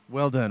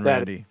 Well done,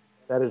 Randy.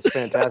 That is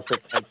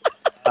fantastic.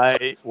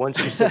 Once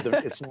you said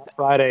it's not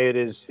Friday, it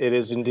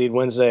is indeed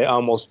Wednesday. I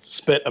almost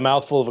spit a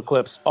mouthful of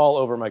Eclipse all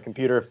over my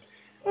computer.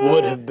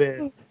 Would have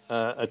been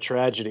a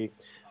tragedy.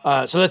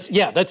 So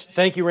that's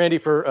thank you, Randy,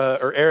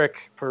 or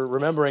Eric, for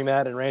remembering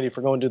that, and Randy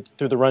for going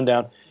through the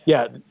rundown.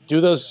 Yeah,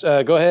 do those.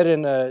 Go ahead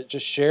and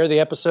just share the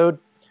episode.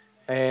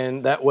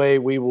 And that way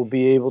we will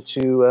be able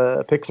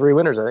to pick 3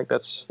 winners. I think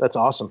that's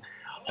awesome.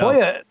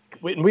 Joya,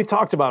 we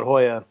talked about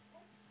Joya.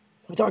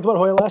 We talked about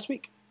Joya last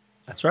week.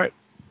 That's right.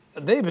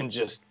 They've been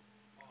just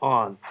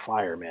on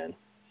fire, man,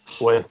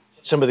 with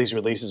some of these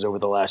releases over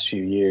the last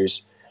few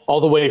years.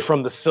 All the way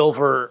from the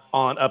silver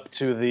on up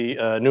to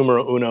the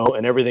numero uno,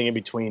 and everything in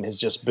between has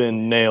just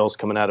been nails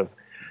coming out of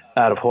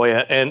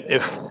Joya. And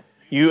if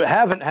you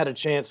haven't had a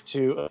chance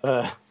to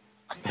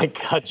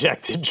thank God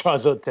Jack did draw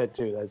his own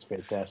tattoo. That's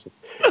fantastic.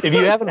 If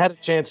you haven't had a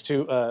chance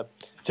to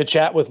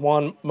chat with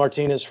Juan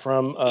Martinez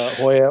from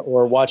Joya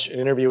or watch an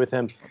interview with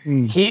him,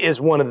 he is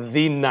one of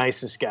the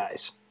nicest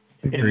guys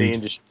in the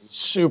industry.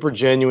 Super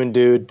genuine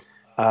dude.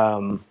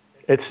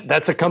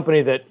 That's a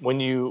company that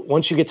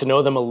once you get to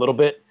know them a little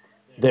bit,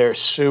 they're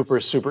super,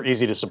 super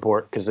easy to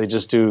support because they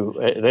just do.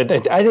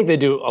 I think they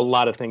do a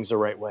lot of things the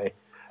right way.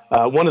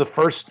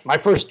 My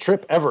first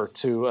trip ever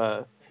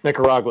to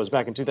Nicaragua was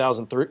back in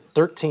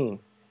 2013,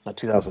 not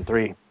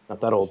 2003,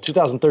 not that old,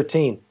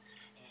 2013.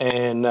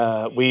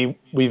 And we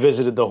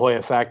visited the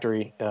Joya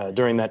factory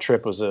during that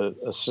trip. It was a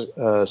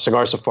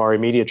cigar safari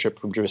media trip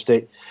from Drew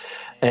Estate.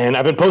 And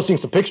I've been posting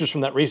some pictures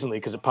from that recently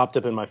because it popped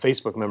up in my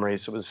Facebook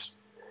memories. It was,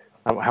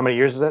 how many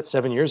years is that?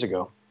 7 years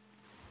ago.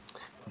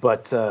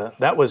 But I think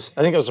that was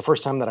the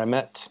first time that I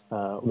met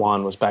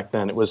Juan was back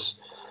then.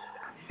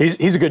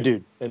 He's a good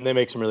dude, and they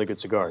make some really good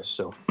cigars.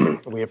 So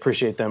we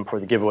appreciate them for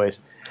the giveaways.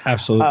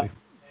 Absolutely.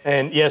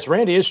 And yes,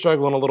 Randy is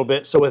struggling a little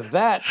bit. So with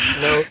that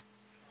note,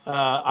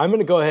 I'm going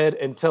to go ahead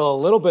and tell a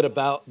little bit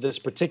about this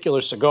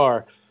particular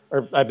cigar,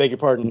 or I beg your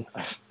pardon,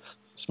 I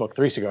smoked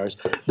 3 cigars.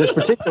 This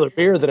particular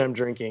beer that I'm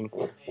drinking,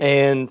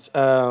 and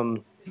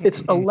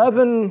it's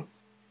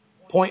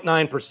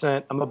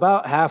 11.9%. I'm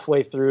about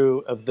halfway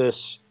through of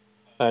this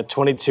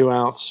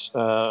 22-ounce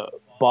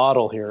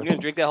bottle here. You're going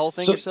to drink that whole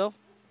thing yourself?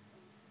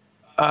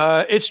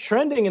 It's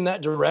trending in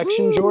that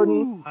direction,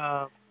 Jordan.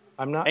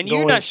 I'm not. And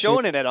you're not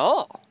showing it at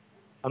all.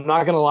 I'm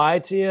not going to lie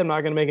to you. I'm not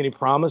going to make any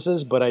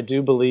promises, but I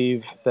do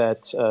believe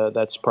that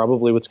that's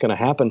probably what's going to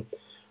happen.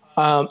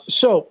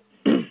 So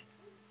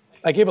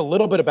I gave a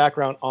little bit of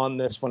background on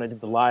this when I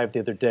did the live the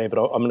other day, but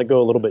I'm going to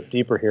go a little bit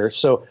deeper here.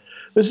 So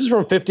this is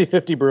from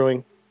 50/50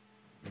 Brewing.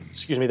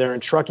 Excuse me. They're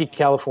in Truckee,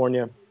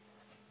 California.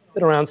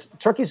 Been around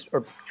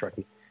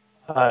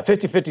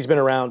 50/50's been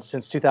around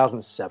since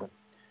 2007.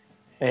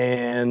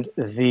 And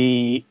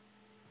the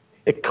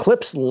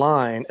Eclipse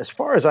line, as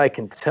far as I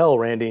can tell,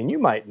 Randy, and you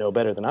might know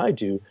better than I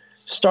do,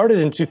 started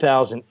in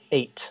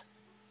 2008.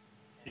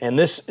 And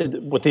this,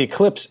 with the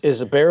Eclipse, is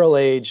a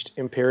barrel-aged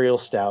Imperial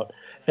Stout.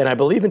 And I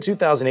believe in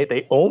 2008,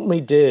 they only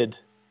did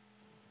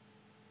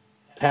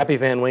Pappy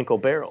Van Winkle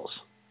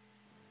barrels.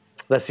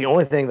 That's the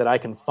only thing that I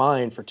can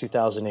find for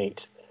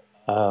 2008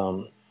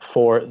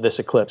 for this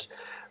Eclipse.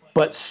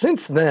 But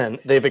since then,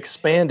 they've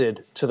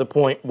expanded to the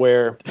point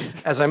where,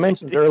 as I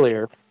mentioned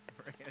earlier,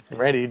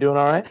 Randy, you doing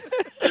all right?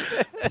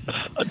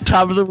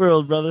 Top of the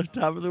world, brother.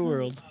 Top of the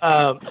world.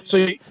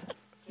 So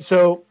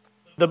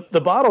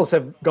the bottles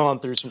have gone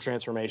through some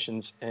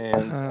transformations,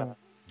 and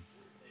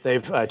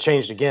they've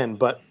changed again.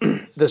 But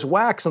this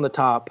wax on the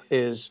top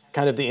is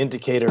kind of the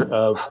indicator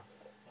of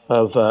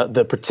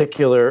the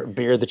particular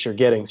beer that you're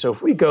getting. So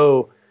if we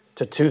go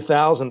to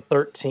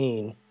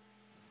 2013.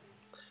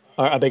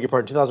 I beg your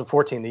pardon,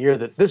 2014, the year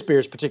that this beer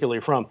is particularly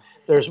from,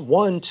 there's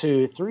 1,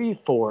 2, 3,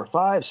 4,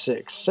 5,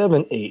 6,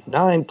 7, 8,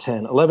 9,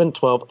 10, 11,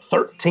 12,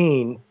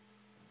 13,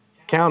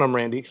 count them,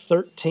 Randy,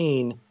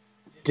 13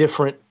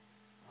 different,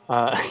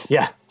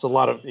 it's a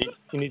lot of, you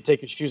need to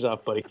take your shoes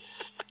off, buddy,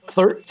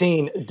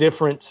 13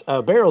 different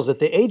barrels that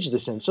they aged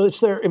this in. So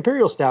it's their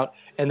Imperial Stout,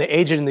 and they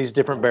age it in these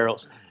different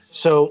barrels.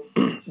 So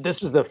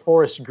this is the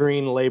forest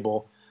green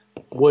label,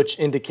 which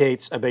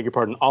indicates, I beg your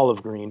pardon,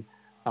 olive green,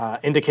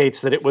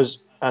 indicates that it was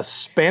a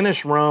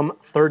Spanish rum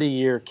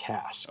 30-year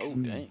cask. Oh,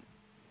 dang.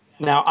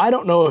 Now, I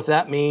don't know if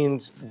that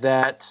means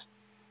that,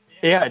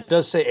 it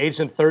does say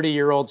aged in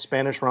 30-year-old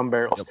Spanish rum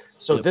barrels. Yep.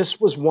 So this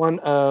was one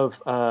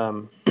of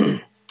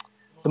the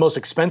most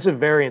expensive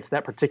variants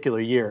that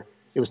particular year.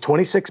 It was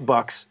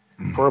 $26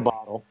 for a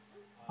bottle,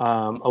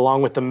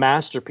 along with the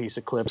Masterpiece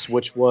Eclipse,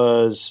 which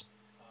was,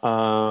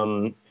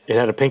 it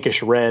had a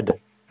pinkish red,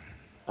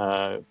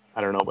 I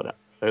don't know what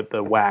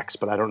the wax,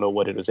 but I don't know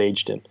what it was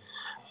aged in.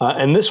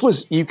 And this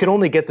was, you can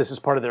only get this as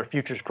part of their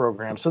futures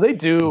program. So they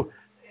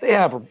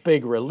have a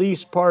big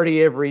release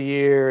party every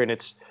year, and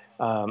it's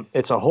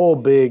a whole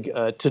big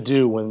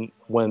to-do when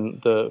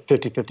the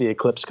 50/50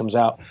 Eclipse comes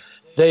out.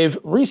 They've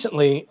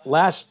recently,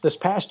 this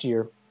past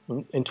year,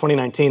 in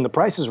 2019, the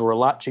prices were a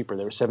lot cheaper.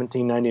 They were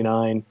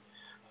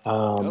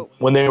 $17.99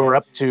 when they were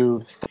up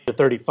to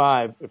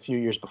 $35 a few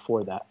years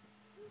before that.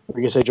 What were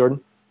you going to say, Jordan?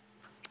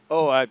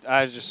 Oh,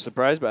 I was just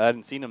surprised, but I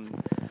hadn't seen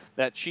them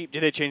that cheap.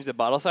 Did they change the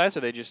bottle size, or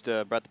they just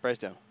brought the price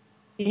down?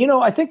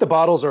 I think the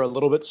bottles are a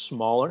little bit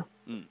smaller.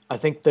 I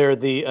think they're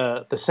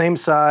the same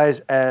size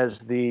as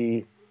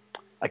the.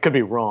 I could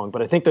be wrong,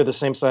 but I think they're the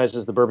same size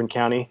as the Bourbon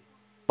County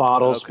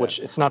bottles, which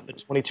it's not the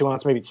 22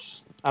 ounce. Maybe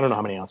it's, I don't know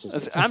how many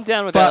ounces. I'm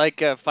down with that.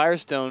 Like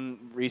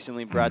Firestone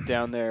recently brought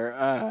down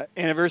their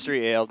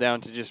anniversary ale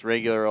down to just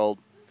regular old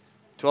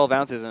 12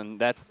 ounces,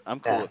 and I'm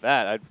cool with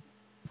that.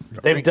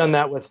 They've done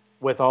that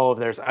with all of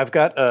theirs. I've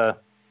got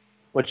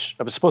which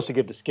I was supposed to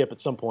give to Skip at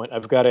some point.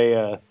 I've got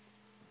a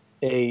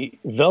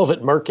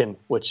Velvet Merkin,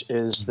 which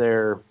is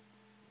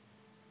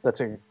that's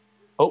a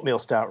oatmeal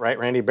stout, right,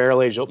 Randy?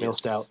 Barrel-aged oatmeal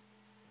stout.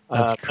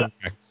 That's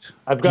correct.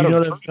 I've got. Do you know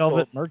what a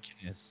Velvet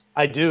Merkin is?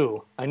 I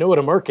do. I know what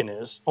a Merkin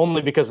is,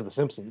 only because of The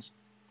Simpsons.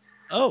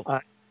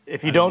 Oh.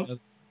 If you don't,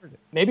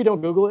 maybe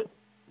don't Google it.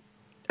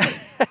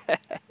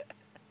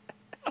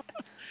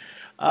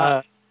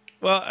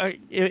 Well,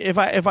 if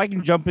I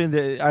can jump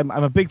in, I'm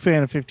a big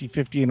fan of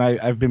 50/50, and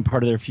I've been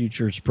part of their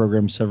futures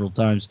program several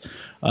times.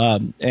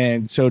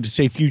 And so to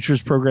say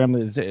futures program,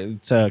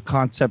 it's a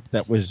concept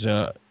that was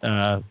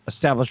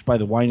established by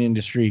the wine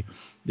industry,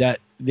 that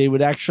they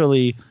would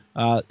actually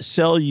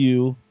sell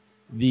you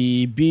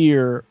the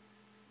beer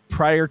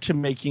prior to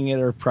making it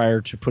or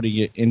prior to putting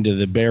it into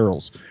the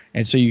barrels.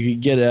 And so you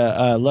could get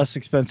a less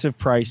expensive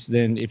price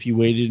than if you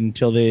waited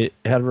until they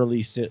had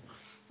released it.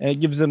 And it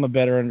gives them a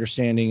better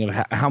understanding of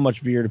how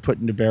much beer to put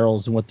into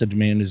barrels and what the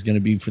demand is going to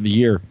be for the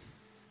year.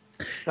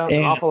 Sounds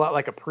an awful lot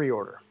like a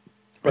pre-order.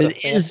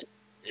 It is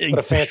what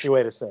a fancy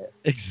way to say it.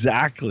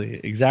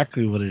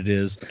 Exactly what it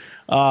is.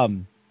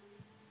 And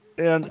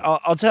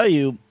I'll tell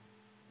you,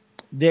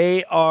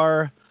 they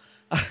are.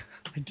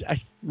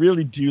 I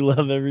really do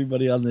love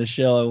everybody on this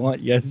show. I want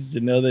you guys to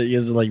know that you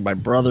guys are like my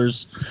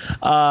brothers.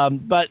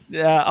 But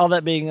all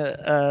that being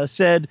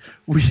said,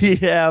 we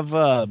have.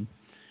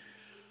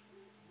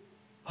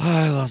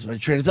 I lost my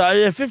train of thought.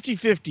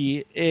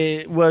 50/50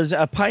 it was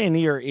a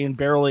pioneer in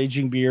barrel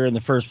aging beer in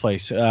the first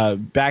place.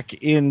 Back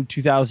in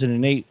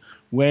 2008,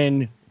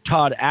 when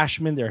Todd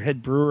Ashman, their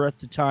head brewer at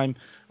the time,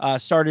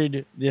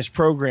 started this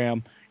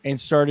program and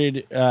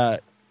started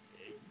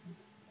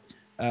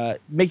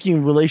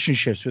making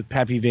relationships with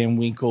Pappy Van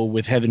Winkle,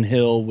 with Heaven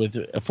Hill, with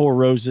Four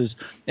Roses,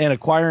 and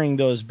acquiring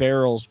those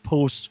barrels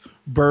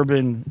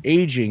post-bourbon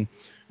aging.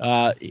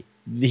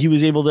 He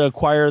was able to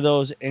acquire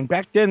those, and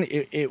back then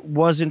it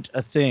wasn't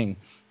a thing.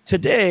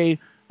 Today,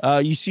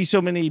 you see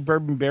so many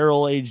bourbon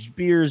barrel-aged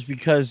beers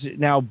because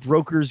now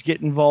brokers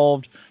get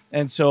involved,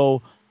 and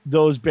so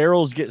those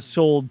barrels get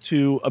sold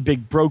to a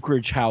big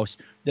brokerage house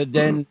that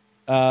then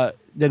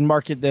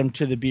market them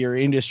to the beer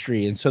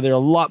industry, and so they're a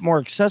lot more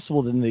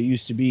accessible than they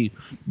used to be.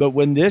 But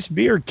when this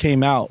beer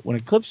came out, when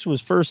Eclipse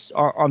was first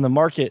on the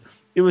market,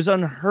 it was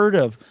unheard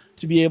of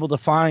to be able to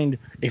find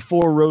a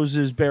Four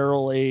Roses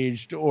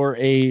barrel-aged or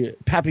a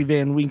Pappy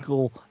Van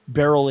Winkle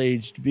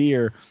barrel-aged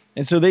beer.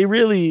 And so they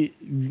really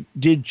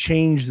did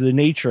change the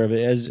nature of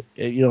it. As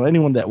you know,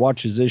 anyone that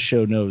watches this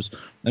show knows.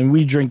 And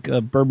we drink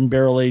a bourbon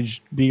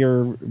barrel-aged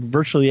beer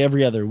virtually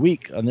every other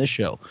week on this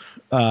show.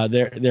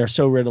 They're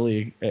so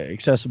readily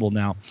accessible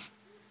now.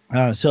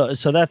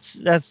 So that's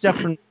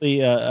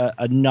definitely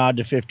a nod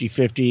to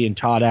 50/50 and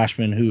Todd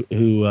Ashman,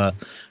 who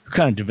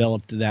kind of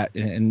developed that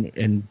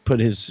and put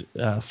his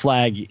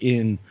flag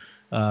in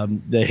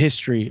the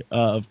history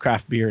of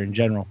craft beer in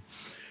general.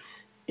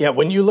 Yeah,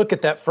 when you look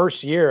at that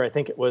first year, I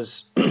think it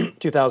was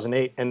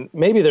 2008, and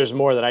maybe there's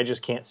more that I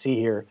just can't see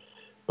here,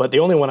 but the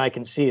only one I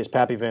can see is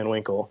Pappy Van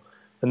Winkle.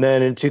 And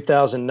then in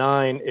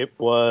 2009, it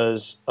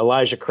was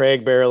Elijah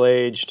Craig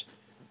barrel-aged.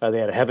 They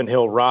had a Heaven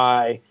Hill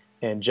Rye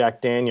and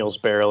Jack Daniel's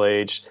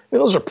barrel-aged. I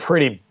mean, those are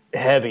pretty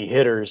heavy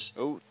hitters.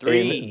 Oh,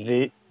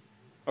 three.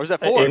 Or was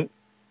that four?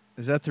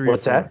 Is that three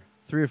What's or four? that?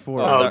 3 or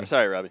 4. Oh,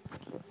 sorry, Robbie.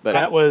 But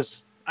that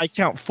was... I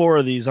count 4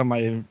 of these on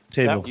my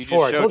table. You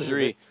just showed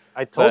 3.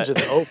 I told you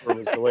the over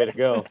was the way to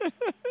go.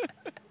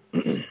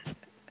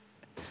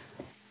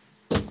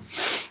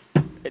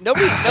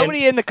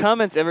 Nobody in the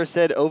comments ever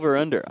said over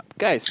under.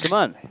 Guys, come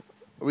on.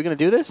 Are we going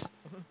to do this?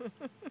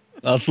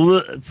 It's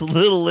a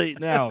little late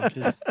now.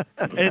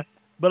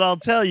 But I'll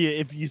tell you,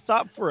 if you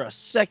thought for a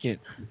second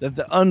that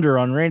the under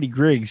on Randy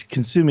Griggs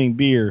consuming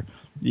beer,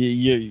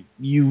 you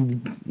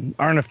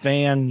aren't a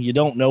fan, you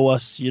don't know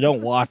us, you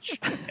don't watch,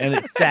 and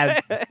it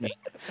saddens me.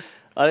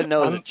 I didn't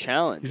know it was a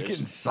challenge. He's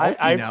getting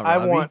salty now,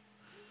 Robbie.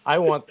 I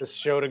want this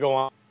show to go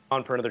on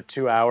for another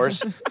 2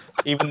 hours,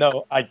 even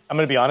though I'm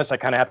going to be honest, I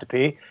kind of have to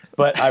pee,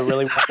 but I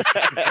really want to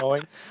keep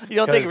going. You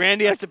don't think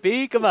Randy has to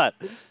pee? Come on.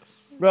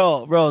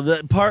 Bro,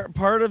 the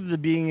part of the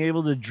being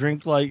able to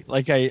drink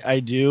like I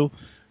do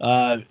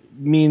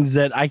means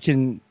that I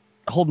can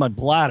hold my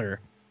bladder.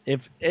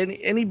 If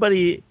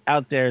anybody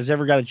out there has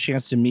ever got a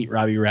chance to meet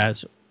Robbie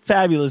Raz,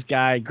 fabulous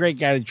guy, great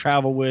guy to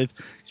travel with.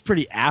 He's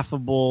pretty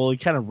affable. He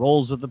kind of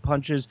rolls with the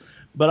punches.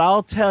 But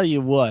I'll tell you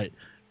what,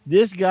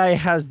 this guy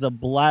has the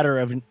bladder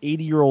of an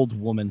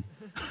 80-year-old woman.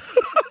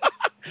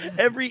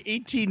 Every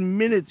 18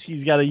 minutes,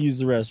 he's got to use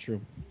the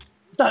restroom.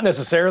 It's not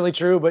necessarily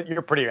true, but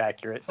you're pretty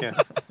accurate. Yeah.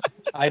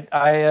 I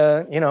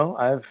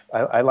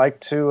like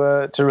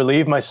to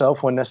relieve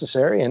myself when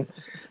necessary, and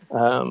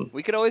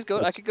we could always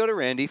go. I could go to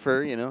Randy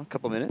for a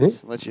couple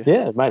minutes. Let you.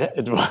 Yeah, it might.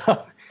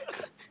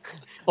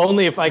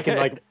 Only if I can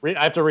I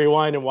have to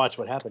rewind and watch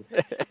what happened.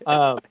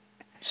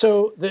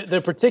 So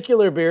the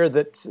particular beer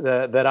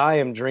that I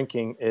am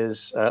drinking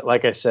is,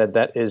 like I said,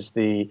 that is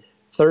the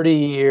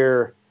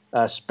 30-year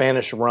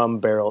Spanish rum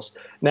barrels.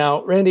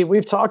 Now, Randy,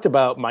 we've talked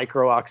about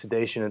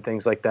micro-oxidation and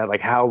things like that,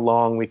 like how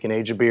long we can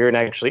age a beer. And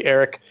actually,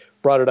 Eric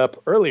brought it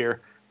up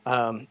earlier.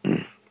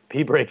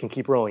 Pee break and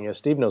keep rolling. Yeah,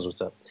 Steve knows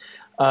what's up.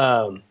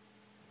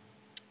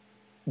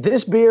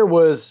 This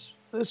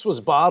was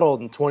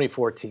bottled in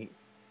 2014.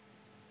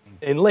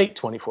 In late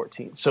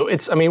 2014. So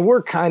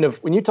we're kind of,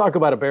 when you talk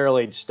about a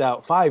barrel-aged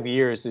stout, 5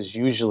 years is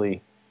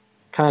usually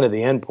kind of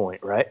the end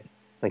point, right?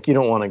 Like you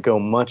don't want to go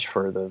much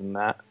further than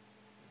that.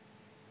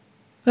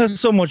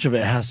 So much of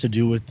it has to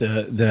do with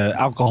the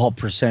alcohol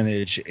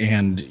percentage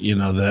and,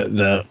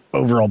 the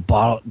overall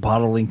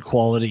bottling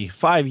quality.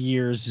 5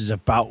 years is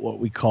about what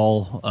we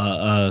call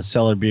a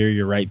cellar beer.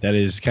 You're right. That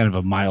is kind of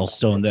a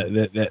milestone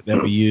that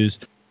we use.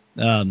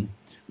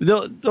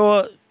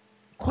 Though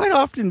quite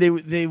often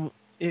they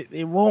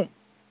won't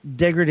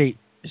degrade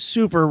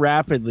super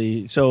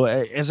rapidly. So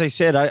as I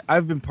said,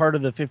 I've been part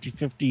of the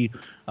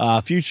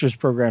 50/50 futures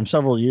program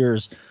several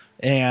years.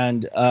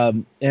 And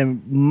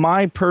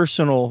my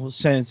personal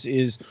sense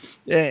is,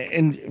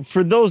 and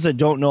for those that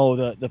don't know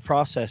the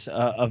process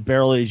of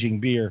barrel aging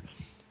beer,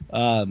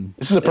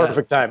 this is a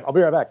perfect time. I'll be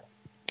right back.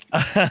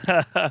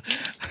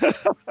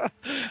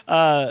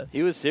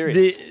 He was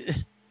serious.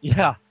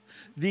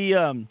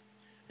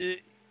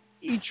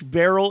 Each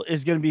barrel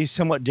is going to be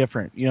somewhat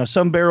different.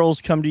 Some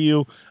barrels come to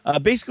you.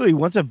 Basically,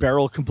 once a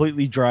barrel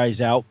completely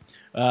dries out,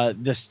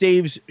 the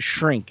staves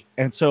shrink,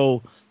 and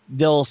so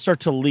they'll start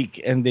to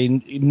leak, and they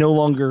no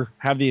longer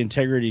have the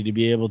integrity to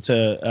be able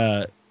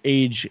to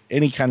age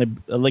any kind of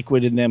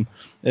liquid in them,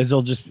 as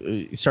they'll just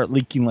start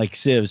leaking like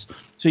sieves.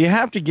 So you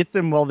have to get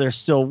them while they're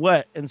still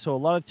wet, and so a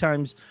lot of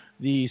times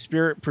the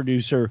spirit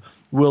producer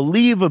will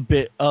leave a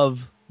bit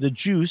of the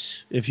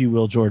juice, if you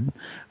will, Jordan,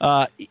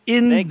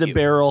 in the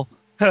barrel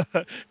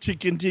to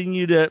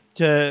continue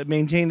to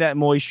maintain that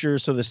moisture,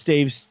 so the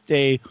staves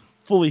stay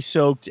fully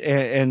soaked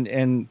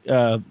and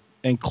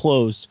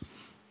closed.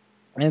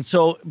 And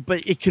so,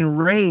 but it can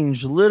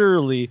range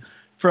literally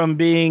from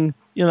being,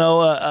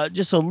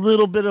 just a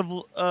little bit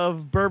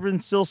of bourbon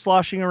still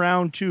sloshing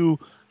around to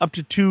up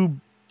to 2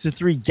 to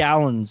 3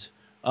 gallons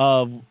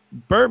of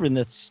bourbon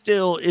that's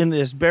still in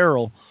this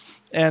barrel.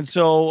 And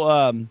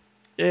so,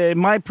 in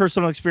my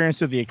personal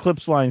experience with the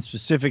Eclipse line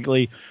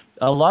specifically,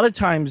 a lot of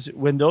times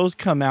when those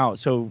come out,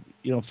 so,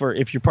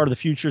 if you're part of the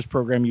Futures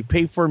program, you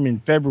pay for them in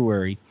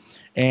February,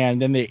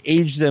 and then they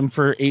age them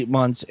for 8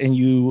 months, and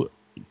you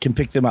can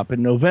pick them up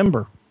in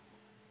November.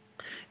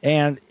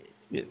 And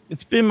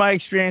it's been my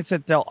experience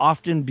that they'll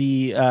often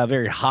be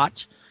very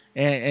hot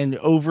and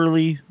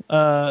overly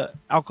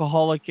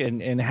alcoholic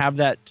and have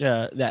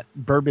that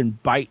bourbon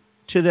bite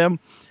to them.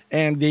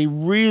 And they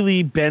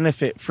really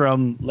benefit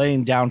from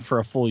laying down for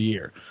a full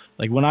year.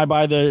 Like when I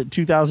buy the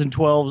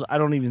 2012s, I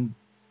don't even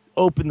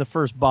open the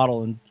first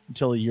bottle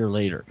until a year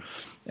later.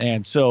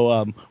 And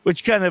so,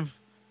 which kind of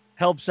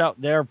helps out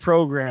their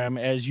program,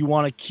 as you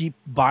want to keep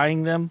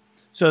buying them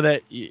so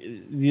that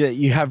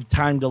you have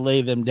time to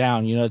lay them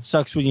down. It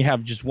sucks when you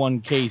have just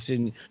one case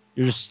and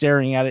you're just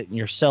staring at it in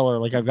your cellar,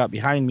 like I've got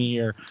behind me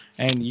here,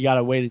 and you got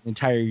to wait an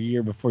entire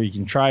year before you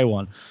can try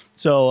one.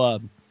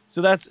 So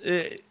that's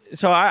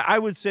so I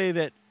would say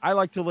that I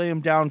like to lay them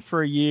down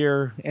for a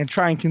year and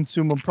try and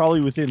consume them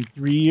probably within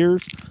 3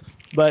 years.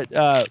 But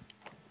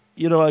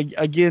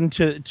again,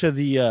 to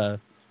the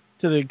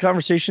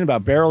conversation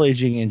about barrel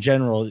aging in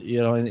general,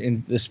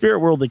 in the spirit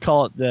world they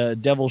call it the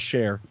devil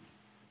share.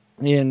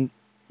 In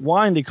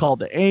wine they call it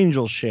the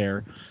angel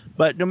share.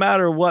 But no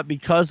matter what,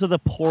 because of the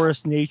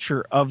porous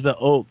nature of the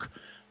oak,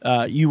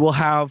 you will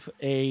have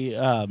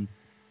a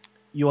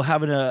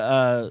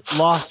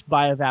loss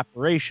by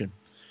evaporation.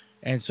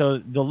 And so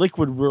the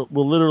liquid will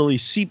literally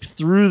seep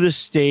through the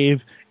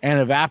stave and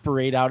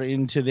evaporate out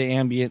into the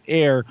ambient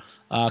air,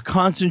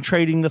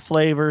 concentrating the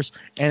flavors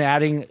and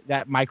adding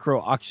that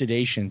micro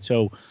oxidation.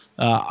 So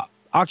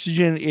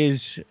oxygen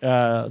is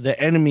the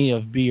enemy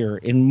of beer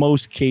in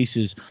most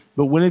cases.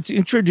 But when it's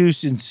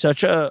introduced in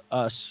such a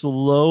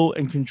slow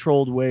and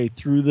controlled way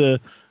through the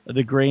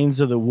grains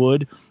of the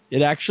wood,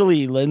 it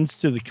actually lends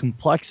to the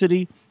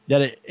complexity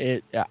that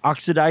it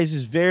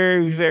oxidizes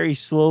very, very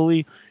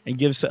slowly and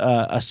gives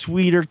a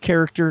sweeter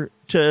character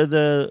to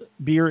the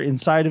beer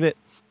inside of it.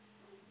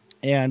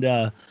 And,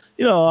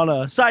 on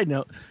a side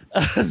note,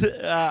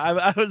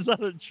 I was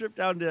on a trip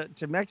down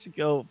to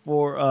Mexico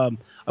for I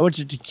went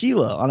to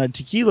tequila on a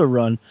tequila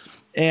run,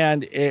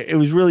 and it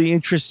was really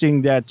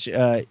interesting that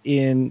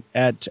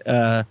at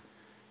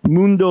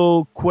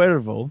Mundo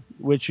Cuervo,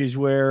 which is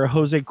where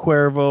Jose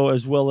Cuervo,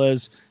 as well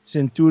as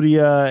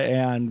Centuria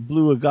and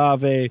Blue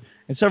Agave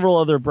and several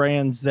other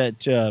brands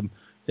that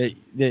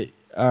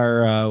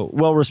are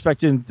well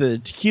respected in the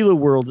tequila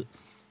world,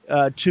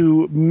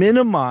 to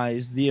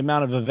minimize the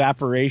amount of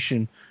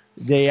evaporation,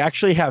 they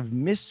actually have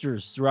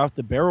misters throughout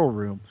the barrel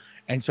room.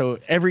 And so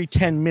every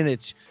 10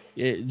 minutes,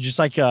 just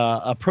like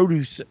a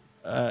produce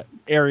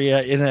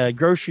area in a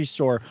grocery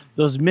store,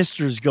 those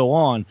misters go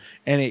on,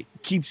 and it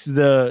keeps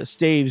the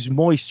staves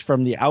moist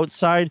from the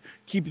outside,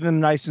 keeping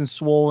them nice and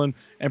swollen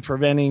and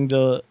preventing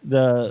the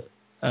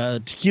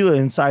tequila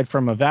inside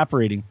from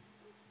evaporating.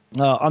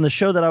 On the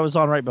show that I was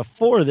on right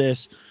before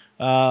this,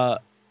 Juan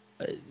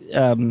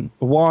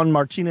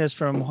Martinez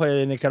from Joya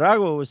de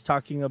Nicaragua was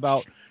talking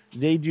about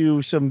they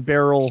do some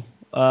barrel.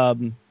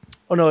 It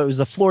was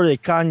the Flor de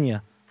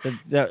Caña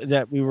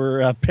that we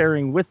were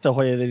pairing with the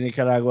Joya de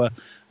Nicaragua.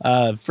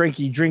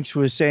 Frankie Drinks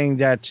was saying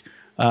that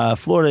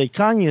Flor de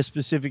Caña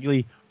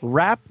specifically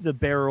wrap the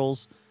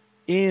barrels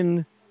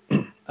in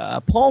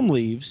palm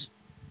leaves,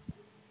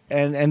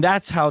 and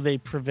that's how they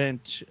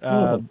prevent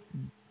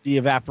the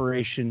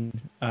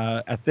evaporation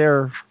at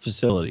their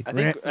facility. I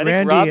think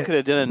Randy, Rob could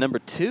have done a number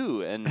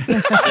 2 and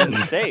been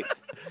safe.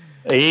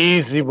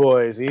 Easy,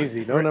 boys,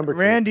 easy. No number 2.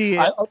 Randy,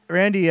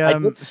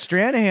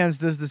 Stranahan's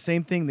does the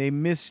same thing. They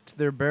mist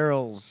their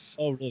barrels.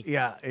 Oh, really?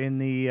 Yeah, in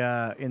the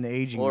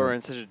aging. Or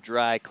in such a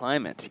dry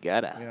climate, you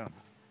gotta. Yeah.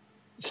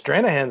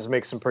 Stranahan's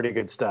makes some pretty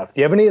good stuff.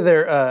 Do you have any of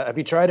their? Have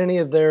you tried any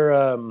of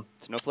their?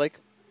 Snowflake?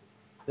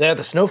 Yeah,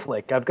 the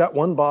Snowflake. I've got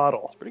one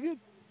bottle. It's pretty good.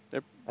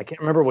 I can't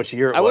remember which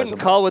year it was. I wouldn't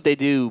call what they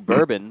do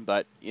bourbon,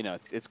 but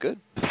it's good.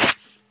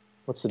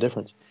 What's the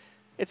difference?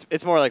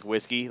 It's more like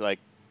whiskey, like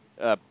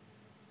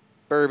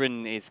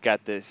bourbon has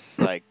got this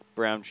like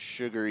brown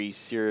sugary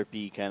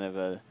syrupy kind of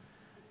a.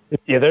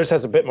 Yeah, theirs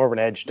has a bit more of an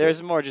edge.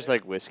 Theirs more just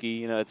like whiskey.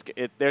 You know,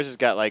 theirs has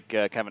got like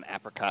kind of an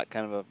apricot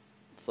kind of a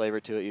flavor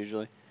to it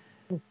usually.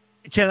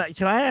 Can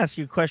I ask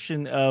you a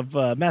question of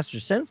Master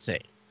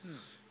Sensei,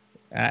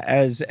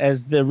 as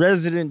the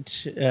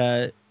resident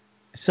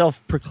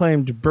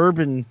self-proclaimed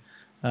bourbon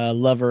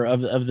lover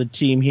of the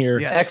team here?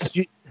 Yes.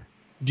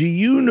 Do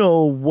you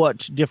know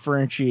what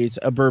differentiates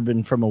a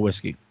bourbon from a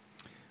whiskey?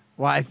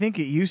 Well, I think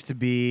it used to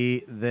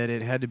be that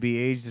it had to be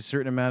aged a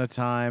certain amount of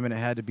time and it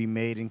had to be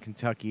made in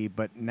Kentucky,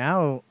 but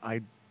now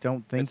I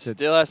don't think it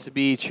still has to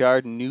be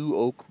charred new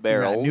oak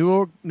barrels.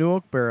 Yeah, new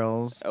oak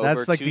barrels. Over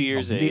That's like 2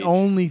 years the age.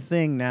 only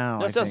thing now.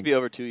 No, it still has to be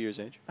over 2 years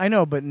age. I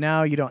know, but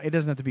now you don't. It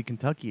doesn't have to be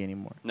Kentucky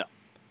anymore. No.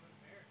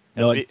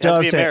 It has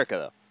to be America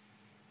though.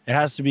 It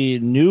has to be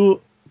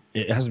new.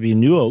 It has to be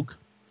new oak.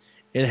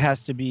 It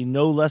has to be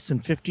no less than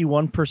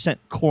 51%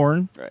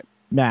 corn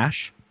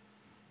mash,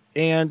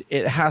 and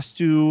it has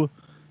to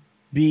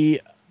be,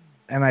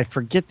 and I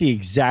forget the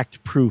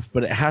exact proof,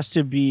 but it has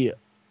to be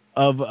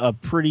of a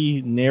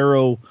pretty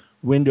narrow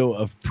window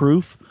of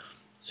proof.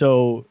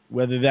 So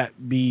whether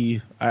that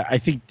be, I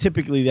think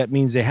typically that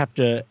means they have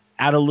to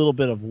add a little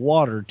bit of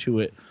water to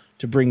it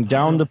to bring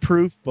down the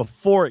proof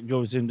before it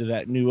goes into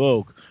that new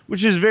oak,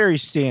 which is very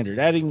standard.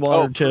 Adding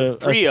water to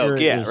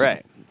pre-oak,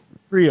 right.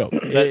 Pre-oak.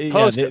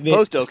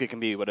 Post-oak, it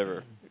can be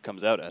whatever it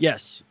comes out as.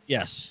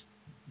 Yes,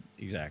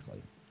 exactly.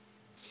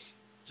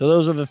 So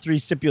those are the three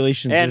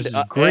stipulations. And There's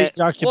a great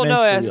documentary.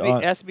 Well, no,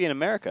 it has to be in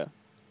America.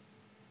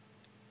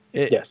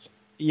 Yes.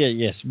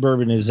 Yes.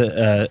 Bourbon is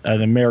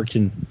an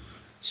American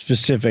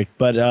specific,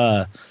 but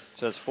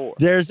so it's 4.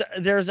 There's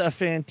a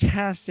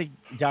fantastic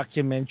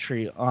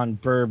documentary on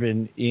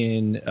bourbon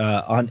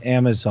on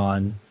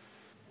Amazon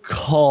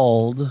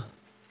called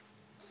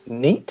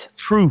Neat.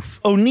 Proof.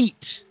 Oh,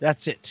 Neat.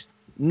 That's it.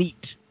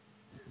 Neat.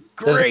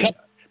 Great.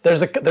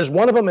 There's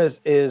one of them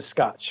is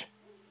Scotch.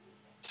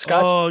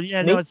 Scotch. Oh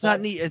yeah, no, it's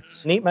not Neat.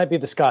 It's Neat might be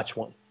the Scotch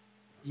one.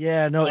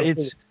 Yeah, no,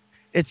 it's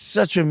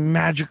such a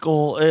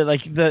magical.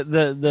 Like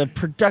the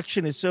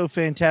production is so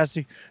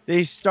fantastic.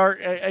 They start.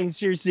 I mean,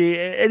 seriously,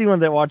 anyone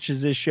that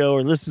watches this show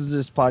or listens to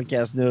this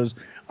podcast knows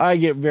I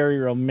get very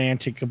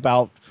romantic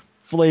about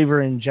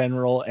flavor in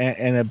general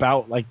and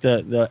about like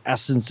the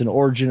essence and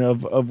origin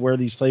of where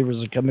these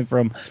flavors are coming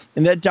from.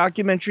 And that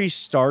documentary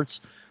starts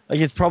like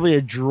it's probably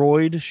a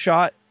droid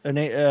shot.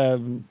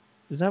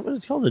 Is that what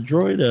it's called? A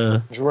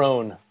droid?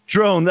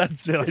 Drone.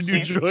 That's it. I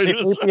knew droid.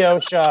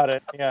 C-3PO shot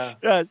it. Yeah.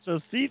 Yeah. So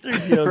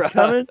C-3PO is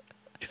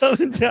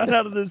coming down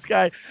out of the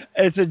sky.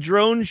 It's a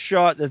drone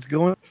shot that's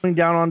going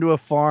down onto a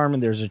farm,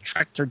 and there's a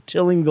tractor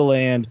tilling the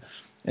land,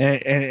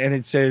 and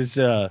it says,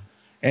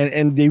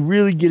 and they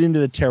really get into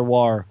the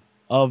terroir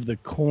of the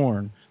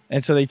corn.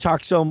 And so they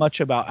talk so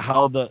much about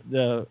how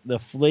the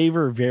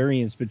flavor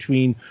variance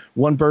between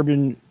one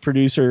bourbon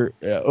producer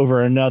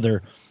over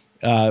another.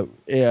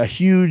 A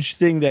huge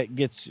thing that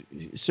gets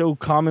so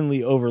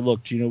commonly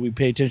overlooked. You know, we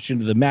pay attention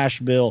to the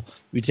mash bill,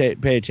 we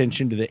pay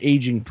attention to the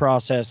aging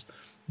process,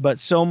 but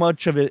so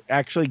much of it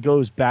actually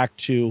goes back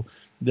to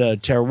the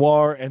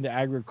terroir and the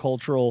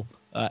agricultural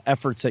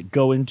efforts that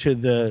go into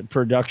the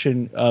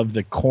production of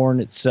the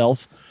corn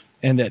itself,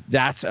 and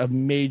that's a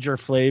major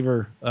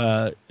flavor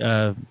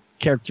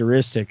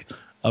characteristic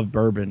of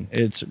bourbon.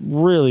 It's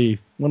really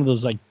one of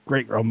those like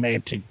great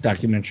romantic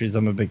documentaries.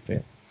 I'm a big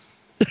fan.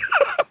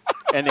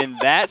 And in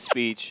that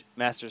speech,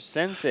 Master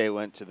Sensei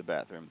went to the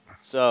bathroom.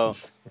 So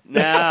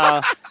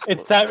now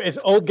it's time. It's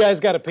old guys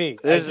got to pee.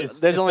 There's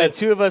only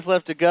 2 of us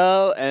left to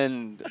go,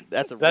 and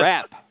that's a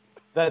wrap.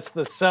 That's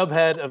the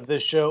subhead of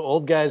this show.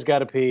 Old guys got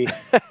to pee.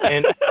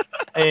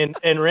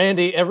 And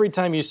Randy, every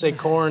time you say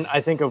corn, I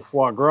think of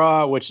foie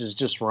gras, which is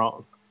just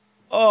wrong.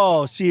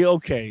 Oh, see,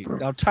 okay.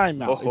 Now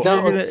time out.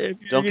 Don't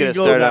get us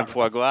started on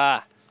foie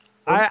gras.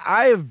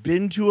 I have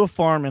been to a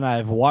farm and I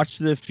have watched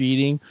the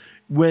feeding.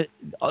 With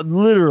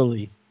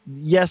literally,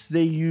 yes,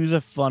 they use a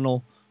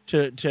funnel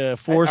to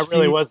force. I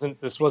really wasn't.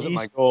 This wasn't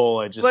my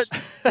goal. But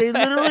they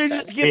literally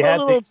just give a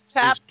little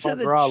tap to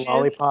the chin.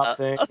 Lollipop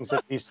things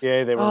at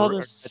PCA. They were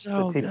they're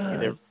so good.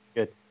 They were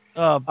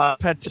good.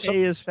 Pate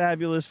is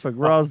fabulous. Foie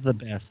gras is the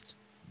best.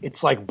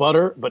 It's like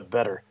butter, but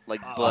better. Like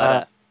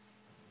butter.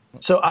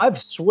 So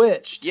I've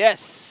switched.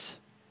 Yes.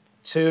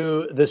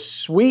 To the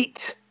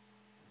sweet,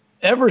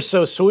 ever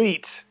so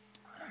sweet,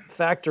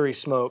 factory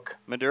smoke.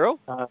 Maduro.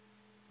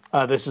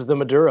 This is the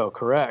Maduro,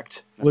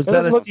 correct? Was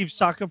that a Steve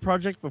Saka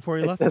project before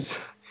he left?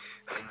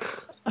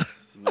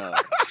 No.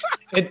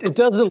 It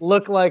doesn't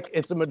look like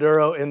it's a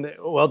Maduro in the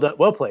well done,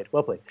 well played.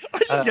 I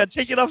just got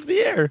taken off the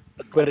air.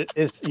 But it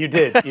is. You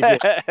did.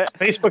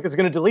 Facebook is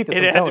going to delete this.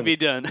 It had to be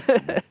done.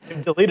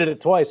 You've deleted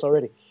it twice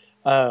already.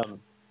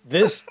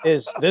 This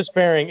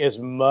pairing is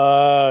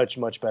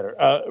much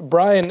better.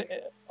 Brian,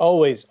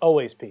 always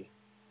pee,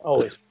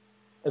 always,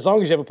 as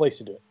long as you have a place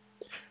to do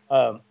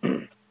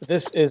it.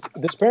 This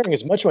pairing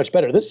is much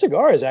better. This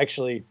cigar is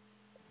actually,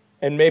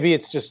 and maybe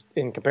it's just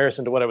in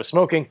comparison to what I was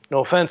smoking.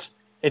 No offense,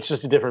 it's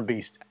just a different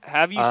beast.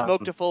 Have you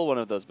smoked a full one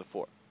of those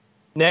before?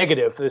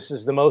 negative. This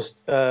is the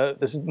most.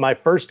 This is my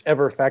first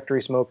ever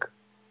factory smoke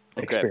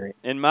experience.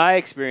 In my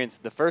experience,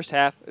 the first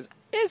half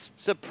is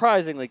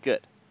surprisingly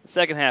good. The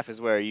second half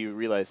is where you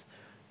realize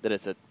that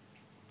it's a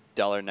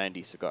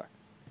 $1.90 cigar.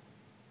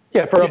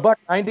 Yeah, for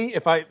 $1.90,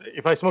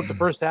 if I smoke the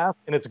first half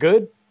and it's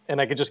good,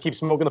 and I could just keep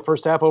smoking the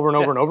first half over and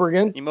over and over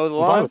again, you mow the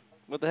lawn.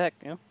 What the heck?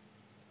 Yeah,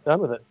 done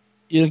with it.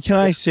 You know, can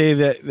I say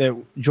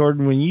that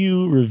Jordan, when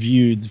you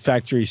reviewed the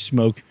factory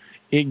smoke,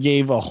 it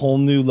gave a whole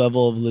new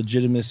level of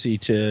legitimacy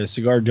to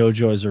Cigar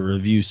Dojo as a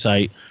review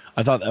site.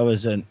 I thought that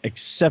was an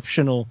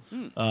exceptional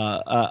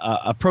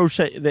approach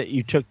that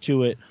you took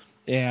to it.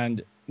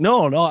 And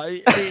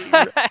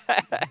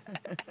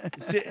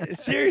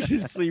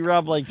seriously,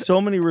 Rob, like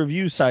so many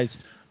review sites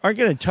aren't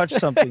going to touch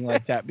something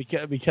like that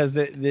because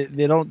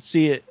they don't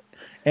see it.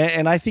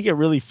 And I think it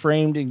really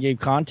framed and gave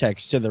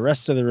context to the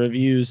rest of the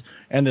reviews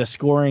and the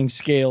scoring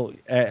scale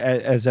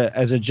as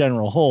a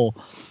general whole.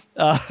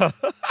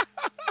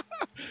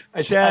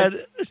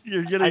 Chad,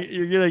 you're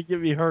gonna get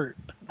me hurt.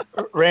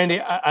 Randy,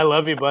 I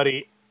love you,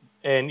 buddy,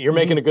 and you're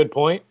making a good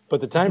point.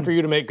 But the time for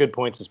you to make good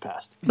points has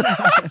passed.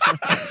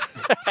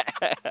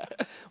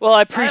 Well,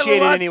 I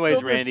appreciate it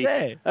anyways, Randy.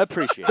 I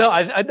appreciate it. No,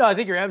 I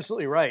think you're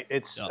absolutely right.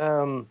 It's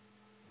I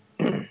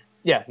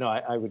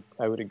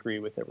would agree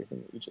with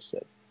everything that you just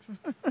said.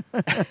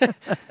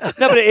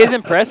 No, but it is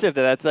impressive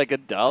that's like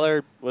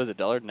 $1. What is it?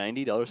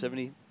 $1.90,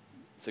 $1.70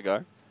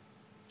 cigar.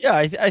 Yeah,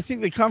 I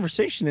think the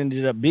conversation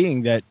ended up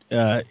being that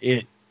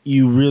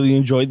you really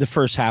enjoyed the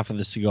first half of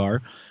the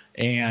cigar,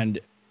 and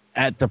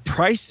at the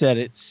price that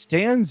it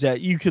stands at,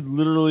 you could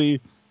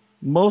literally,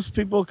 most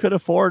people could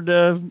afford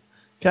to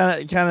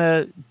kind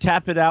of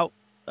tap it out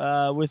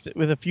with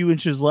a few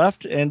inches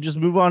left and just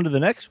move on to the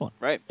next one.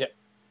 Right. Yeah.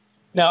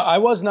 Now, I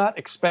was not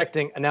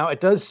expecting. Now,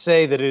 it does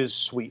say that it is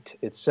sweet.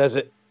 It says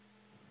it.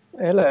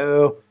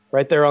 Hello,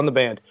 right there on the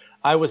band.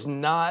 I was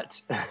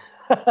not.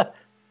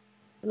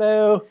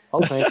 Hello.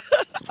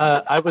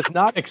 I was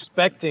not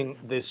expecting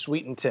this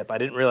sweetened tip. I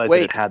didn't realize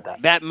that it had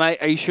that.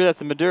 Are you sure that's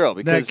the Maduro?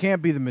 Because that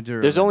can't be the Maduro.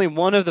 There's only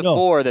one of the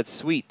four that's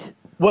sweet.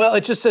 Well,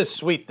 it just says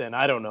sweet then.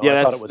 I don't know.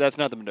 Yeah, I thought that's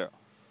not the Maduro.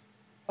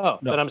 Oh,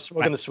 no. Then I'm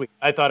smoking the sweet.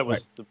 I thought it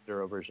was the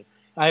Maduro version.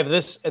 I have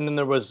this, and then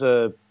there was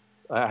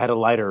I had a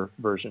lighter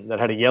version that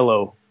had a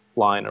yellow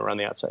line around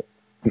the outside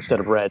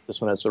instead of red.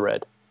 This one has the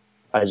red.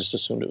 I just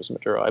assumed it was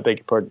Maduro. I beg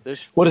your pardon.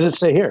 What does it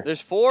say here?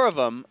 There's four of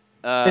them.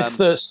 It's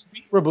the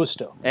Sweet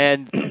Robusto.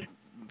 And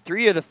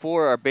 3 of the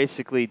 4 are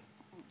basically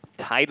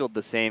titled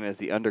the same as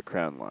the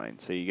Undercrown line.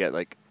 So you get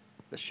like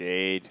the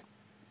Shade,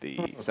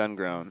 the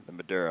Sun-Grown, the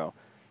Maduro.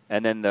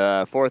 And then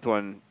the 4th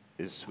one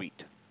is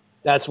sweet.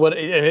 That's what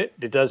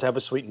it does have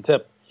a sweetened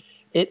tip.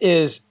 It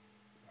is.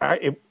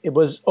 It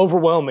was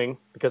overwhelming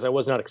because I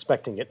was not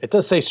expecting it. It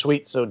does say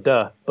sweet, so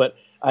duh. But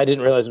I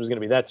didn't realize it was going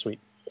to be that sweet.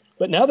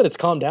 But now that it's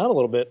calmed down a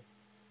little bit,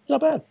 it's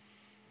not bad.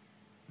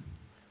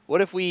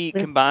 What if we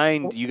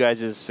combined you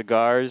guys'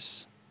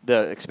 cigars,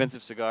 the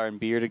expensive cigar and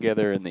beer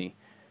together, and the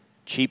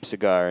cheap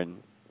cigar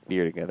and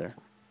beer together?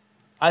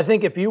 I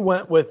think if you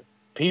went with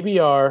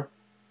PBR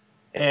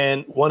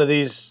and one of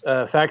these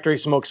factory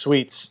smoked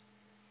sweets,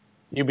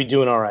 you'd be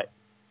doing all right.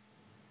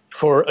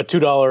 For a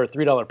 $2 or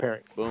 $3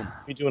 pairing, boom,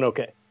 you'd be doing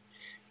okay.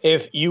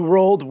 If you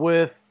rolled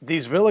with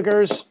these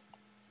Villigers,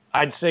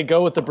 I'd say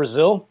go with the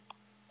Brazil.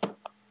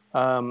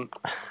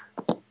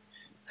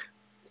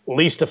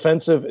 Least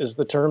offensive is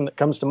the term that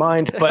comes to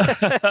mind, but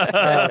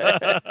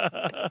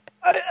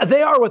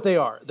they are what they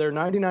are. They're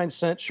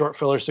 99-cent short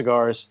filler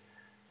cigars.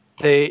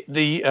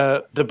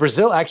 The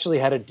Brazil actually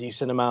had a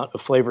decent amount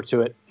of flavor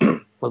to it,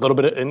 a little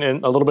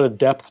bit of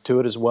depth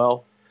to it as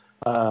well.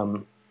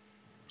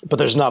 But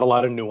there's not a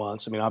lot of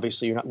nuance. I mean,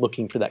 obviously, you're not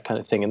looking for that kind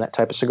of thing in that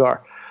type of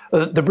cigar.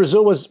 The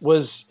Brazil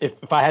was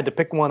if I had to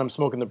pick one, I'm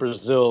smoking the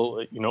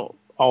Brazil,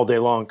 all day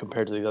long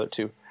compared to the other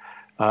two.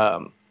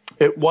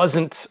 It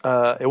wasn't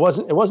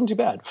too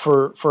bad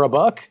for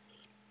 $1.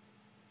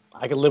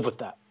 I could live with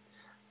that.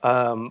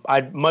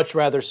 I'd much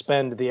rather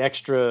spend the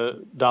extra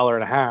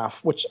 $1.50,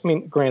 which, I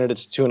mean, granted,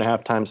 it's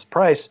 2.5 times the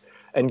price,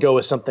 and go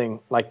with something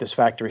like this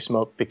factory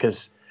smoke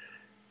because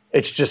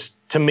it's just,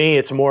 to me,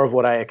 it's more of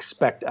what I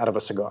expect out of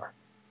a cigar.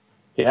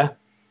 Yeah.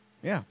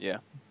 Yeah. Yeah.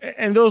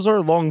 And those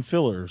are long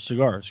filler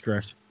cigars,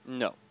 correct?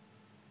 No.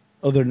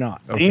 Oh, they're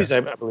not. Okay. These,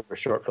 I believe, are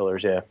short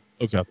fillers. Yeah.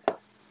 Okay.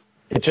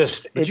 It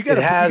just. But you got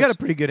a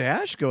pretty good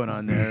hash going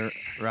on there,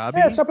 Robbie.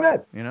 Yeah, it's not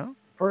bad.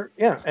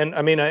 And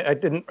I mean, I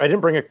didn't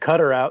bring a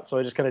cutter out, so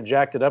I just kind of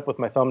jacked it up with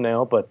my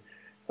thumbnail, but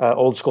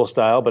old school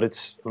style. But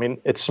it's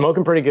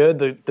smoking pretty good.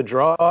 The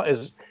draw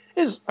is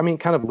I mean,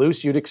 kind of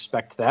loose. You'd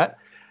expect that.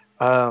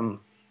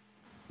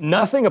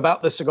 Nothing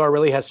about this cigar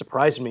really has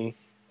surprised me,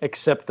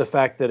 except the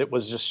fact that it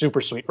was just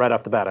super sweet right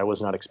off the bat. I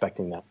was not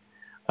expecting that.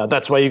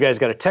 That's why you guys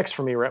got a text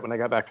from me right when I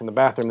got back from the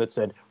bathroom that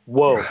said,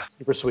 "Whoa,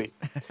 super sweet,"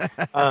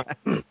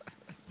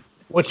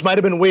 which might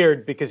have been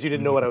weird because you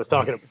didn't know what I was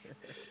talking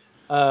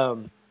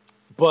about.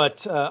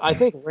 But I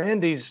think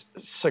Randy's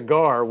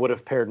cigar would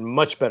have paired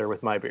much better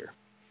with my beer.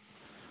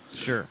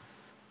 Sure.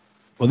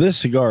 Well, this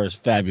cigar is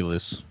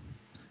fabulous.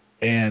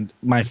 And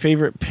my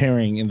favorite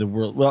pairing in the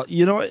world. Well,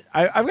 you know what?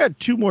 I've got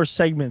 2 more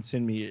segments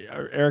in me.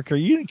 Eric, are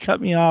you going to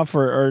cut me off,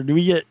 or do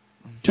we get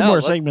 2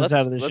 more segments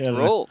out of the show? Let's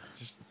roll.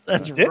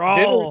 Let's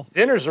roll.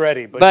 Dinner's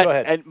ready, but go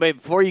ahead. But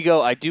before you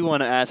go, I do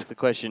want to ask the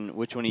question,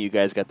 which one of you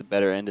guys got the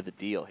better end of the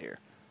deal here?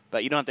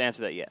 But you don't have to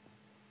answer that yet.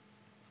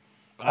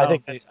 I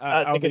don't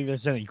think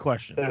there's any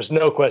question. There's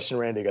no question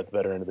Randy got the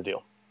better end of the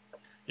deal.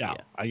 Yeah.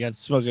 I got to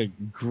smoke a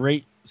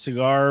great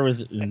cigar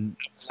with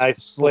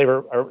nice flavor,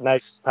 or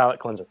nice palate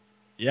cleanser.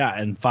 Yeah,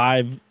 and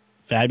 5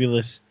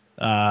 fabulous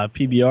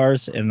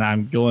PBRs, and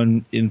I'm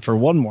going in for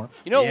 1 more.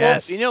 You know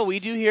what we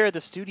do here at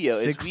the studio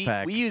is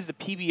we use the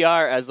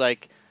PBR as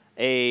like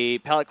a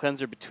palate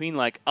cleanser between,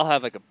 like, I'll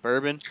have like a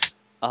bourbon,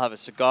 I'll have a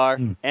cigar,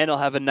 and I'll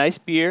have a nice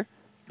beer,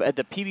 but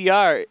the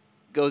PBR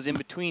goes in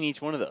between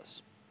each one of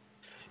those.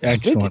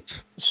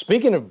 Excellent.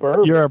 Speaking of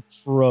bourbon, you're a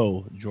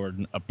pro,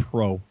 Jordan, a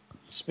pro.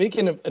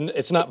 Speaking of, and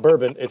it's not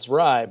bourbon, it's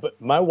rye, but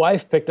my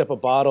wife picked up a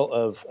bottle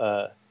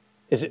of,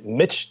 is it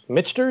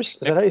Michters? Is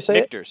that how you say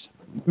it? Michters.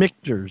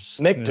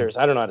 Michters.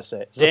 Yeah. I don't know how to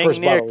say it. It's Dang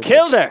near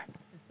killed her.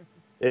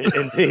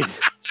 Indeed.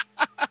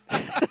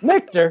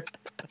 Michter.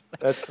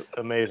 That's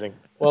amazing.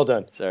 Well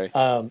done. Sorry.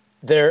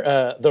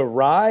 The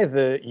rye,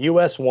 the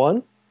US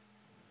 1,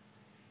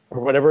 or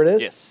whatever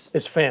it is,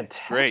 is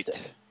fantastic.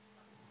 Great.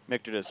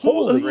 Michter does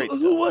great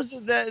stuff. Who was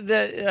it that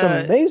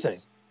it's amazing.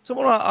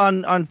 Someone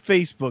on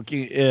Facebook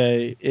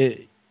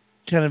it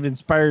kind of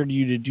inspired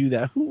you to do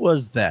that. Who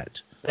was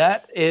that?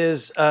 That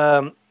is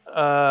it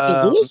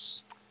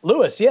Lewis?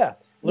 Lewis, yeah.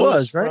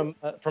 Lewis, right?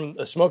 From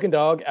the Smoking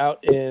Dog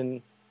out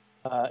in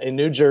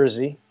New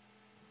Jersey.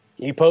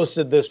 He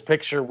posted this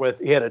picture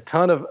he had a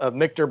ton of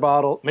Michters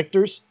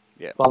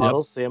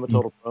bottles. See, I'm a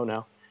total pro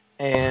now.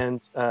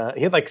 And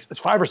he had like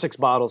 5 or 6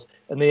 bottles,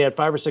 and they had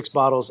 5 or 6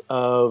 bottles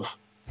of,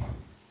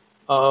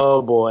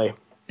 oh boy.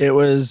 It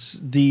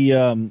was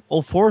the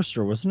Old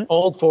Forester, wasn't it?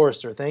 Old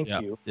Forester, thank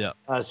you. Yeah.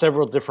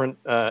 Several different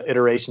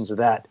iterations of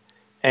that.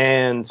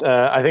 And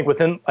I think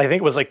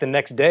it was like the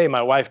next day,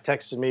 my wife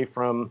texted me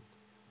from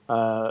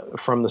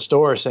the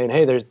store saying,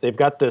 "Hey, they've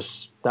got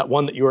that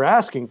one that you were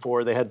asking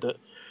for. They had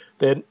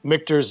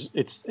Michters.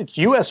 It's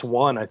US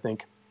 1, I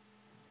think.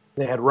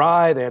 They had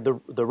rye, they had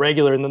the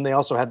regular, and then they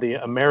also had the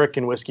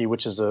American whiskey,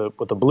 which is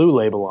with a blue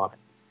label on it.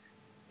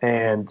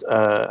 And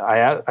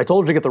I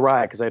told her to get the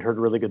rye because I'd heard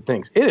really good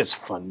things. It is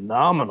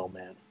phenomenal,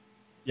 man.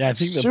 Yeah, I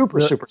think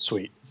super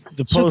sweet.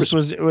 The post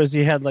was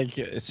he had like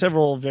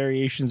several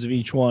variations of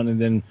each one, and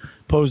then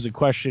posed the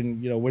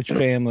question, which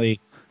family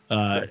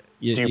do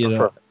you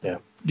prefer? Yeah.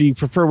 Do you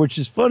prefer? Which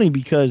is funny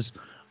because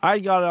I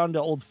got onto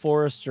Old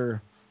Forester.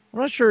 I'm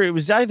not sure, it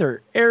was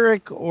either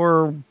Eric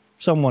or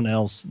someone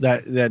else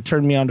that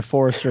turned me on to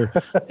Forester,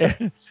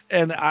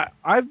 and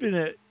I've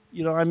been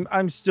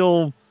I'm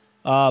still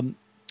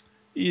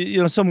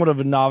somewhat of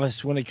a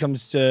novice when it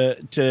comes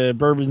to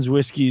bourbons,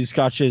 whiskeys,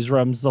 scotches,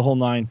 rums, the whole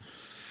 9.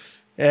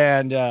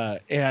 And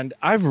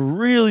I've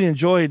really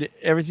enjoyed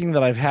everything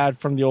that I've had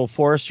from the Old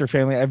Forester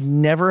family. I've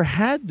never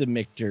had the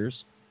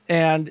Michters,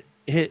 and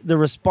the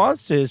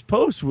response to his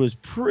post was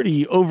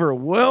pretty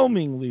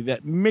overwhelmingly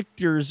that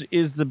Michters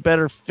is the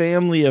better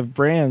family of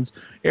brands.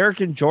 Eric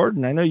and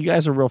Jordan, I know you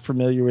guys are real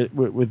familiar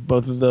with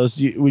both of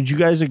those. Would you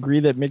guys agree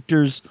that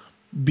Michters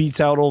beats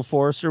out Old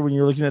Forester when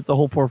you're looking at the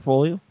whole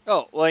portfolio?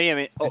 Oh, well, yeah. I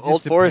mean,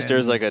 Old Forester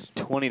is like a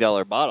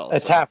 $20 bottle.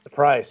 That's half the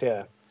price,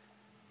 yeah.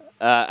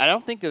 I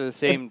don't think they're the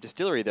same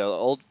distillery,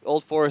 though.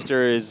 Old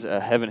Forester is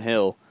Heaven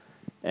Hill,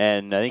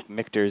 and I think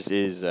Michters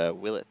is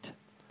Willet.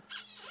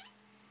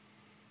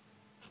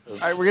 All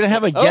right, we're going to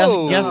have a guest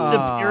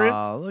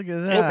appearance. Look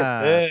at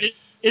that.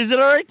 Is it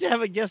all right to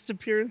have a guest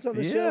appearance on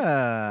the show?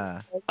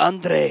 Yeah.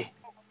 Andre.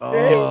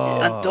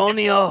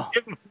 Antonio.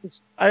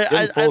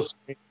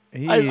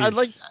 I'd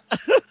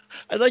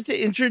like to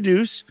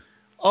introduce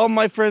all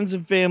my friends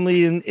and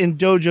family in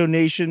Dojo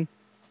Nation.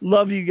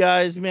 Love you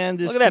guys, man.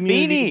 This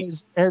community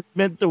has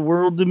meant the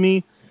world to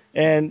me.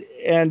 And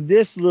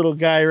this little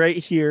guy right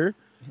here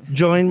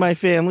joined my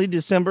family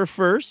December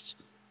 1st.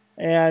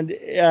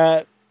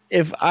 And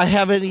if I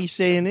have any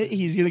say in it,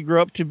 he's going to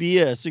grow up to be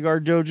a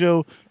Cigar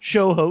Dojo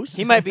show host.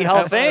 He might be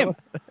Hall of Fame.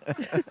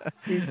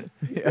 He's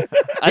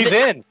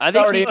in. I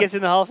think he gets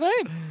in the Hall of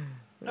Fame.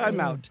 Time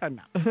out.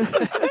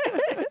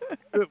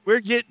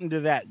 We're getting to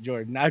that,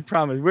 Jordan. I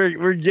promise.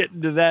 We're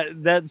getting to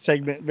that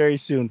segment very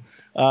soon.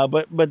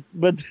 But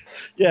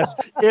yes,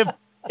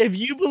 if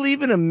you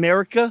believe in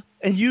America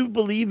and you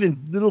believe in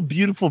little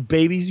beautiful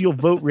babies, you'll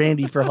vote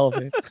Randy for Hall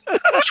of Fame.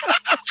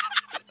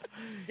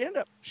 Stand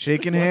up.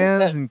 Shaking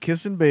hands and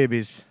kissing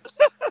babies.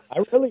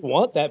 I really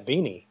want that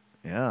beanie.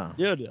 Yeah.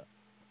 Dude. It's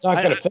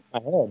not going to fit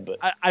my head, but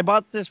I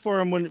bought this for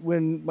him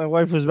when my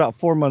wife was about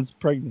 4 months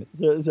pregnant.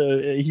 So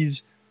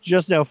he's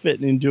just now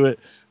fitting into it.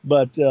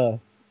 But great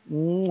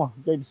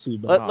to see you,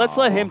 buddy. Let's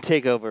let him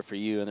take over for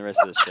you and the rest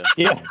of the show.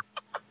 Yeah.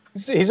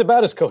 He's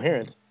about as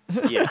coherent.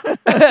 Yeah.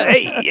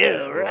 Hey,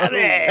 you,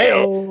 Robby.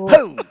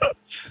 Hey-o.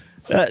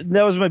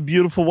 That was my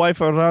beautiful wife,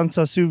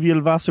 Aranza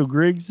Suviel Vaso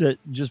Griggs, that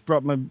just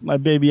brought my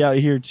baby out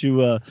here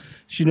to.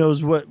 She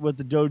knows what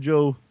the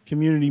dojo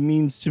community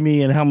means to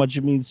me and how much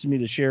it means to me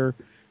to share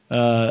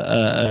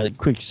a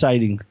quick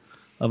sighting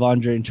of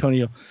Andre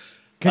Antonio.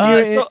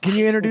 Can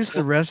you introduce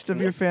the rest of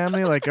your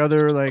family, like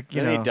other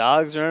any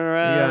dogs running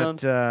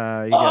around?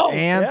 You got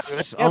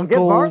aunts, uncles. Get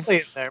Marley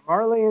in there.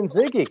 Marley and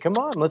Ziggy. Come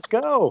on, let's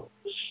go.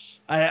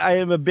 I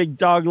am a big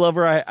dog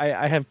lover.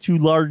 I have 2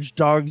 large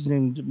dogs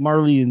named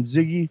Marley and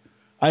Ziggy.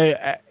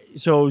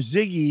 So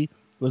Ziggy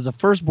was the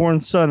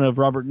firstborn son of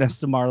Robert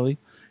Nesta Marley,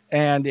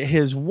 and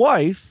his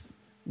wife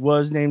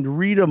was named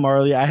Rita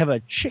Marley. I have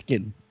a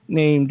chicken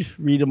named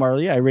Rita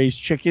Marley. I raise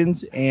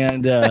chickens,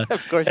 and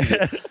Of course you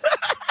do.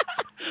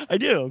 I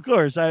do, of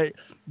course.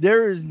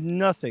 There is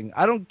nothing.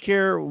 I don't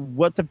care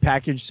what the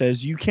package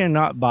says. You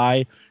cannot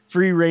buy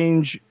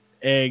free-range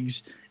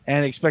eggs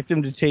and expect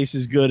them to taste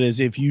as good as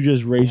if you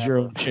just raise your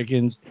own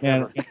chickens.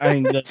 And I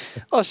mean,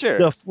 sure.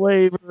 The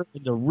flavor,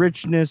 the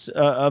richness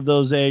of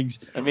those eggs.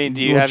 I mean,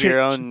 do you have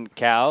your own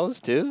cows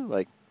too?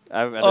 Like,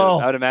 I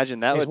would imagine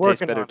that would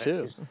taste better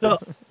too.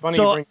 Funny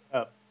you bring it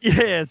up.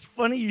 Yeah, it's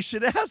funny you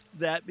should ask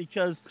that,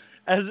 because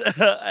as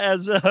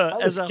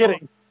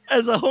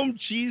a home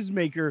cheese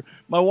maker,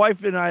 my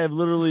wife and I have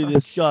literally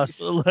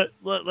discussed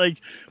like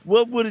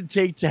what would it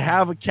take to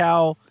have a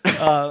cow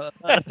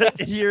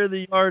here in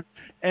the yard,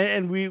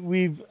 and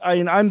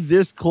I'm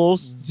this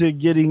close to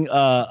getting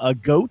a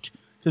goat,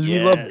 because we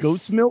love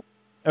goat's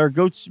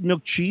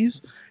milk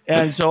cheese,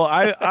 and so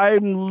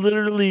I'm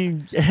literally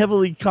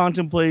heavily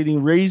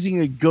contemplating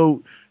raising a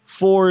goat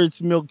for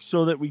its milk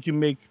so that we can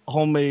make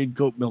homemade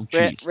goat milk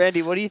cheese.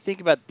 Randy, what do you think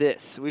about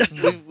this? We've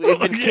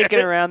been kicking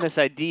around this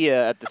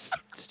idea at the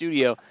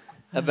studio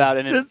about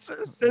it.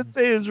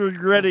 Sensei is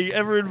regretting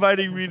ever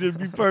inviting me to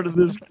be part of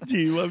this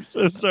team. I'm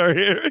so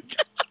sorry, Eric.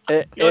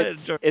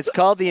 It's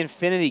called the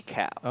Infinity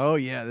Cow. Oh,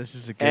 yeah, this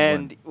is a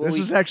good one. This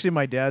was actually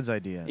my dad's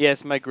idea.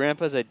 Yes, my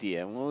grandpa's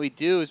idea. And what we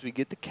do is we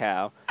get the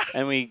cow,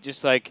 and we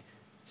just,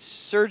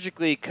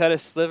 surgically cut a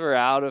sliver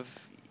out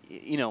of,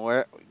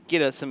 where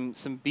get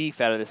some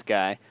beef out of this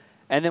guy,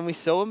 and then we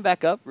sew him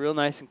back up real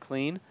nice and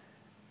clean.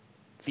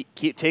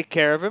 Take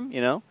care of him,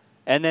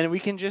 and then we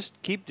can just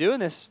keep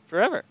doing this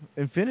forever.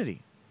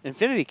 Infinity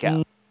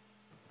Cow.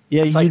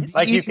 Yeah,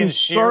 you can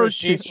shear a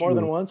sheep more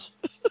than once.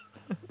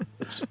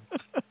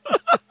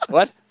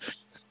 What?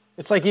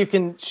 It's like you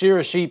can shear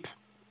a sheep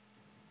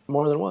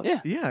more than once.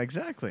 Yeah,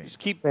 exactly. Just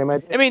keep. I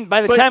mean,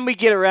 by the time we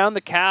get around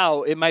the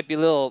cow, it might be a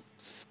little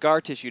scar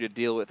tissue to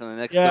deal with on the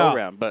next go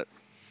round, but.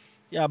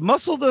 Yeah,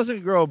 muscle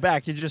doesn't grow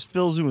back; it just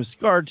fills in with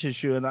scar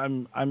tissue, and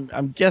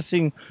I'm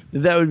guessing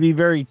that would be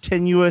very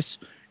tenuous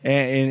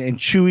and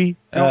chewy.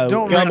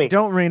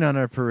 Don't rain on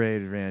our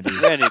parade, Randy.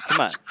 Randy, come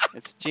on,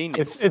 it's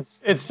genius.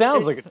 It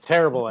sounds like a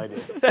terrible idea.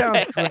 It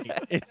sounds great.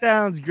 It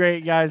sounds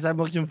great, guys. I'm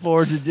looking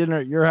forward to dinner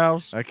at your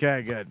house.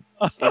 Okay, good.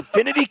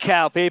 Infinity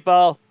Cow,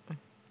 people.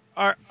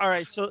 All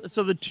right. So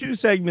the 2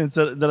 segments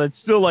that I'd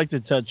still like to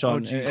touch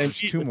on. And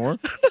 2 more.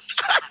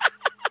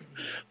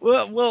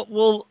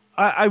 Well.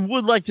 I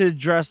would like to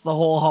address the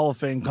whole Hall of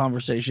Fame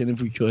conversation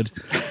if we could.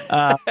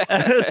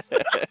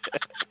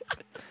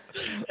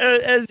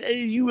 As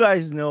you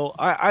guys know,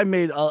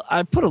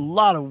 I put a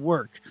lot of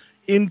work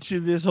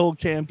into this whole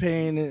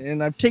campaign,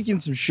 and I've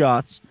taken some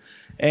shots.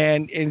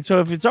 And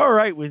so if it's all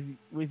right with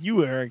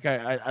you, Eric,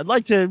 I'd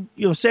like to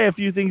say a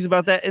few things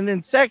about that. And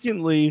then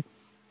secondly,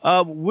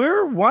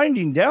 we're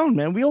winding down,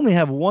 man. We only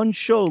have 1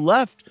 show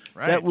left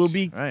that will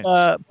be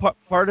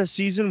part of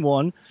season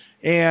 1.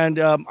 And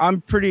I'm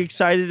pretty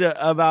excited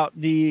about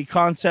the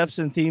concepts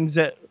and themes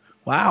that.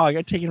 Wow, I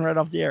got taken right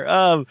off the air.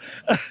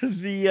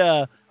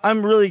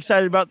 I'm really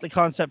excited about the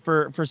concept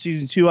for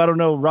season 2. I don't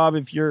know, Rob,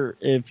 if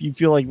you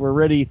feel like we're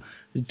ready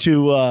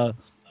to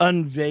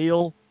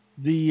unveil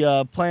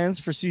the plans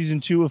for season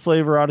 2 of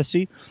Flavor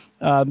Odyssey.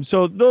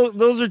 So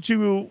those are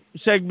 2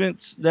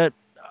 segments that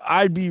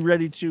I'd be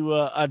ready to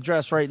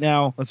address right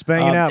now. Let's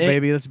bang it out,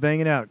 baby. Let's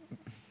bang it out.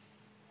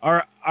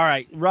 All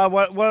right, Rob.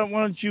 Why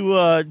don't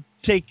you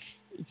take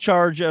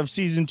charge of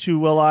season 2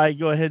 while I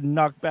go ahead and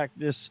knock back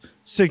this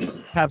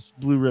 6th Pabst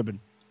Blue Ribbon?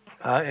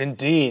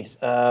 Indeed.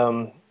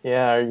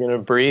 Yeah, are you gonna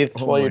breathe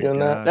while you're doing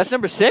that? That's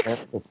number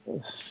 6.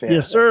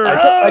 Yes, sir.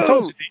 I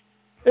told you.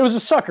 It was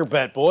a sucker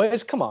bet,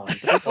 boys. Come on.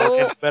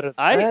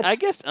 I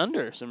guessed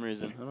under for some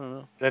reason. I don't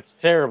know. That's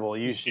terrible.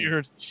 You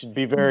should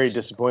be very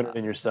disappointed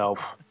in yourself.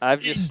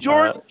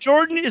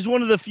 Jordan is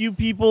one of the few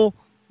people,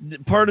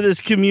 part of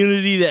this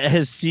community, that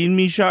has seen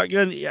me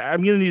shotgun.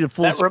 I'm gonna need a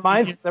full. That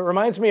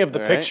reminds me of the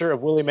picture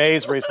of Willie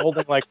Mays where he's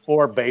holding like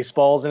 4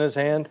 baseballs in his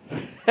hand.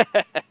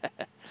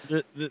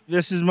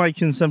 This is my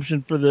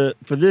consumption for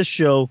this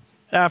show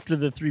after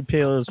the 3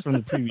 palos from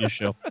the previous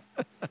show.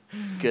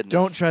 Goodness.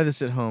 Don't try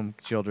this at home,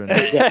 children.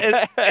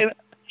 And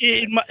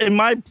in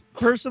my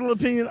personal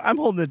opinion, I'm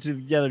holding it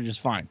together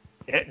just fine.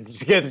 It's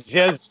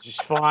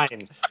just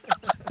fine.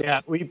 Yeah,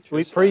 we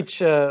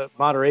preach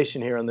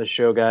moderation here on this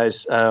show,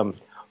 guys. Randy,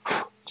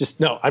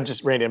 I'm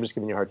just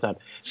giving you a hard time.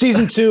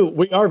 Season 2,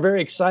 we are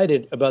very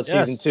excited about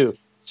season 2.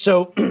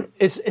 So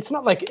it's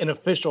not like an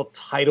official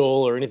title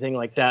or anything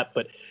like that,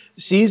 but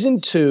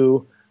season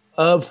 2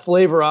 of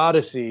Flavor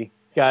Odyssey,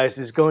 guys,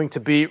 is going to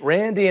be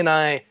Randy and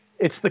I.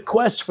 It's the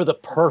quest for the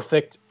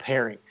perfect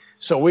pairing.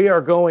 So we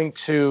are going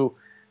to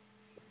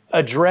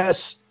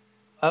address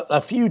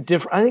a few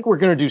different. I think we're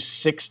going to do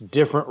 6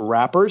 different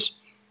wrappers.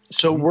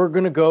 So we're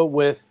going to go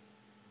with,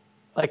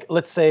 like,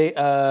 let's say,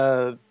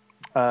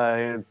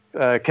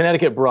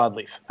 Connecticut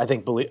broadleaf. I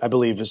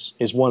believe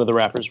is one of the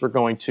wrappers we're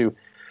going to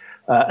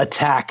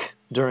attack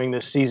during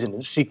this season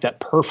and seek that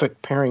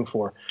perfect pairing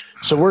for.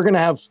 So we're going to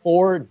have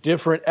 4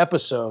 different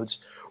episodes.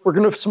 We're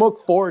going to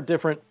smoke 4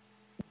 different,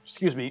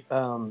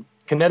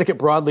 Connecticut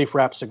broadleaf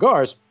wrap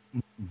cigars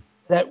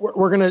that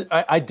we're going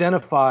to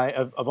identify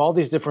of all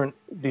these different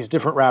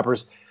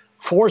wrappers,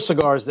 4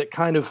 cigars that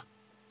kind of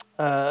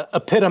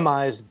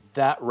epitomize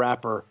that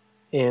wrapper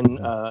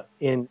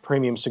in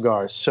premium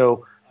cigars.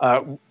 So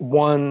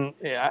one,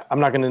 I'm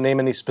not going to name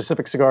any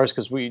specific cigars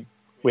because we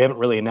haven't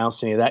really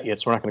announced any of that yet,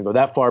 so we're not going to go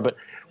that far. But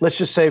let's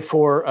just say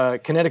for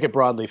Connecticut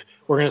broadleaf,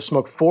 we're going to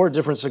smoke 4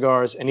 different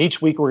cigars, and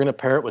each week we're going to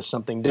pair it with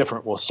something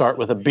different. We'll start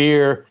with a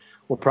beer.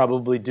 We'll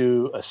probably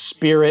do a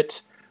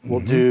spirit.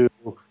 We'll do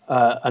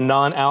a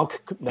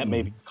non-alc that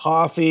may be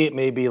coffee. It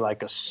may be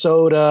like a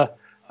soda,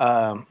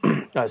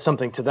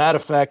 something to that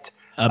effect.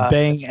 A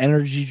Bang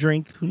energy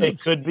drink. It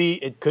could be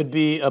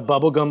a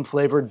bubblegum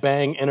flavored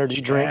Bang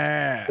energy drink,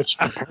 which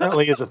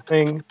apparently is a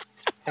thing.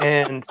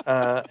 And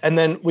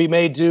then we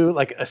may do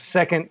like a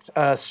second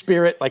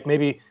spirit, like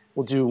maybe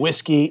we'll do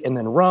whiskey and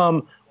then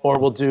rum, or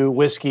we'll do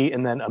whiskey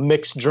and then a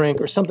mixed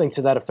drink or something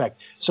to that effect.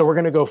 So we're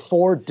going to go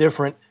 4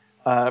 different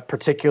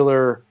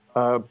particular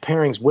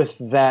pairings with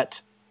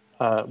that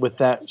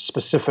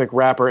specific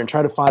wrapper and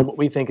try to find what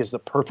we think is the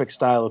perfect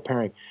style of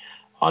pairing.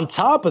 On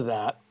top of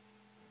that,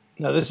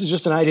 now this is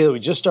just an idea that we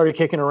just started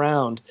kicking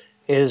around,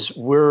 is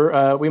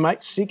we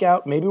might seek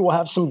out, maybe we'll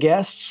have some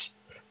guests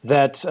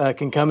that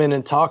can come in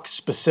and talk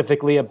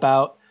specifically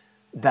about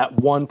that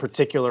one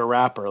particular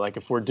wrapper. Like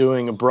if we're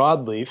doing a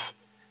broadleaf,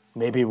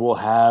 maybe we'll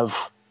have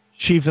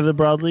Chief of the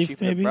Broadleaf, Chief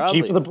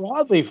of the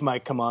Broadleaf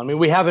might come on. I mean,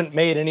 we haven't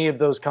made any of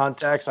those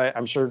contacts.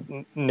 I'm sure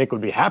Nick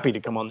would be happy to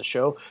come on the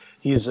show.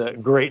 He's a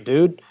great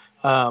dude.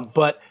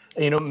 But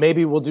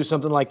maybe we'll do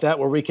something like that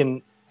where we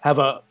can have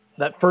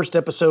that first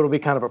episode will be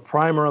kind of a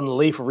primer on the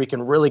leaf, where we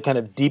can really kind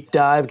of deep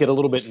dive, get a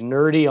little bit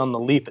nerdy on the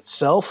leaf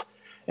itself,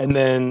 and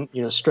then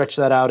stretch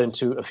that out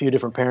into a few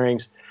different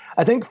pairings.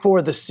 I think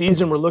for the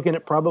season we're looking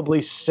at probably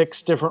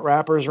 6 different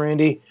wrappers,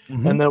 Randy,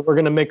 and then we're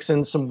going to mix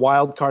in some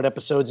wild card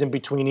episodes in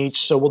between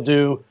each. So we'll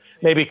do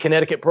maybe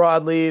Connecticut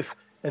broadleaf,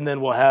 and then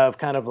we'll have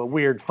kind of a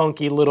weird,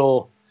 funky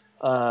little.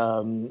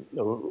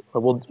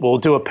 We'll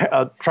do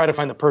try to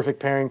find the perfect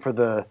pairing for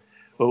the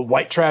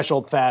white trash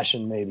old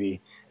fashioned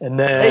maybe, and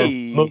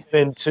then move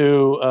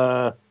into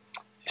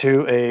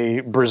to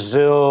a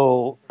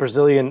Brazilian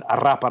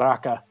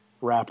Arapiraca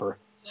wrapper.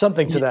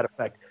 Something to that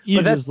effect.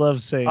 You just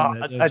love saying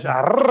that.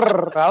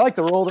 I like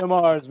to roll them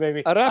R's,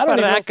 baby.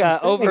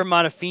 Arapiraca over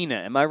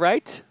Monofina. Am I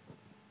right?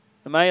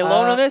 Am I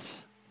alone on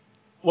this?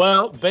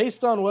 Well,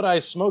 based on what I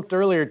smoked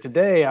earlier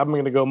today, I'm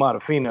going to go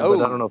Monofina,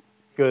 but I don't know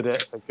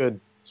if a good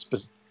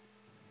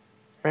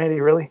Randy,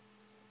 really?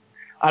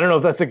 I don't know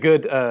if that's a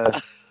good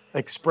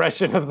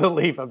expression of the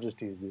leaf. I'm just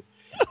teasing you.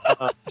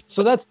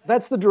 So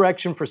that's the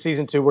direction for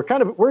season 2.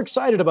 We're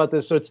excited about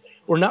this. So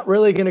we're not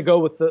really going to go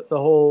with the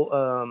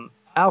whole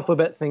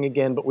alphabet thing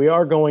again, but we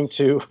are going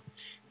to.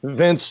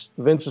 Vince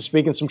is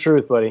speaking some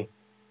truth, buddy.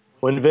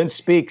 When Vince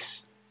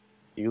speaks,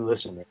 you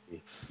listen,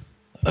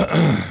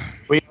 Randy.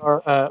 We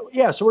are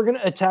so we're going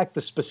to attack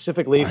the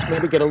specific leaves,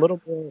 maybe get a little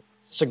more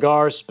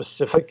cigar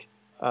specific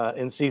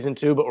in season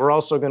 2, but we're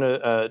also going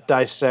to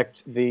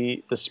dissect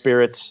the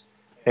spirits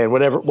and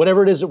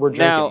whatever it is that we're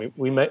drinking. Now,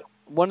 we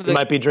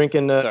might be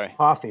drinking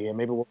coffee, and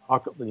maybe we'll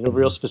talk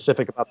real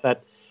specific about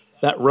that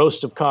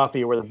roast of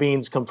coffee or where the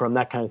beans come from,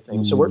 that kind of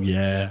thing. So we're really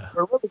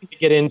going to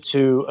get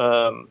into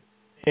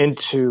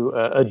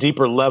a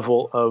deeper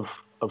level of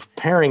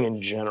pairing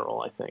in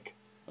general, I think.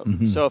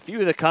 So a few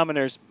of the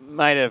commoners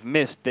might have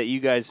missed that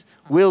you guys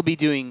will be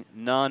doing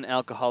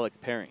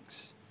non-alcoholic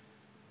pairings.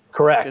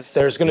 Correct.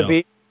 There's going to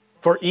be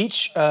for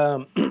each,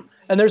 and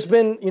there's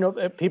been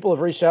people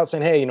have reached out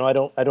saying, hey,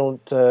 I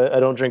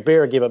don't drink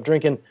beer, I give up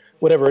drinking,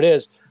 whatever it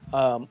is.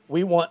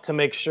 We want to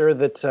make sure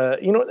that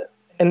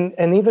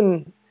and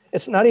even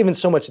it's not even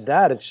so much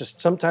that, it's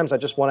just sometimes I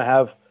just want to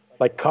have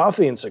like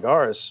coffee and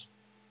cigars.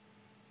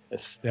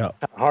 It's kind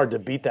of hard to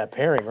beat that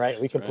pairing,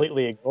 right? We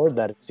completely ignored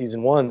that in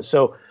season 1.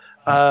 So,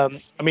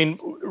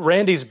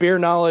 Randy's beer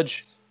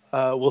knowledge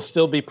will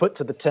still be put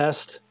to the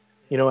test,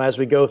 as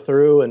we go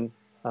through, and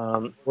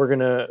we're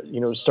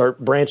gonna, start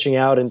branching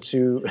out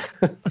into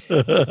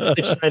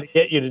trying to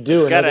get you to do.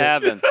 It's gotta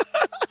happen.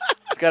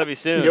 got to be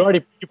soon.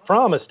 You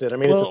promised it. I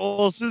mean,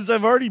 well, since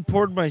I've already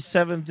poured my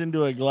 7th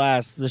into a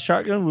glass, the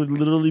shotgun would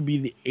literally be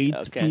the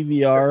 8th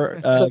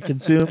PBR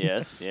consumed.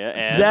 Yes, yeah,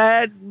 and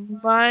that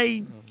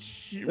might.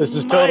 This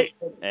is totally.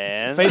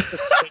 And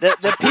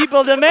the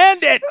people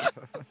demand it.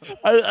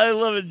 I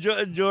love it.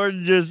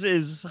 Jordan just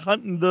is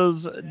hunting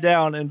those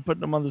down and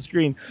putting them on the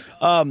screen.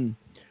 I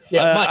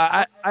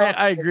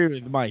agree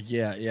with Mike.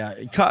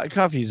 Yeah.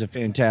 Coffee is a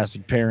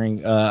fantastic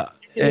pairing.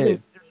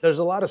 There's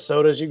a lot of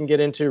sodas you can get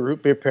into.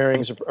 Root beer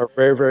pairings are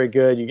very, very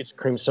good. You get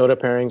cream soda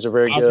pairings are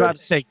very good. I was about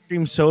to say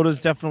cream soda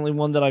is definitely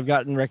one that I've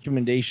gotten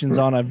recommendations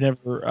on. I've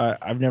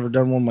never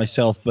done one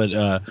myself, but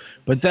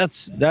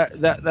that's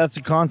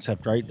a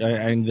concept, right?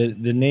 And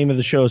the name of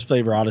the show is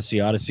Flavor Odyssey.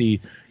 Odyssey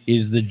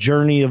is the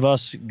journey of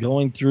us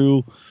going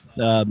through.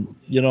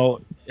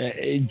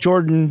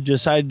 Jordan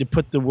decided to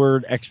put the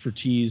word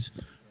expertise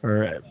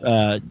or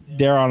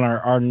there on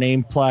our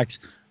name plaques.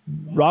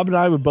 Rob and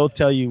I would both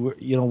tell you,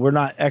 we're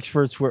not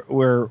experts.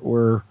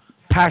 We're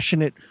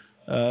passionate,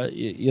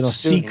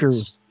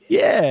 seekers.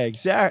 Yeah,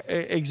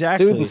 exactly.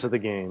 Students of the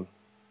game.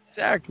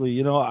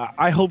 Exactly.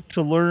 I hope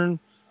to learn,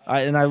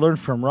 and I learn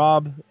from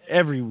Rob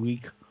every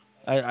week.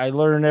 I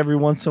learn every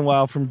once in a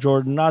while from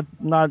Jordan,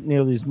 not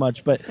nearly as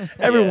much, but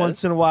every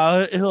once in a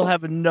while he'll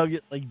have a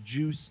nugget like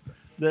juice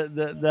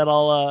that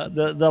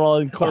I'll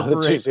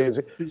incorporate.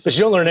 But you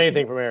don't learn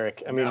anything from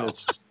Eric. I mean,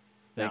 it's.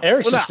 No.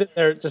 Eric's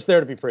just there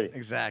to be pretty.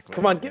 Exactly.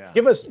 Come on,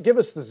 give us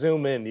the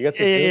zoom in. You got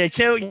the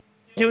can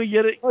we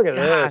get it? Look at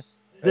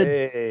this.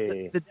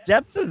 The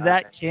depth of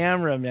that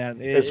camera,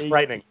 man, it's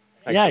frightening.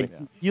 Actually.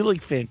 Yeah, you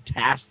look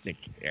fantastic,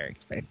 Eric.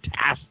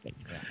 Fantastic.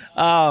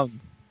 Yeah.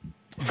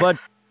 But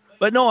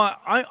no,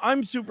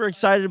 I'm super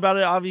excited about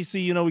it.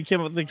 Obviously, we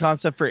came up with the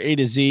concept for A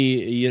to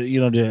Z,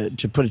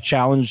 to put a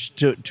challenge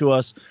to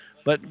us.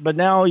 But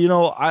now,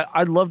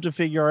 I'd love to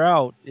figure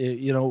out,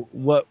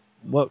 what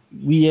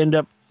we end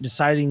up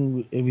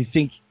deciding we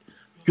think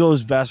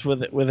goes best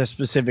with a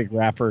specific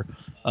wrapper.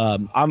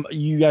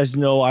 You guys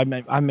know I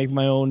make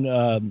my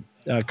own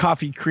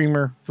coffee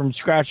creamer from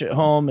scratch at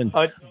home, and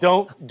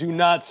do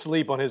not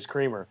sleep on his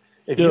creamer.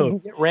 If you can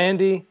get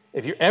Randy,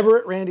 if you're ever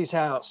at Randy's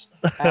house,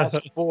 ask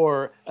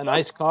for an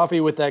iced coffee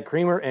with that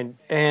creamer and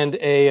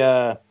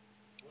a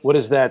what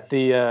is that?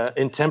 The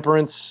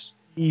Intemperance.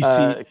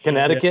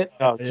 Connecticut.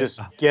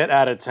 Just get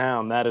out of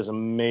town. That is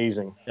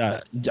amazing.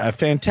 A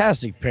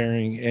fantastic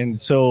pairing.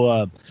 And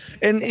so,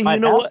 and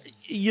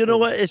you know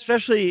what?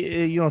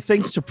 Especially,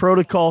 thanks to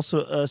Protocol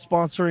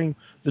sponsoring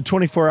the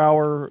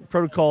 24-hour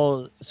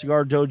Protocol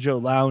Cigar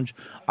Dojo Lounge.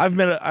 I've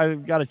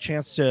got a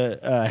chance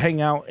to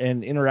hang out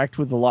and interact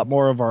with a lot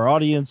more of our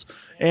audience,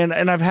 and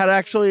I've had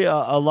actually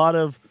a lot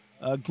of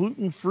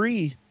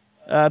gluten-free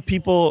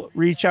people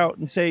reach out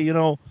and say,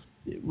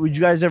 would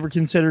you guys ever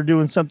consider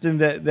doing something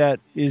that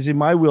is in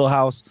my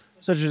wheelhouse,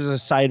 such as a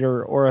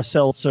cider or a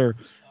seltzer?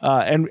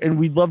 And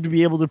we'd love to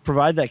be able to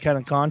provide that kind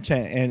of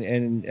content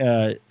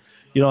and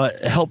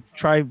help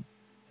try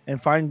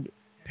and find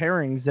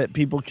pairings that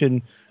people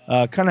can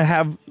kind of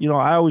have.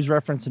 I always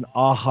reference an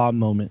aha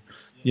moment.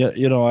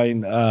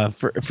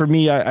 For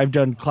me, I've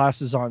done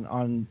classes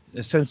on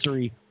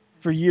sensory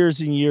for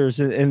years and years,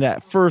 and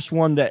that first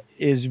one that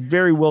is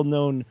very well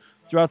known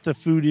throughout the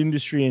food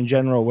industry in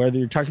general, whether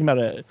you're talking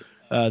about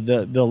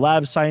the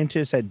lab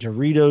scientists at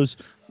Doritos,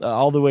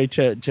 all the way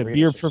to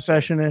beer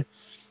professional,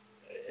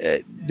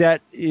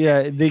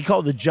 they call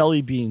it the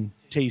jelly bean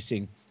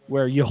tasting,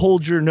 where you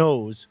hold your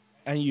nose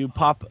and you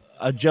pop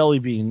a jelly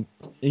bean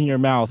in your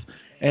mouth,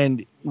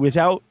 and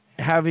without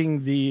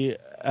having the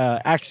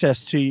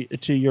access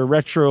to your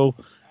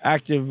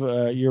retroactive,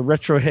 your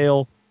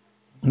retrohale,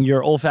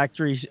 your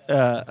olfactory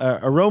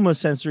aroma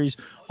sensories,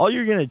 all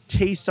you're going to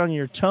taste on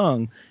your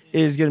tongue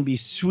is going to be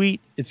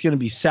sweet. It's going to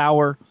be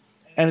sour.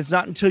 And it's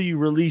not until you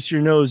release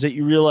your nose that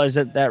you realize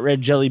that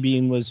red jelly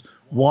bean was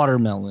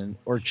watermelon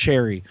or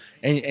cherry.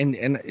 And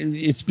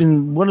it's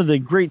been one of the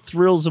great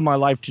thrills of my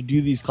life to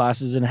do these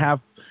classes and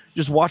have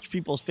just watch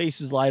people's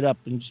faces light up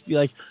and just be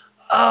like,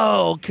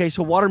 oh, okay,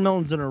 so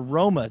watermelon's an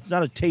aroma. It's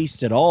not a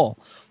taste at all.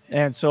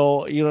 And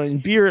so, in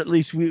beer, at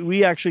least,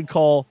 we actually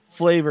call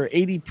flavor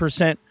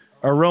 80%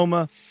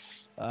 aroma,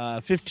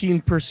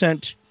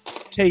 15%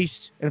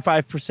 taste, and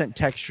 5%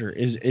 texture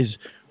is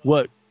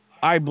what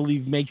I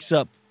believe makes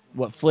up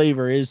what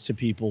flavor is to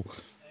people.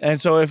 And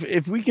so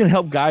if we can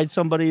help guide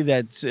somebody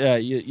that's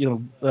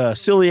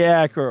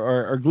celiac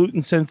or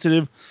gluten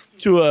sensitive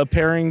to a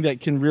pairing that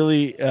can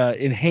really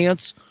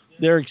enhance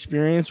their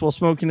experience while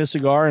smoking a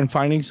cigar and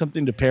finding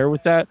something to pair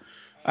with that,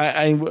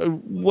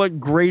 what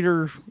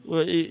greater,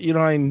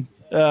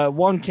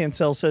 Juan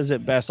Cancel says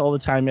it best all the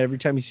time. Every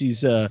time he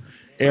sees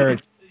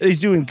Eric, he's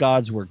doing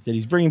God's work, that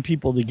he's bringing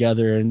people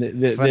together, and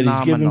that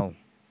he's giving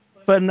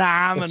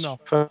phenomenal,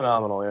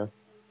 yeah.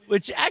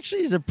 Which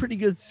actually is a pretty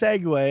good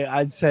segue,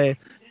 I'd say,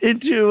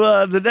 into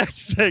the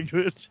next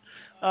segment.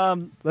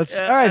 All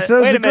right, so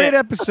it was a great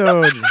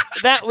episode.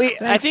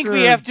 I think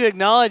we have to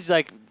acknowledge,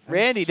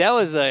 Randy, that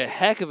was a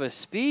heck of a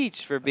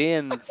speech for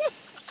being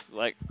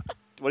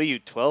what are you,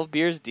 12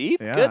 beers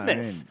deep? Yeah,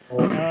 Goodness,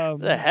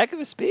 that's a heck of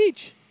a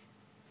speech.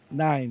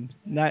 9.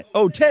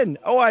 Oh, 10.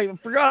 Oh, I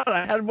forgot.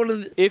 I had one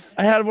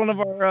of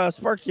our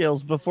Spark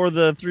Ales before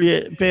the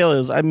 3 Pale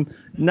Ales. I'm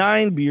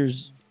 9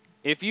 beers.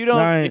 If you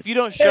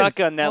don't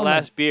shotgun that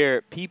last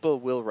beer, people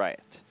will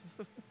riot.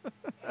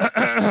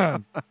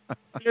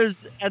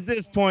 There's at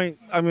this point,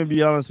 I'm gonna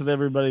be honest with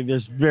everybody.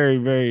 There's very,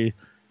 very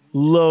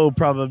low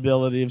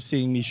probability of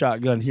seeing me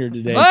shotgun here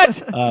today.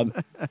 What? I'm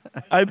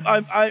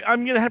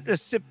gonna have to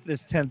sip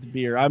this 10th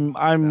beer.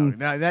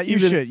 No, that you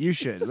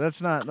should.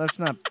 Let's not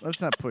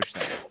push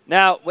that.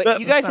 Now, wait,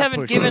 you guys let's not haven't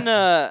push given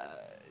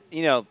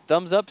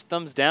thumbs up,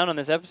 thumbs down on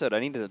this episode. I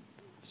need to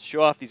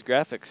show off these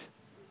graphics.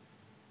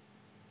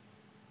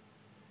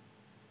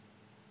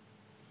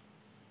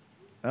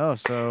 Oh,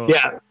 so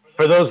Yeah.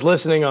 For those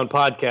listening on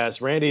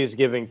podcast, Randy is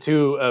giving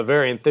 2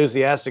 very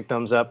enthusiastic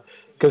thumbs up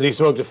because he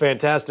smoked a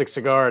fantastic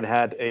cigar and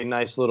had a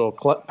nice little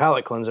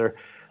palate cleanser.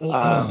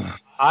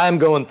 I'm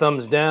going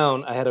thumbs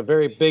down. I had a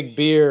very big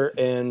beer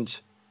and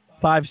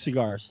 5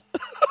 cigars.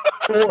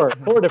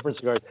 four different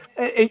cigars.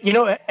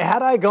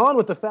 Had I gone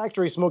with the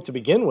factory smoke to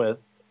begin with,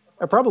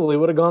 I probably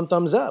would have gone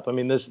thumbs up. I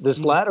mean, this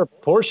latter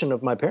portion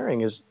of my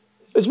pairing it's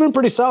been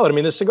pretty solid. I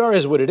mean, the cigar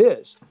is what it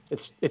is.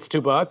 It's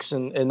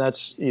 $2, and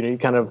that's you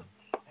kind of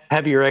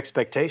have your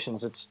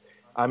expectations.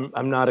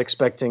 I'm not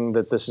expecting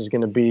that this is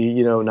going to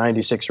be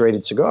 96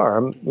 rated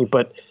cigar.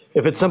 But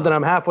if it's something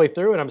I'm halfway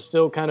through and I'm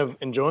still kind of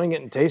enjoying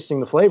it and tasting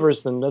the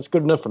flavors, then that's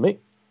good enough for me.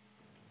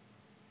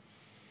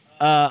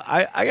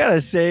 I gotta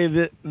say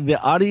that the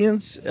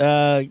audience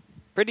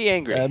Pretty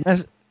angry.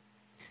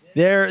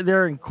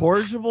 They're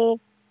incorrigible.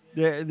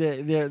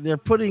 They're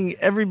putting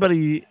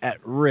everybody at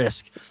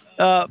risk.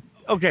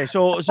 Okay,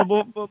 so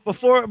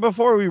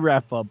before we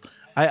wrap up,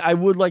 I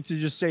would like to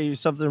just say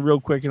something real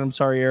quick, and I'm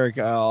sorry, Eric.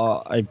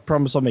 I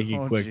promise I'll make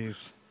it quick.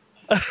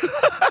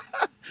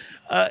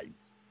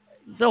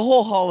 The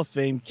whole Hall of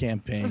Fame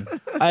campaign.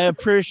 I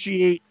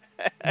appreciate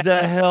the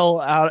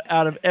hell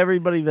out of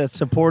everybody that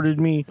supported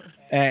me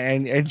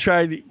and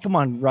tried to, come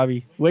on,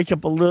 Robby, wake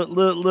up a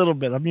little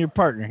bit. I'm your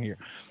partner here.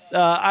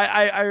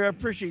 I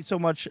appreciate so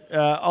much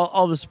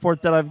all the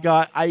support that I've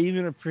got. I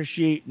even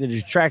appreciate the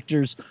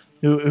detractors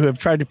who have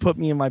tried to put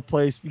me in my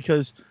place,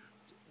 because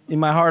in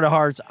my heart of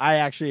hearts, I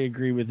actually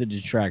agree with the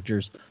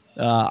detractors.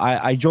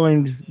 I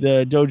joined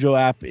the Dojo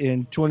app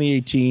in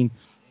 2018,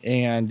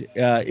 and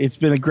it's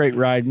been a great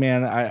ride,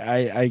 man.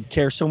 I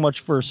care so much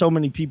for so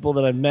many people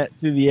that I've met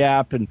through the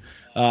app, and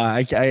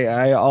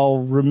I'll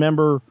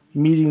remember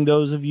meeting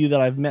those of you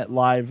that I've met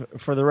live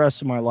for the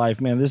rest of my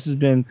life, man. This has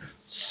been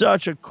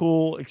such a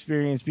cool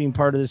experience being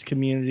part of this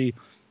community.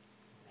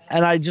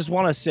 And I just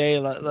want to say,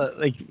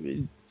 like,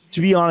 to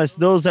be honest,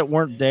 those that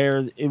weren't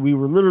there, we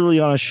were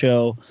literally on a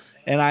show,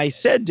 and I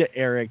said to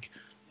Eric,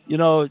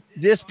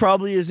 this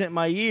probably isn't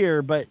my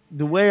year, but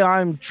the way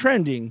I'm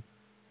trending,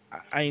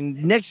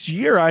 next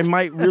year I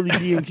might really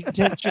be in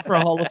contention for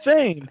Hall of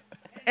Fame.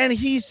 And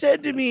he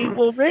said to me,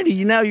 well,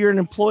 Randy, now you're an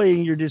employee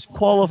and you're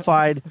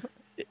disqualified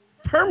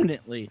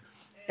permanently.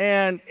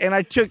 And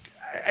I took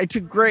a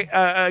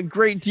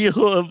great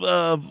deal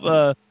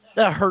of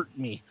that hurt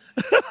me.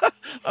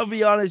 I'll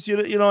be honest,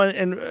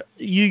 and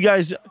you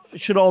guys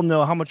should all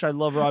know how much I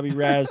love Robby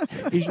Raz.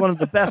 He's one of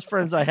the best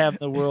friends I have in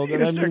the world.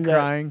 And I mean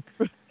crying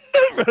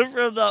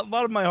from the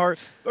bottom of my heart.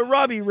 But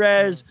Robby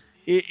Raz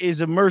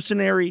is a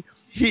mercenary.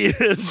 He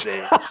is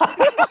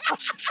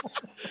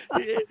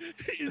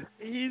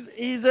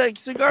he's a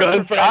cigar.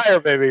 Gun for hire,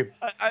 baby.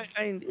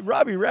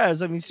 Robby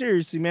Raz, I mean,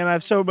 seriously, man, I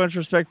have so much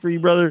respect for you,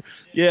 brother.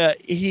 Yeah,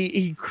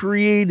 he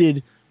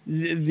created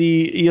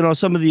the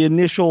some of the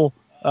initial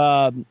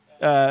kind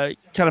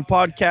of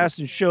podcasts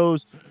and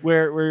shows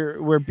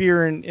where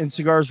beer and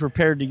cigars were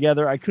paired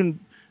together. I couldn't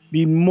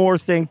be more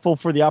thankful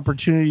for the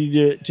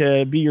opportunity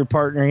to be your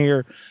partner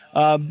here.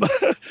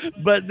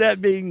 But that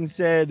being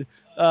said,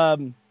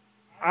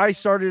 I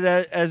started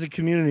as a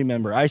community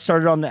member. I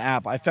started on the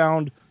app. I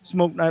found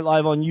Smoke Night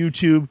Live on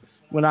YouTube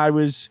when I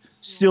was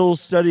still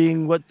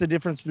studying what the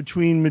difference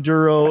between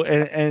Maduro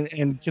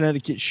and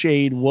Connecticut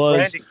Shade was.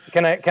 Randy,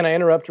 can I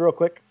interrupt real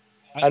quick?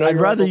 I'd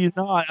rather you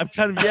not. I'm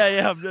kind of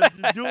I'm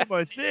doing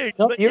my thing.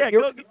 No,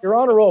 you're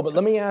on a roll, but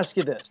let me ask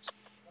you this.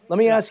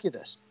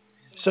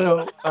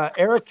 So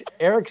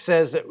Eric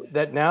says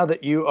that now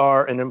that you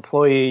are an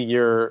employee,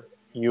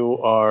 you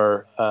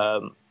are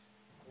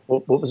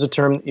what was the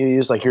term you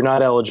used? Like, you're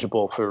not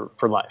eligible for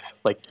life.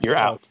 Like, you're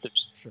out.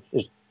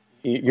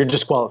 You're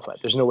disqualified.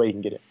 There's no way you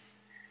can get in.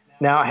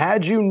 Now,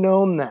 had you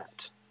known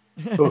that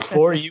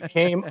before you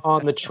came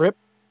on the trip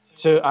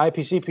to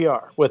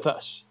IPCPR with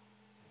us,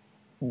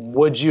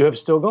 would you have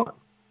still gone?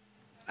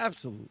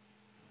 Absolutely.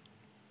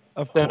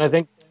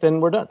 Then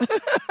we're done.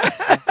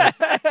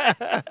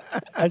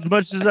 As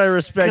much as I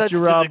respect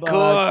you, Rob,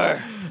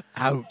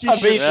 ouch.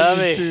 Keep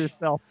it to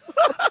yourself.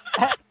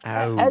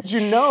 Had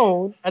you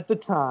known at the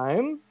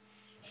time,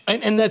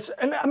 and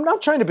I'm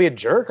not trying to be a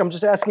jerk. I'm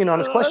just asking an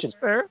honest question. That's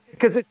fair.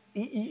 Because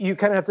you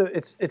kind of have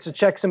to. It's a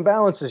checks and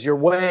balances. You're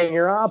weighing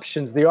your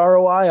options, the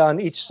ROI on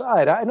each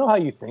side. I know how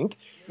you think.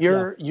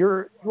 You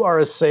are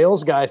a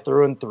sales guy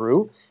through and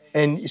through,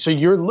 And so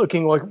you're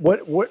looking like, what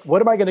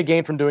am I going to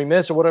gain from doing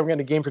this, or what am I going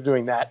to gain from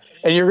doing that?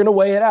 And you're going to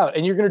weigh it out,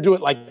 and you're going to do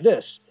it like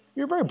this.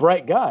 You're a very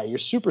bright guy. You're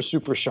super,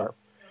 super sharp.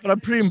 But I'm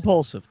pretty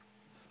impulsive.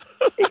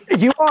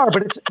 You are,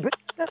 but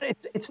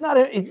it's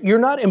not. You're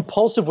not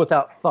impulsive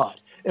without thought.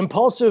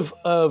 Impulsive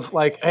of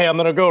like, hey, I'm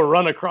going to go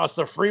run across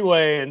the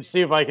freeway and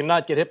see if I can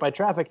not get hit by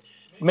traffic.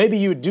 Maybe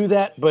you would do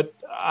that, but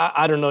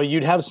I don't know.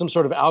 You'd have some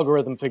sort of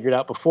algorithm figured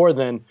out before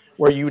then,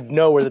 where you'd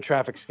know where the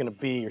traffic's going to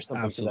be, or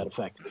something to that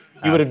effect.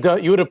 You would have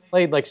done. You would have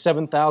played like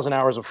 7,000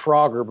 hours of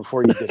Frogger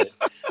before you did it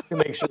to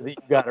make sure that you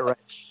got it right.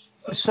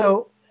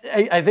 So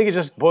I think it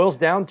just boils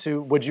down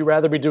to: would you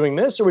rather be doing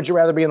this, or would you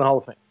rather be in the Hall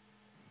of Fame?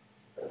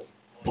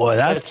 Boy,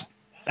 that's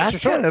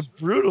kind of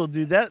brutal,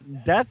 dude.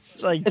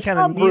 That's like kind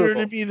of meaner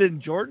to me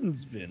than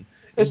Jordan's been.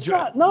 It's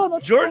not. No,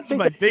 Jordan's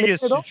my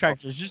biggest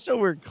detractor. Just so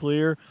we're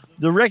clear,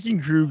 the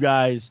Wrecking Crew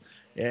guys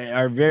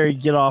are very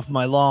get off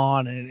my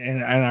lawn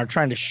and are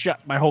trying to shut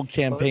my whole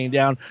campaign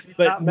down.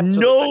 But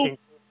nobody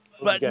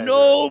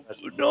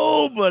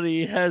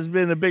has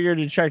been a bigger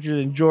detractor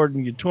than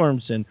Jordan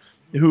Tormson,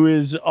 who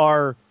is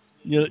our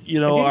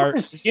our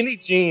skinny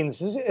jeans.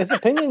 His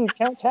opinion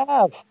counts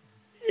half.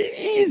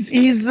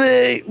 He's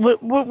the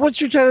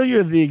what's your title?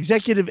 You're the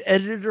executive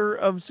editor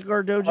of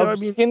Cigar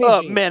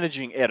Dojo.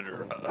 Managing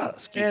editor.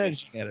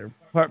 Managing editor.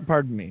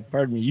 Pardon me.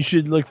 You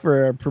should look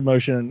for a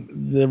promotion.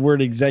 The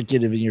word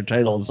executive in your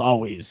title is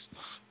always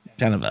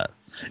kind of a.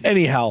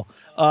 Anyhow,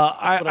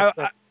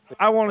 I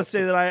want to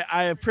say that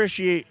I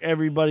appreciate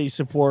everybody's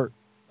support.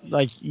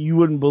 Like you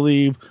wouldn't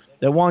believe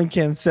that Juan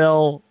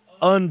Cancel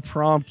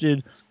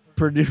unprompted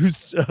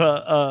produced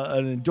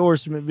an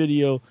endorsement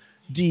video.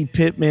 D.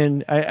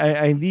 Pittman,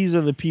 these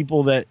are the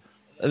people that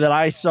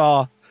I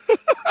saw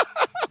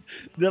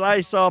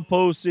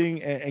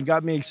posting and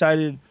got me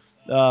excited.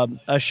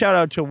 A shout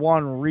out to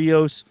Juan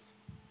Rios,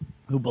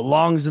 who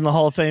belongs in the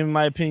Hall of Fame, in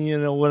my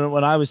opinion.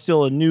 When I was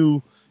still a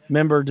new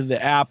member to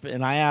the app,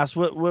 and I asked,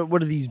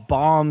 what are these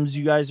bombs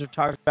you guys are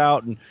talking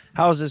about, and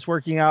how is this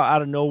working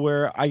out of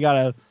nowhere? I got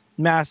a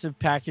massive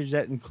package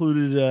that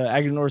included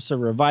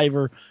Aganorsa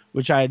Reviver,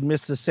 which I had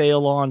missed the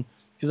sale on,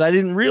 because I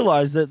didn't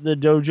realize that the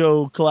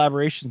dojo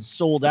collaboration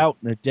sold out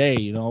in a day,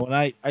 and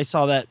I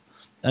saw that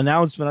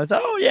announcement. I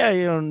thought, oh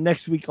yeah,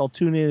 next week I'll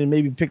tune in and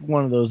maybe pick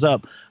one of those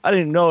up. I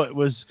didn't know it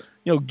was,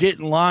 get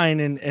in line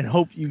and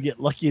hope you get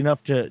lucky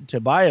enough to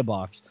buy a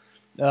box.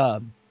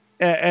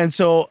 And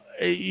so,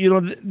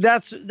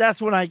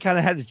 that's when I kind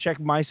of had to check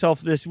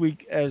myself this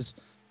week, as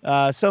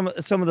some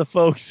of the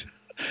folks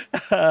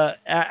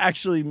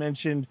actually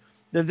mentioned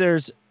that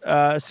there's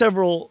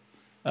several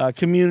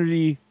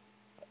community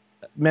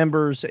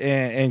members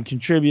and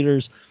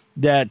contributors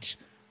that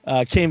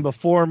came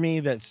before me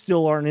that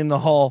still aren't in the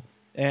hall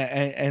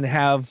and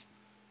have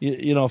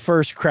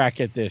first crack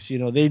at this.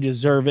 They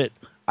deserve it.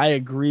 I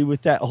agree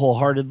with that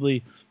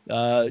wholehearted.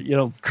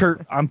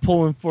 Kurt, I'm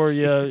pulling for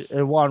you.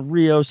 And Juan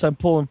Rios, I'm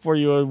pulling for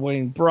you. And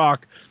Wayne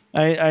Brock.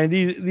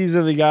 These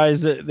are the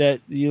guys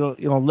that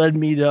led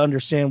me to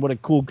understand what a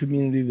cool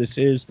community this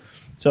is.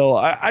 So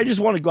I just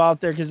want to go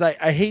out there, because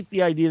I hate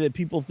the idea that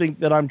people think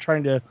that I'm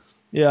trying to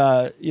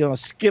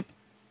skip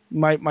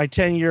my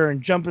tenure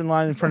and jump in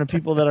line in front of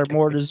people that are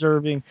more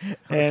deserving,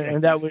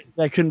 and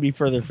that couldn't be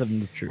further from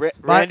the truth.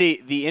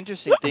 Randy, the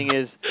interesting thing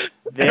is,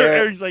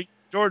 Eric's like,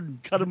 Jordan,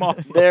 cut him off.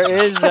 There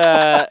is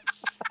they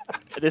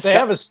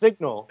have a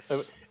signal.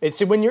 It's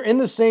when you're in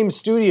the same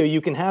studio,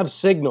 you can have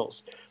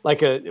signals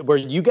like where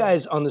you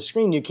guys on the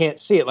screen you can't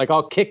see it. Like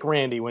I'll kick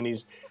Randy when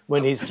he's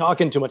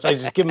talking too much. I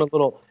just give him a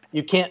little.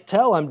 You can't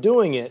tell I'm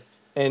doing it.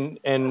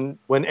 And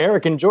when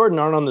Eric and Jordan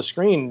aren't on the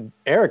screen,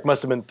 Eric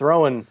must have been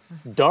throwing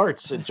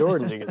darts at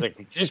Jordan. He's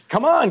like, just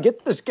come on,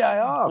 get this guy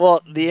off.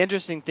 Well, the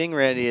interesting thing,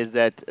 Randy, is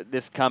that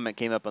this comment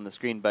came up on the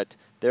screen, but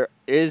there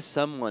is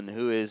someone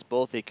who is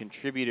both a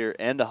contributor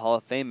and a Hall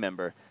of Fame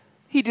member.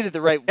 He did it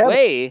the right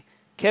way.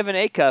 Kevin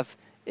Acuff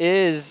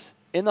is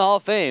in the Hall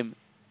of Fame,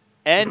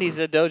 and he's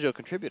a dojo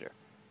contributor.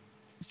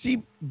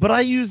 See, but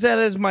I use that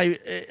as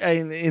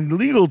in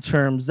legal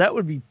terms, that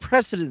would be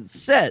precedent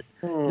set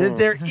that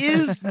there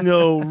is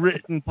no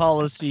written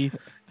policy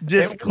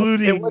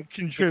discluding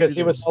contributors. Because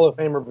he was Hall of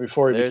Famer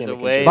before he became a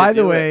contributor. By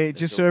the way,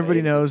 just so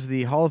everybody knows,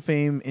 the Hall of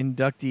Fame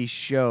inductee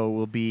show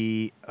will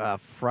be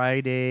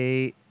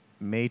Friday,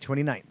 May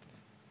 29th.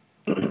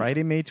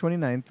 Friday, May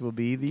 29th will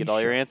be the Get all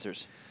your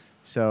answers.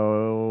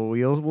 So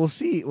we'll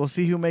see. We'll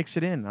see who makes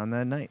it in on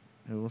that night.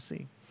 We'll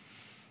see.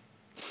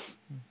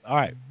 All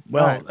right.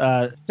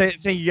 Well,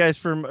 thank you guys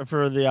for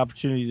the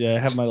opportunity to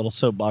have my little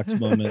soapbox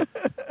moment.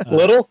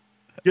 Little?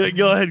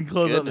 Go ahead and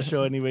close out the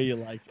show any way you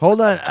like. Hold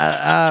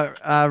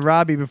on,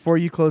 Robby, before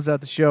you close out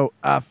the show,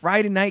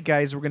 Friday night,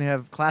 guys, we're going to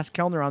have Klaus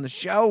Kellner on the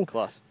show.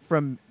 Klaus.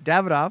 From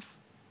Davidoff.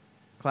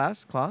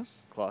 Klaus?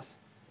 Klaus.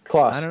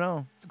 I don't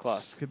know. It's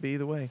Klaus. Could be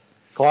either way.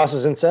 Klaus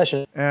is in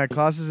session.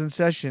 Klaus is in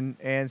session,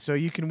 and so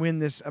you can win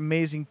this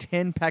amazing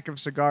 10-pack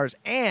of cigars,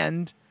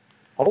 and...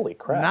 Holy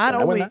crap.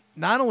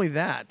 Not only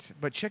that,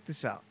 but check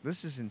this out.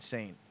 This is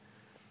insane.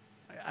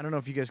 I don't know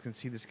if you guys can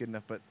see this good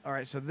enough, but all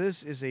right, so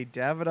this is a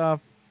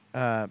Davidoff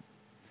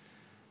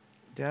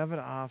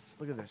Davidoff.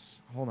 Look at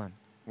this. Hold on.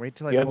 Wait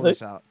till I You pull have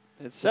this out.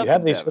 It's You something.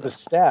 have these for the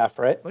staff,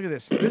 right? Look at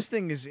this. This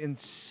thing is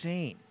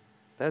insane.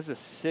 That's the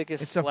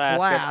sickest It's a flask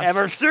flask. I've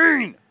ever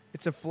seen.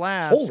 It's a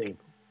flask, Holy.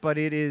 but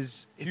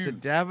it's a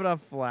Davidoff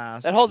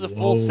flask. That holds a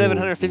full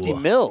 750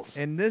 mils.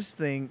 And this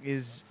thing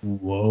is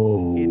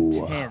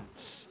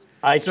intense.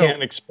 I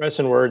can't express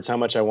in words how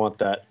much I want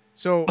that.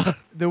 So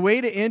the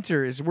way to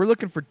enter is we're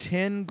looking for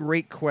 10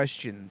 great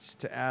questions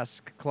to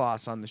ask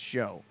Klaus on the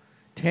show.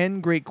 10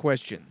 great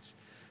questions.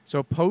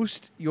 So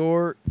post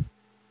your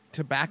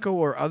tobacco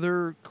or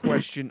other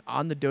question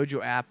on the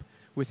Dojo app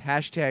with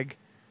hashtag,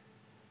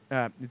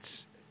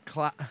 it's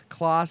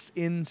Klaus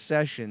in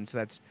session. So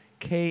that's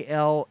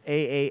KLAASIN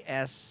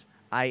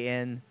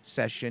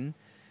session.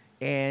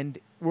 And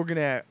we're going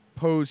to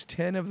pose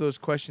 10 of those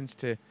questions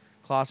to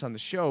Klaus on the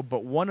show,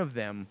 but one of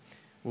them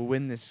will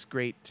win this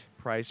great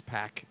prize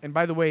pack. And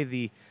by the way,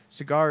 the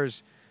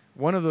cigars,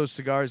 one of those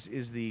cigars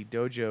is the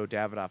Dojo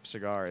Davidoff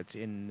cigar. It's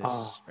in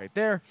this right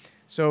there.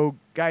 So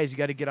guys, you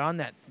got to get on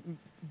that.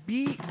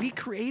 Be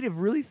creative.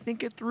 Really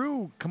think it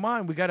through. Come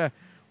on, we gotta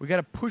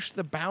push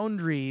the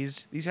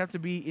boundaries. These have to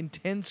be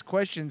intense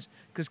questions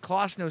because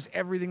Klaus knows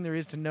everything there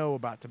is to know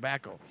about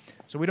tobacco.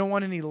 So we don't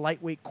want any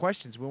lightweight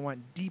questions. We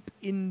want deep,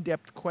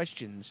 in-depth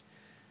questions.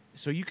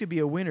 So you could be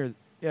a winner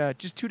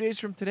just 2 days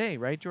from today,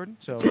 right, Jordan?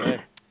 So, That's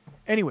right.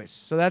 Anyways,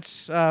 so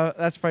that's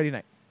Friday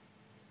night.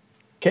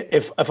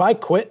 If I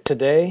quit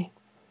today,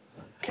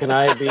 can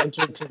I be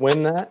entered to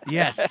win that?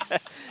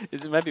 Yes.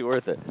 It might be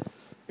worth it.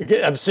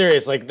 I'm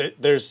serious. Like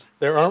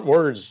there aren't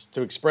words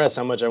to express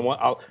how much I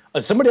want.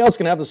 Somebody else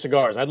can have the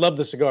cigars. I'd love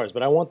the cigars,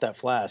 but I want that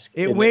flask.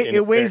 It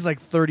weighs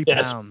like 30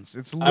 pounds.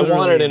 It's I literally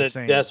want it in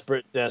insane. a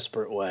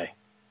desperate way.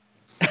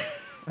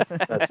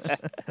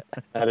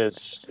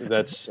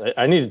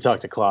 I need to talk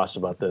to Klaus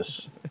about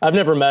this. I've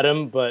never met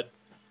him, but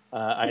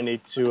I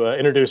need to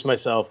introduce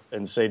myself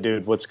and say,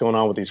 dude, what's going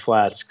on with these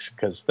flasks?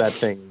 Because that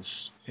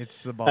thing's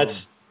it's the bomb.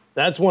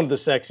 That's one of the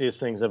sexiest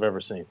things I've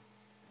ever seen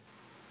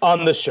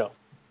on this show.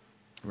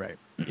 Right.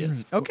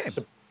 Yes. Okay.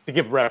 To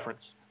give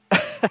reference.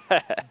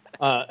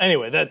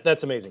 Anyway,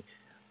 that's amazing.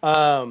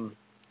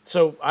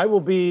 So I will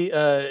be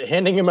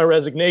handing in my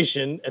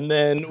resignation, and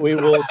then we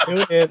will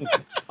tune in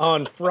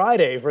on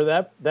Friday for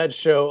that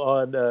show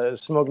on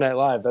Smoke Night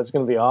Live. That's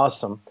going to be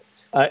awesome.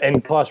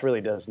 And Klaus really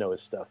does know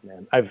his stuff,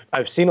 man.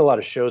 I've seen a lot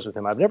of shows with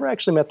him. I've never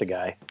actually met the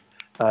guy.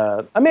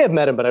 I may have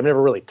met him, but I've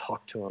never really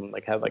talked to him,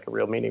 like had like a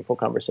real meaningful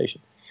conversation.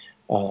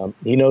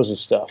 He knows his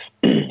stuff.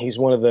 He's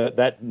one of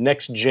that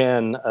next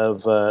gen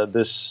of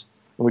this.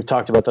 We've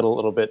talked about that a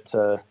little bit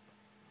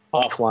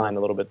offline, a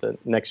little bit. The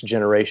next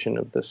generation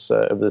of this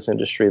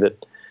industry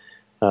that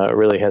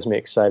really has me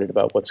excited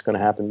about what's going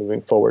to happen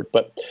moving forward.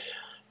 But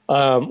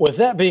with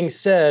that being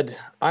said,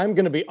 I'm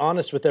going to be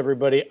honest with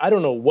everybody. I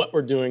don't know what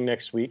we're doing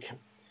next week.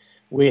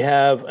 We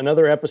have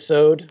another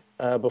episode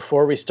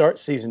before we start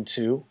season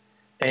 2,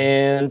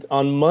 and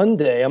on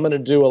Monday I'm going to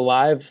do a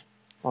live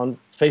on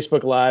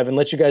Facebook Live and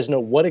let you guys know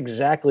what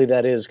exactly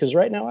that is, because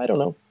right now I don't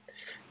know.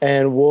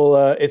 And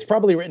it's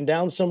probably written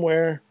down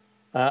somewhere.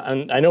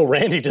 And I know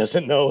Randy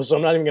doesn't know, so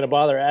I'm not even going to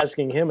bother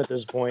asking him at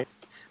this point.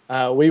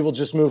 We will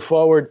just move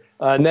forward.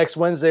 Next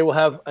Wednesday, we'll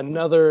have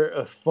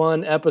another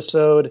fun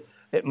episode.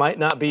 It might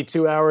not be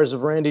 2 hours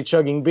of Randy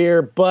chugging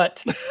beer,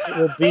 but it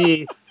will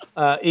be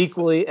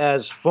equally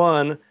as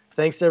fun.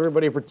 Thanks to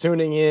everybody for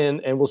tuning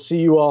in, and we'll see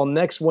you all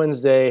next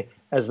Wednesday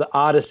as the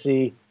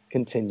Odyssey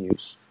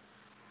continues.